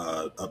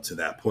up to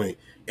that point.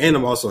 And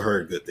I've also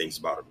heard good things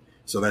about him.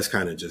 So that's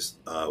kind of just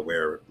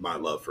where my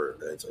love for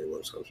Antonio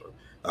Williams comes from.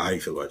 How do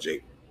you feel about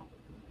Jake?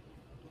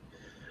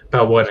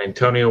 About what,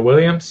 Antonio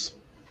Williams?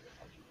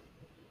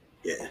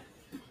 Yeah.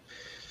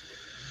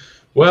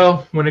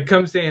 Well, when it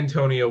comes to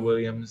Antonio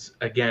Williams,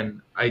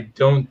 again, I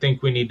don't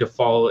think we need to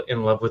fall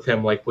in love with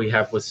him like we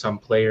have with some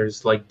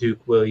players like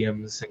Duke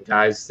Williams and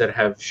guys that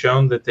have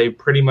shown that they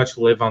pretty much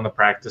live on the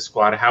practice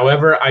squad.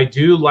 However, I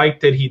do like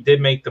that he did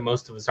make the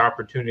most of his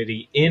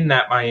opportunity in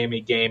that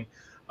Miami game,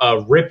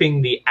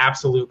 ripping the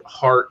absolute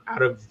heart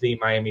out of the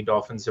Miami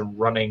Dolphins and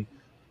running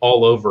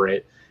all over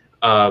it.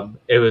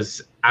 It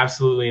was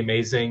absolutely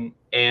amazing.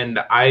 And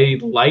I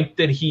like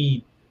that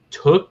he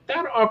took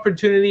that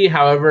opportunity.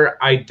 However,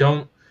 I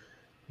don't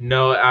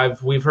know.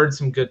 We've heard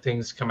some good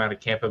things come out of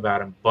camp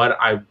about him, but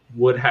I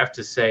would have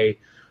to say,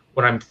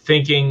 when I'm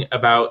thinking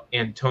about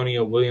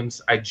Antonio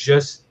Williams, I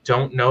just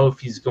don't know if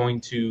he's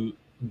going to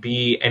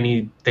be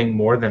anything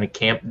more than a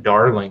camp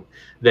darling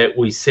that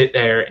we sit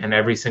there and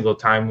every single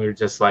time we're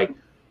just like,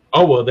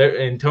 oh, well, there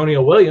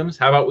Antonio Williams,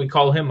 how about we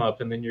call him up?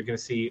 And then you're going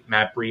to see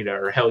Matt Breida,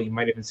 or hell, you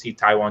might even see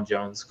Taiwan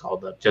Jones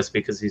called up just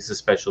because he's a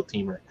special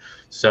teamer.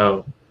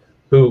 So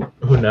who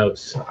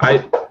knows?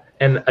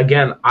 And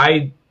again,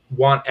 I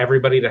want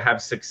everybody to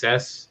have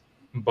success,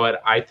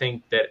 but I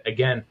think that,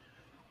 again,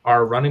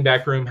 our running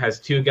back room has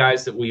two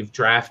guys that we've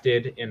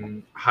drafted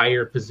in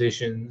higher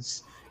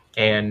positions,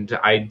 and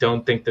I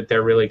don't think that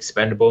they're really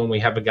expendable. And we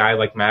have a guy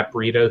like Matt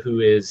Breida who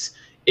is,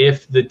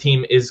 if the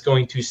team is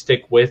going to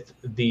stick with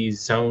the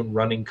zone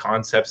running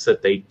concepts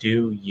that they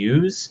do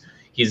use,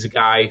 he's a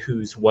guy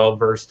who's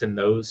well-versed in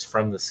those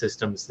from the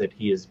systems that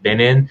he has been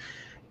in.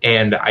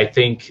 And I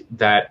think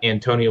that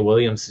Antonio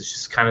Williams is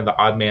just kind of the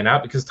odd man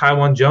out because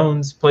Taiwan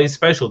Jones plays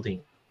special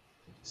teams.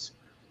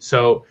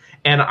 So,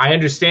 and I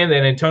understand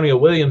that Antonio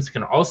Williams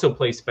can also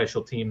play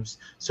special teams.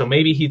 So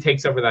maybe he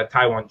takes over that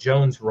Taiwan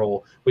Jones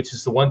role, which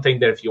is the one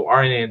thing that if you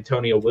are an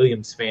Antonio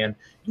Williams fan,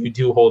 you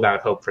do hold out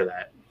hope for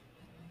that.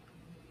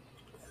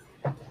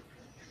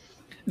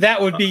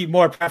 that would be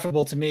more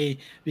preferable to me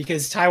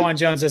because Taiwan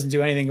Jones doesn't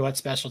do anything but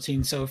special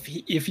teams. So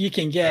if you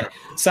can get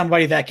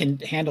somebody that can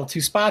handle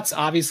 2 spots,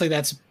 obviously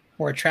that's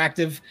more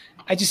attractive.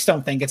 I just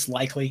don't think it's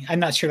likely. I'm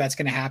not sure that's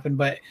going to happen,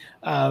 but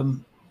I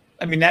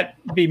mean, that'd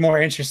be more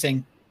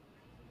interesting.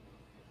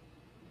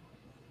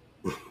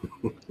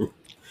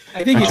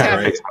 I think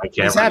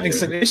he's having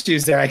some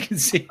issues there. I can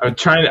see. I'm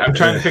trying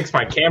to fix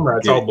my camera.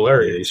 It's all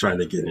blurry. Yeah, he's trying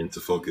to get into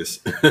focus.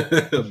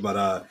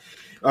 But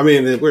I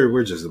mean,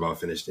 we're just about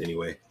finished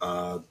anyway.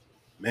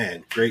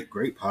 Man,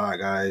 great pod,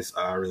 guys.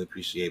 I really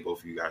appreciate both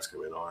of you guys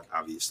coming on.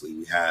 Obviously,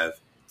 we have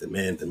the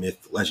man, the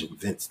myth, the legend,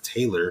 Vince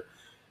Taylor,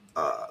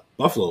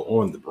 Buffalo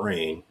on the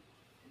Brain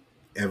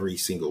every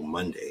single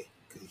Monday.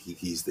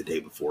 He's the day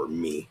before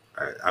me.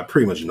 I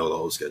pretty much know the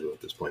whole schedule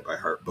at this point by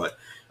heart. But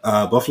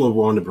Buffalo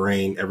on the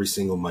Brain every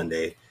single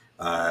Monday.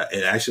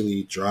 It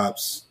actually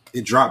drops.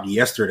 It dropped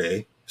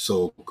yesterday,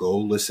 so go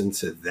listen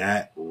to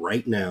that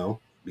right now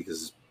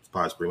because the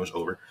pod's pretty much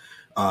over.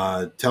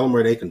 Tell them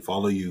where they can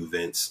follow you,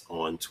 Vince,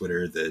 on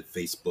Twitter, the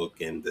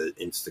Facebook, and the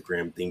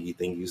Instagram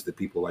thingies that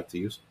people like to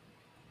use.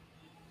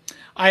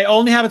 I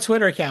only have a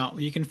Twitter account.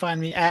 You can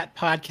find me at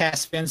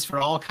Podcast Vince for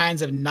all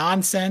kinds of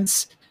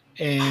nonsense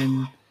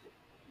and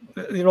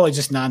really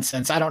just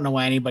nonsense. I don't know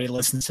why anybody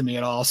listens to me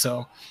at all.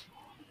 So,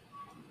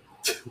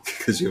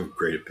 because you have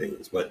great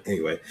opinions. But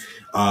anyway,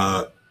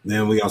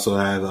 then we also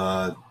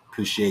have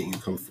appreciate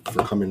you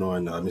for coming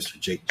on, Mr.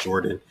 Jake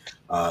Jordan,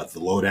 the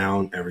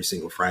Lowdown every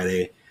single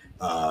Friday.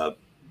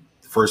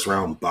 First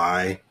round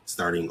bye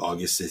starting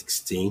August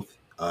 16th.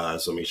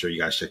 So make sure you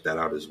guys check that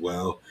out as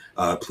well.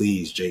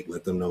 Please, Jake,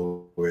 let them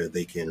know where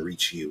they can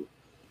reach you.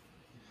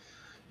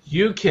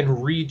 You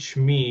can reach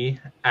me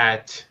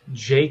at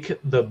Jake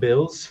the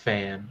Bills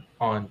fan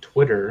on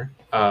Twitter,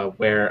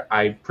 where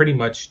I pretty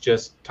much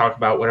just talk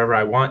about whatever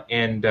I want.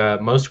 And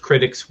most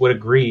critics would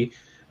agree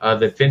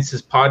that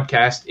Vince's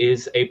podcast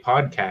is a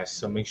podcast.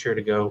 So make sure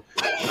to go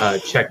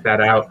check that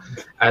out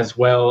as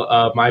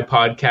well. My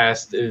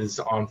podcast is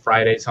on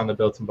Fridays on the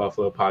Built in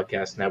Buffalo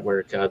Podcast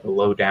Network, The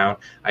Lowdown.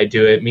 I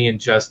do it. Me and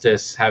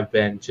Justice have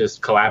been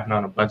just collabing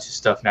on a bunch of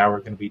stuff. Now we're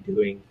going to be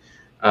doing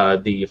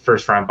the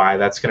first round bye.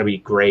 That's going to be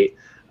great.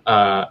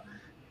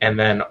 And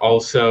then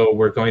also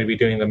we're going to be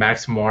doing the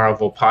Maximum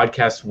Marvel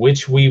podcast,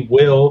 which we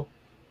will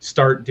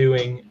start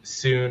doing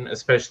soon,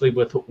 especially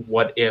with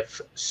What If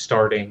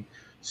starting.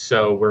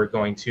 So we're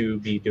going to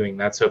be doing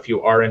that. So if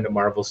you are into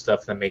Marvel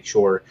stuff, then make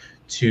sure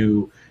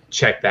to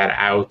check that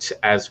out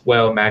as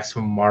well.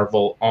 Maximum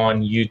Marvel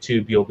on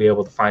YouTube. You'll be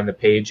able to find the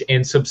page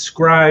and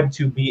subscribe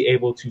to be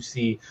able to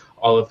see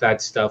all of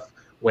that stuff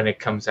when it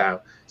comes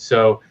out.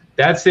 So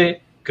that's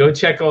it. Go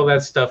check all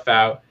that stuff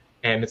out.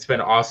 And it's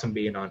been awesome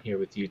being on here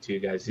with you two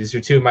guys. These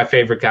are two of my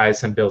favorite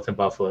guys in Built in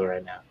Buffalo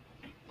right now.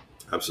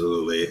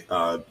 Absolutely.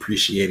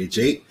 Appreciate it,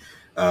 Jake.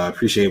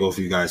 Appreciate both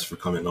of you guys for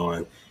coming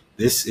on.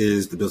 This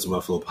is the Built in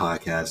Buffalo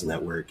Podcast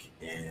Network,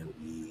 and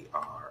we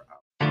are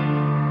out.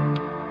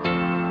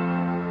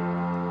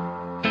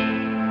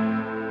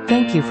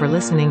 Thank you for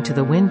listening to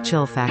The Wind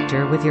Chill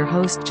Factor with your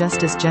host,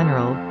 Justice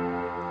General.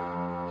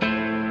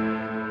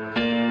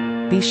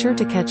 Be sure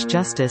to catch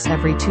Justice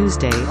every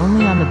Tuesday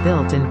only on the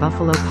Built in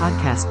Buffalo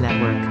Podcast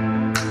Network.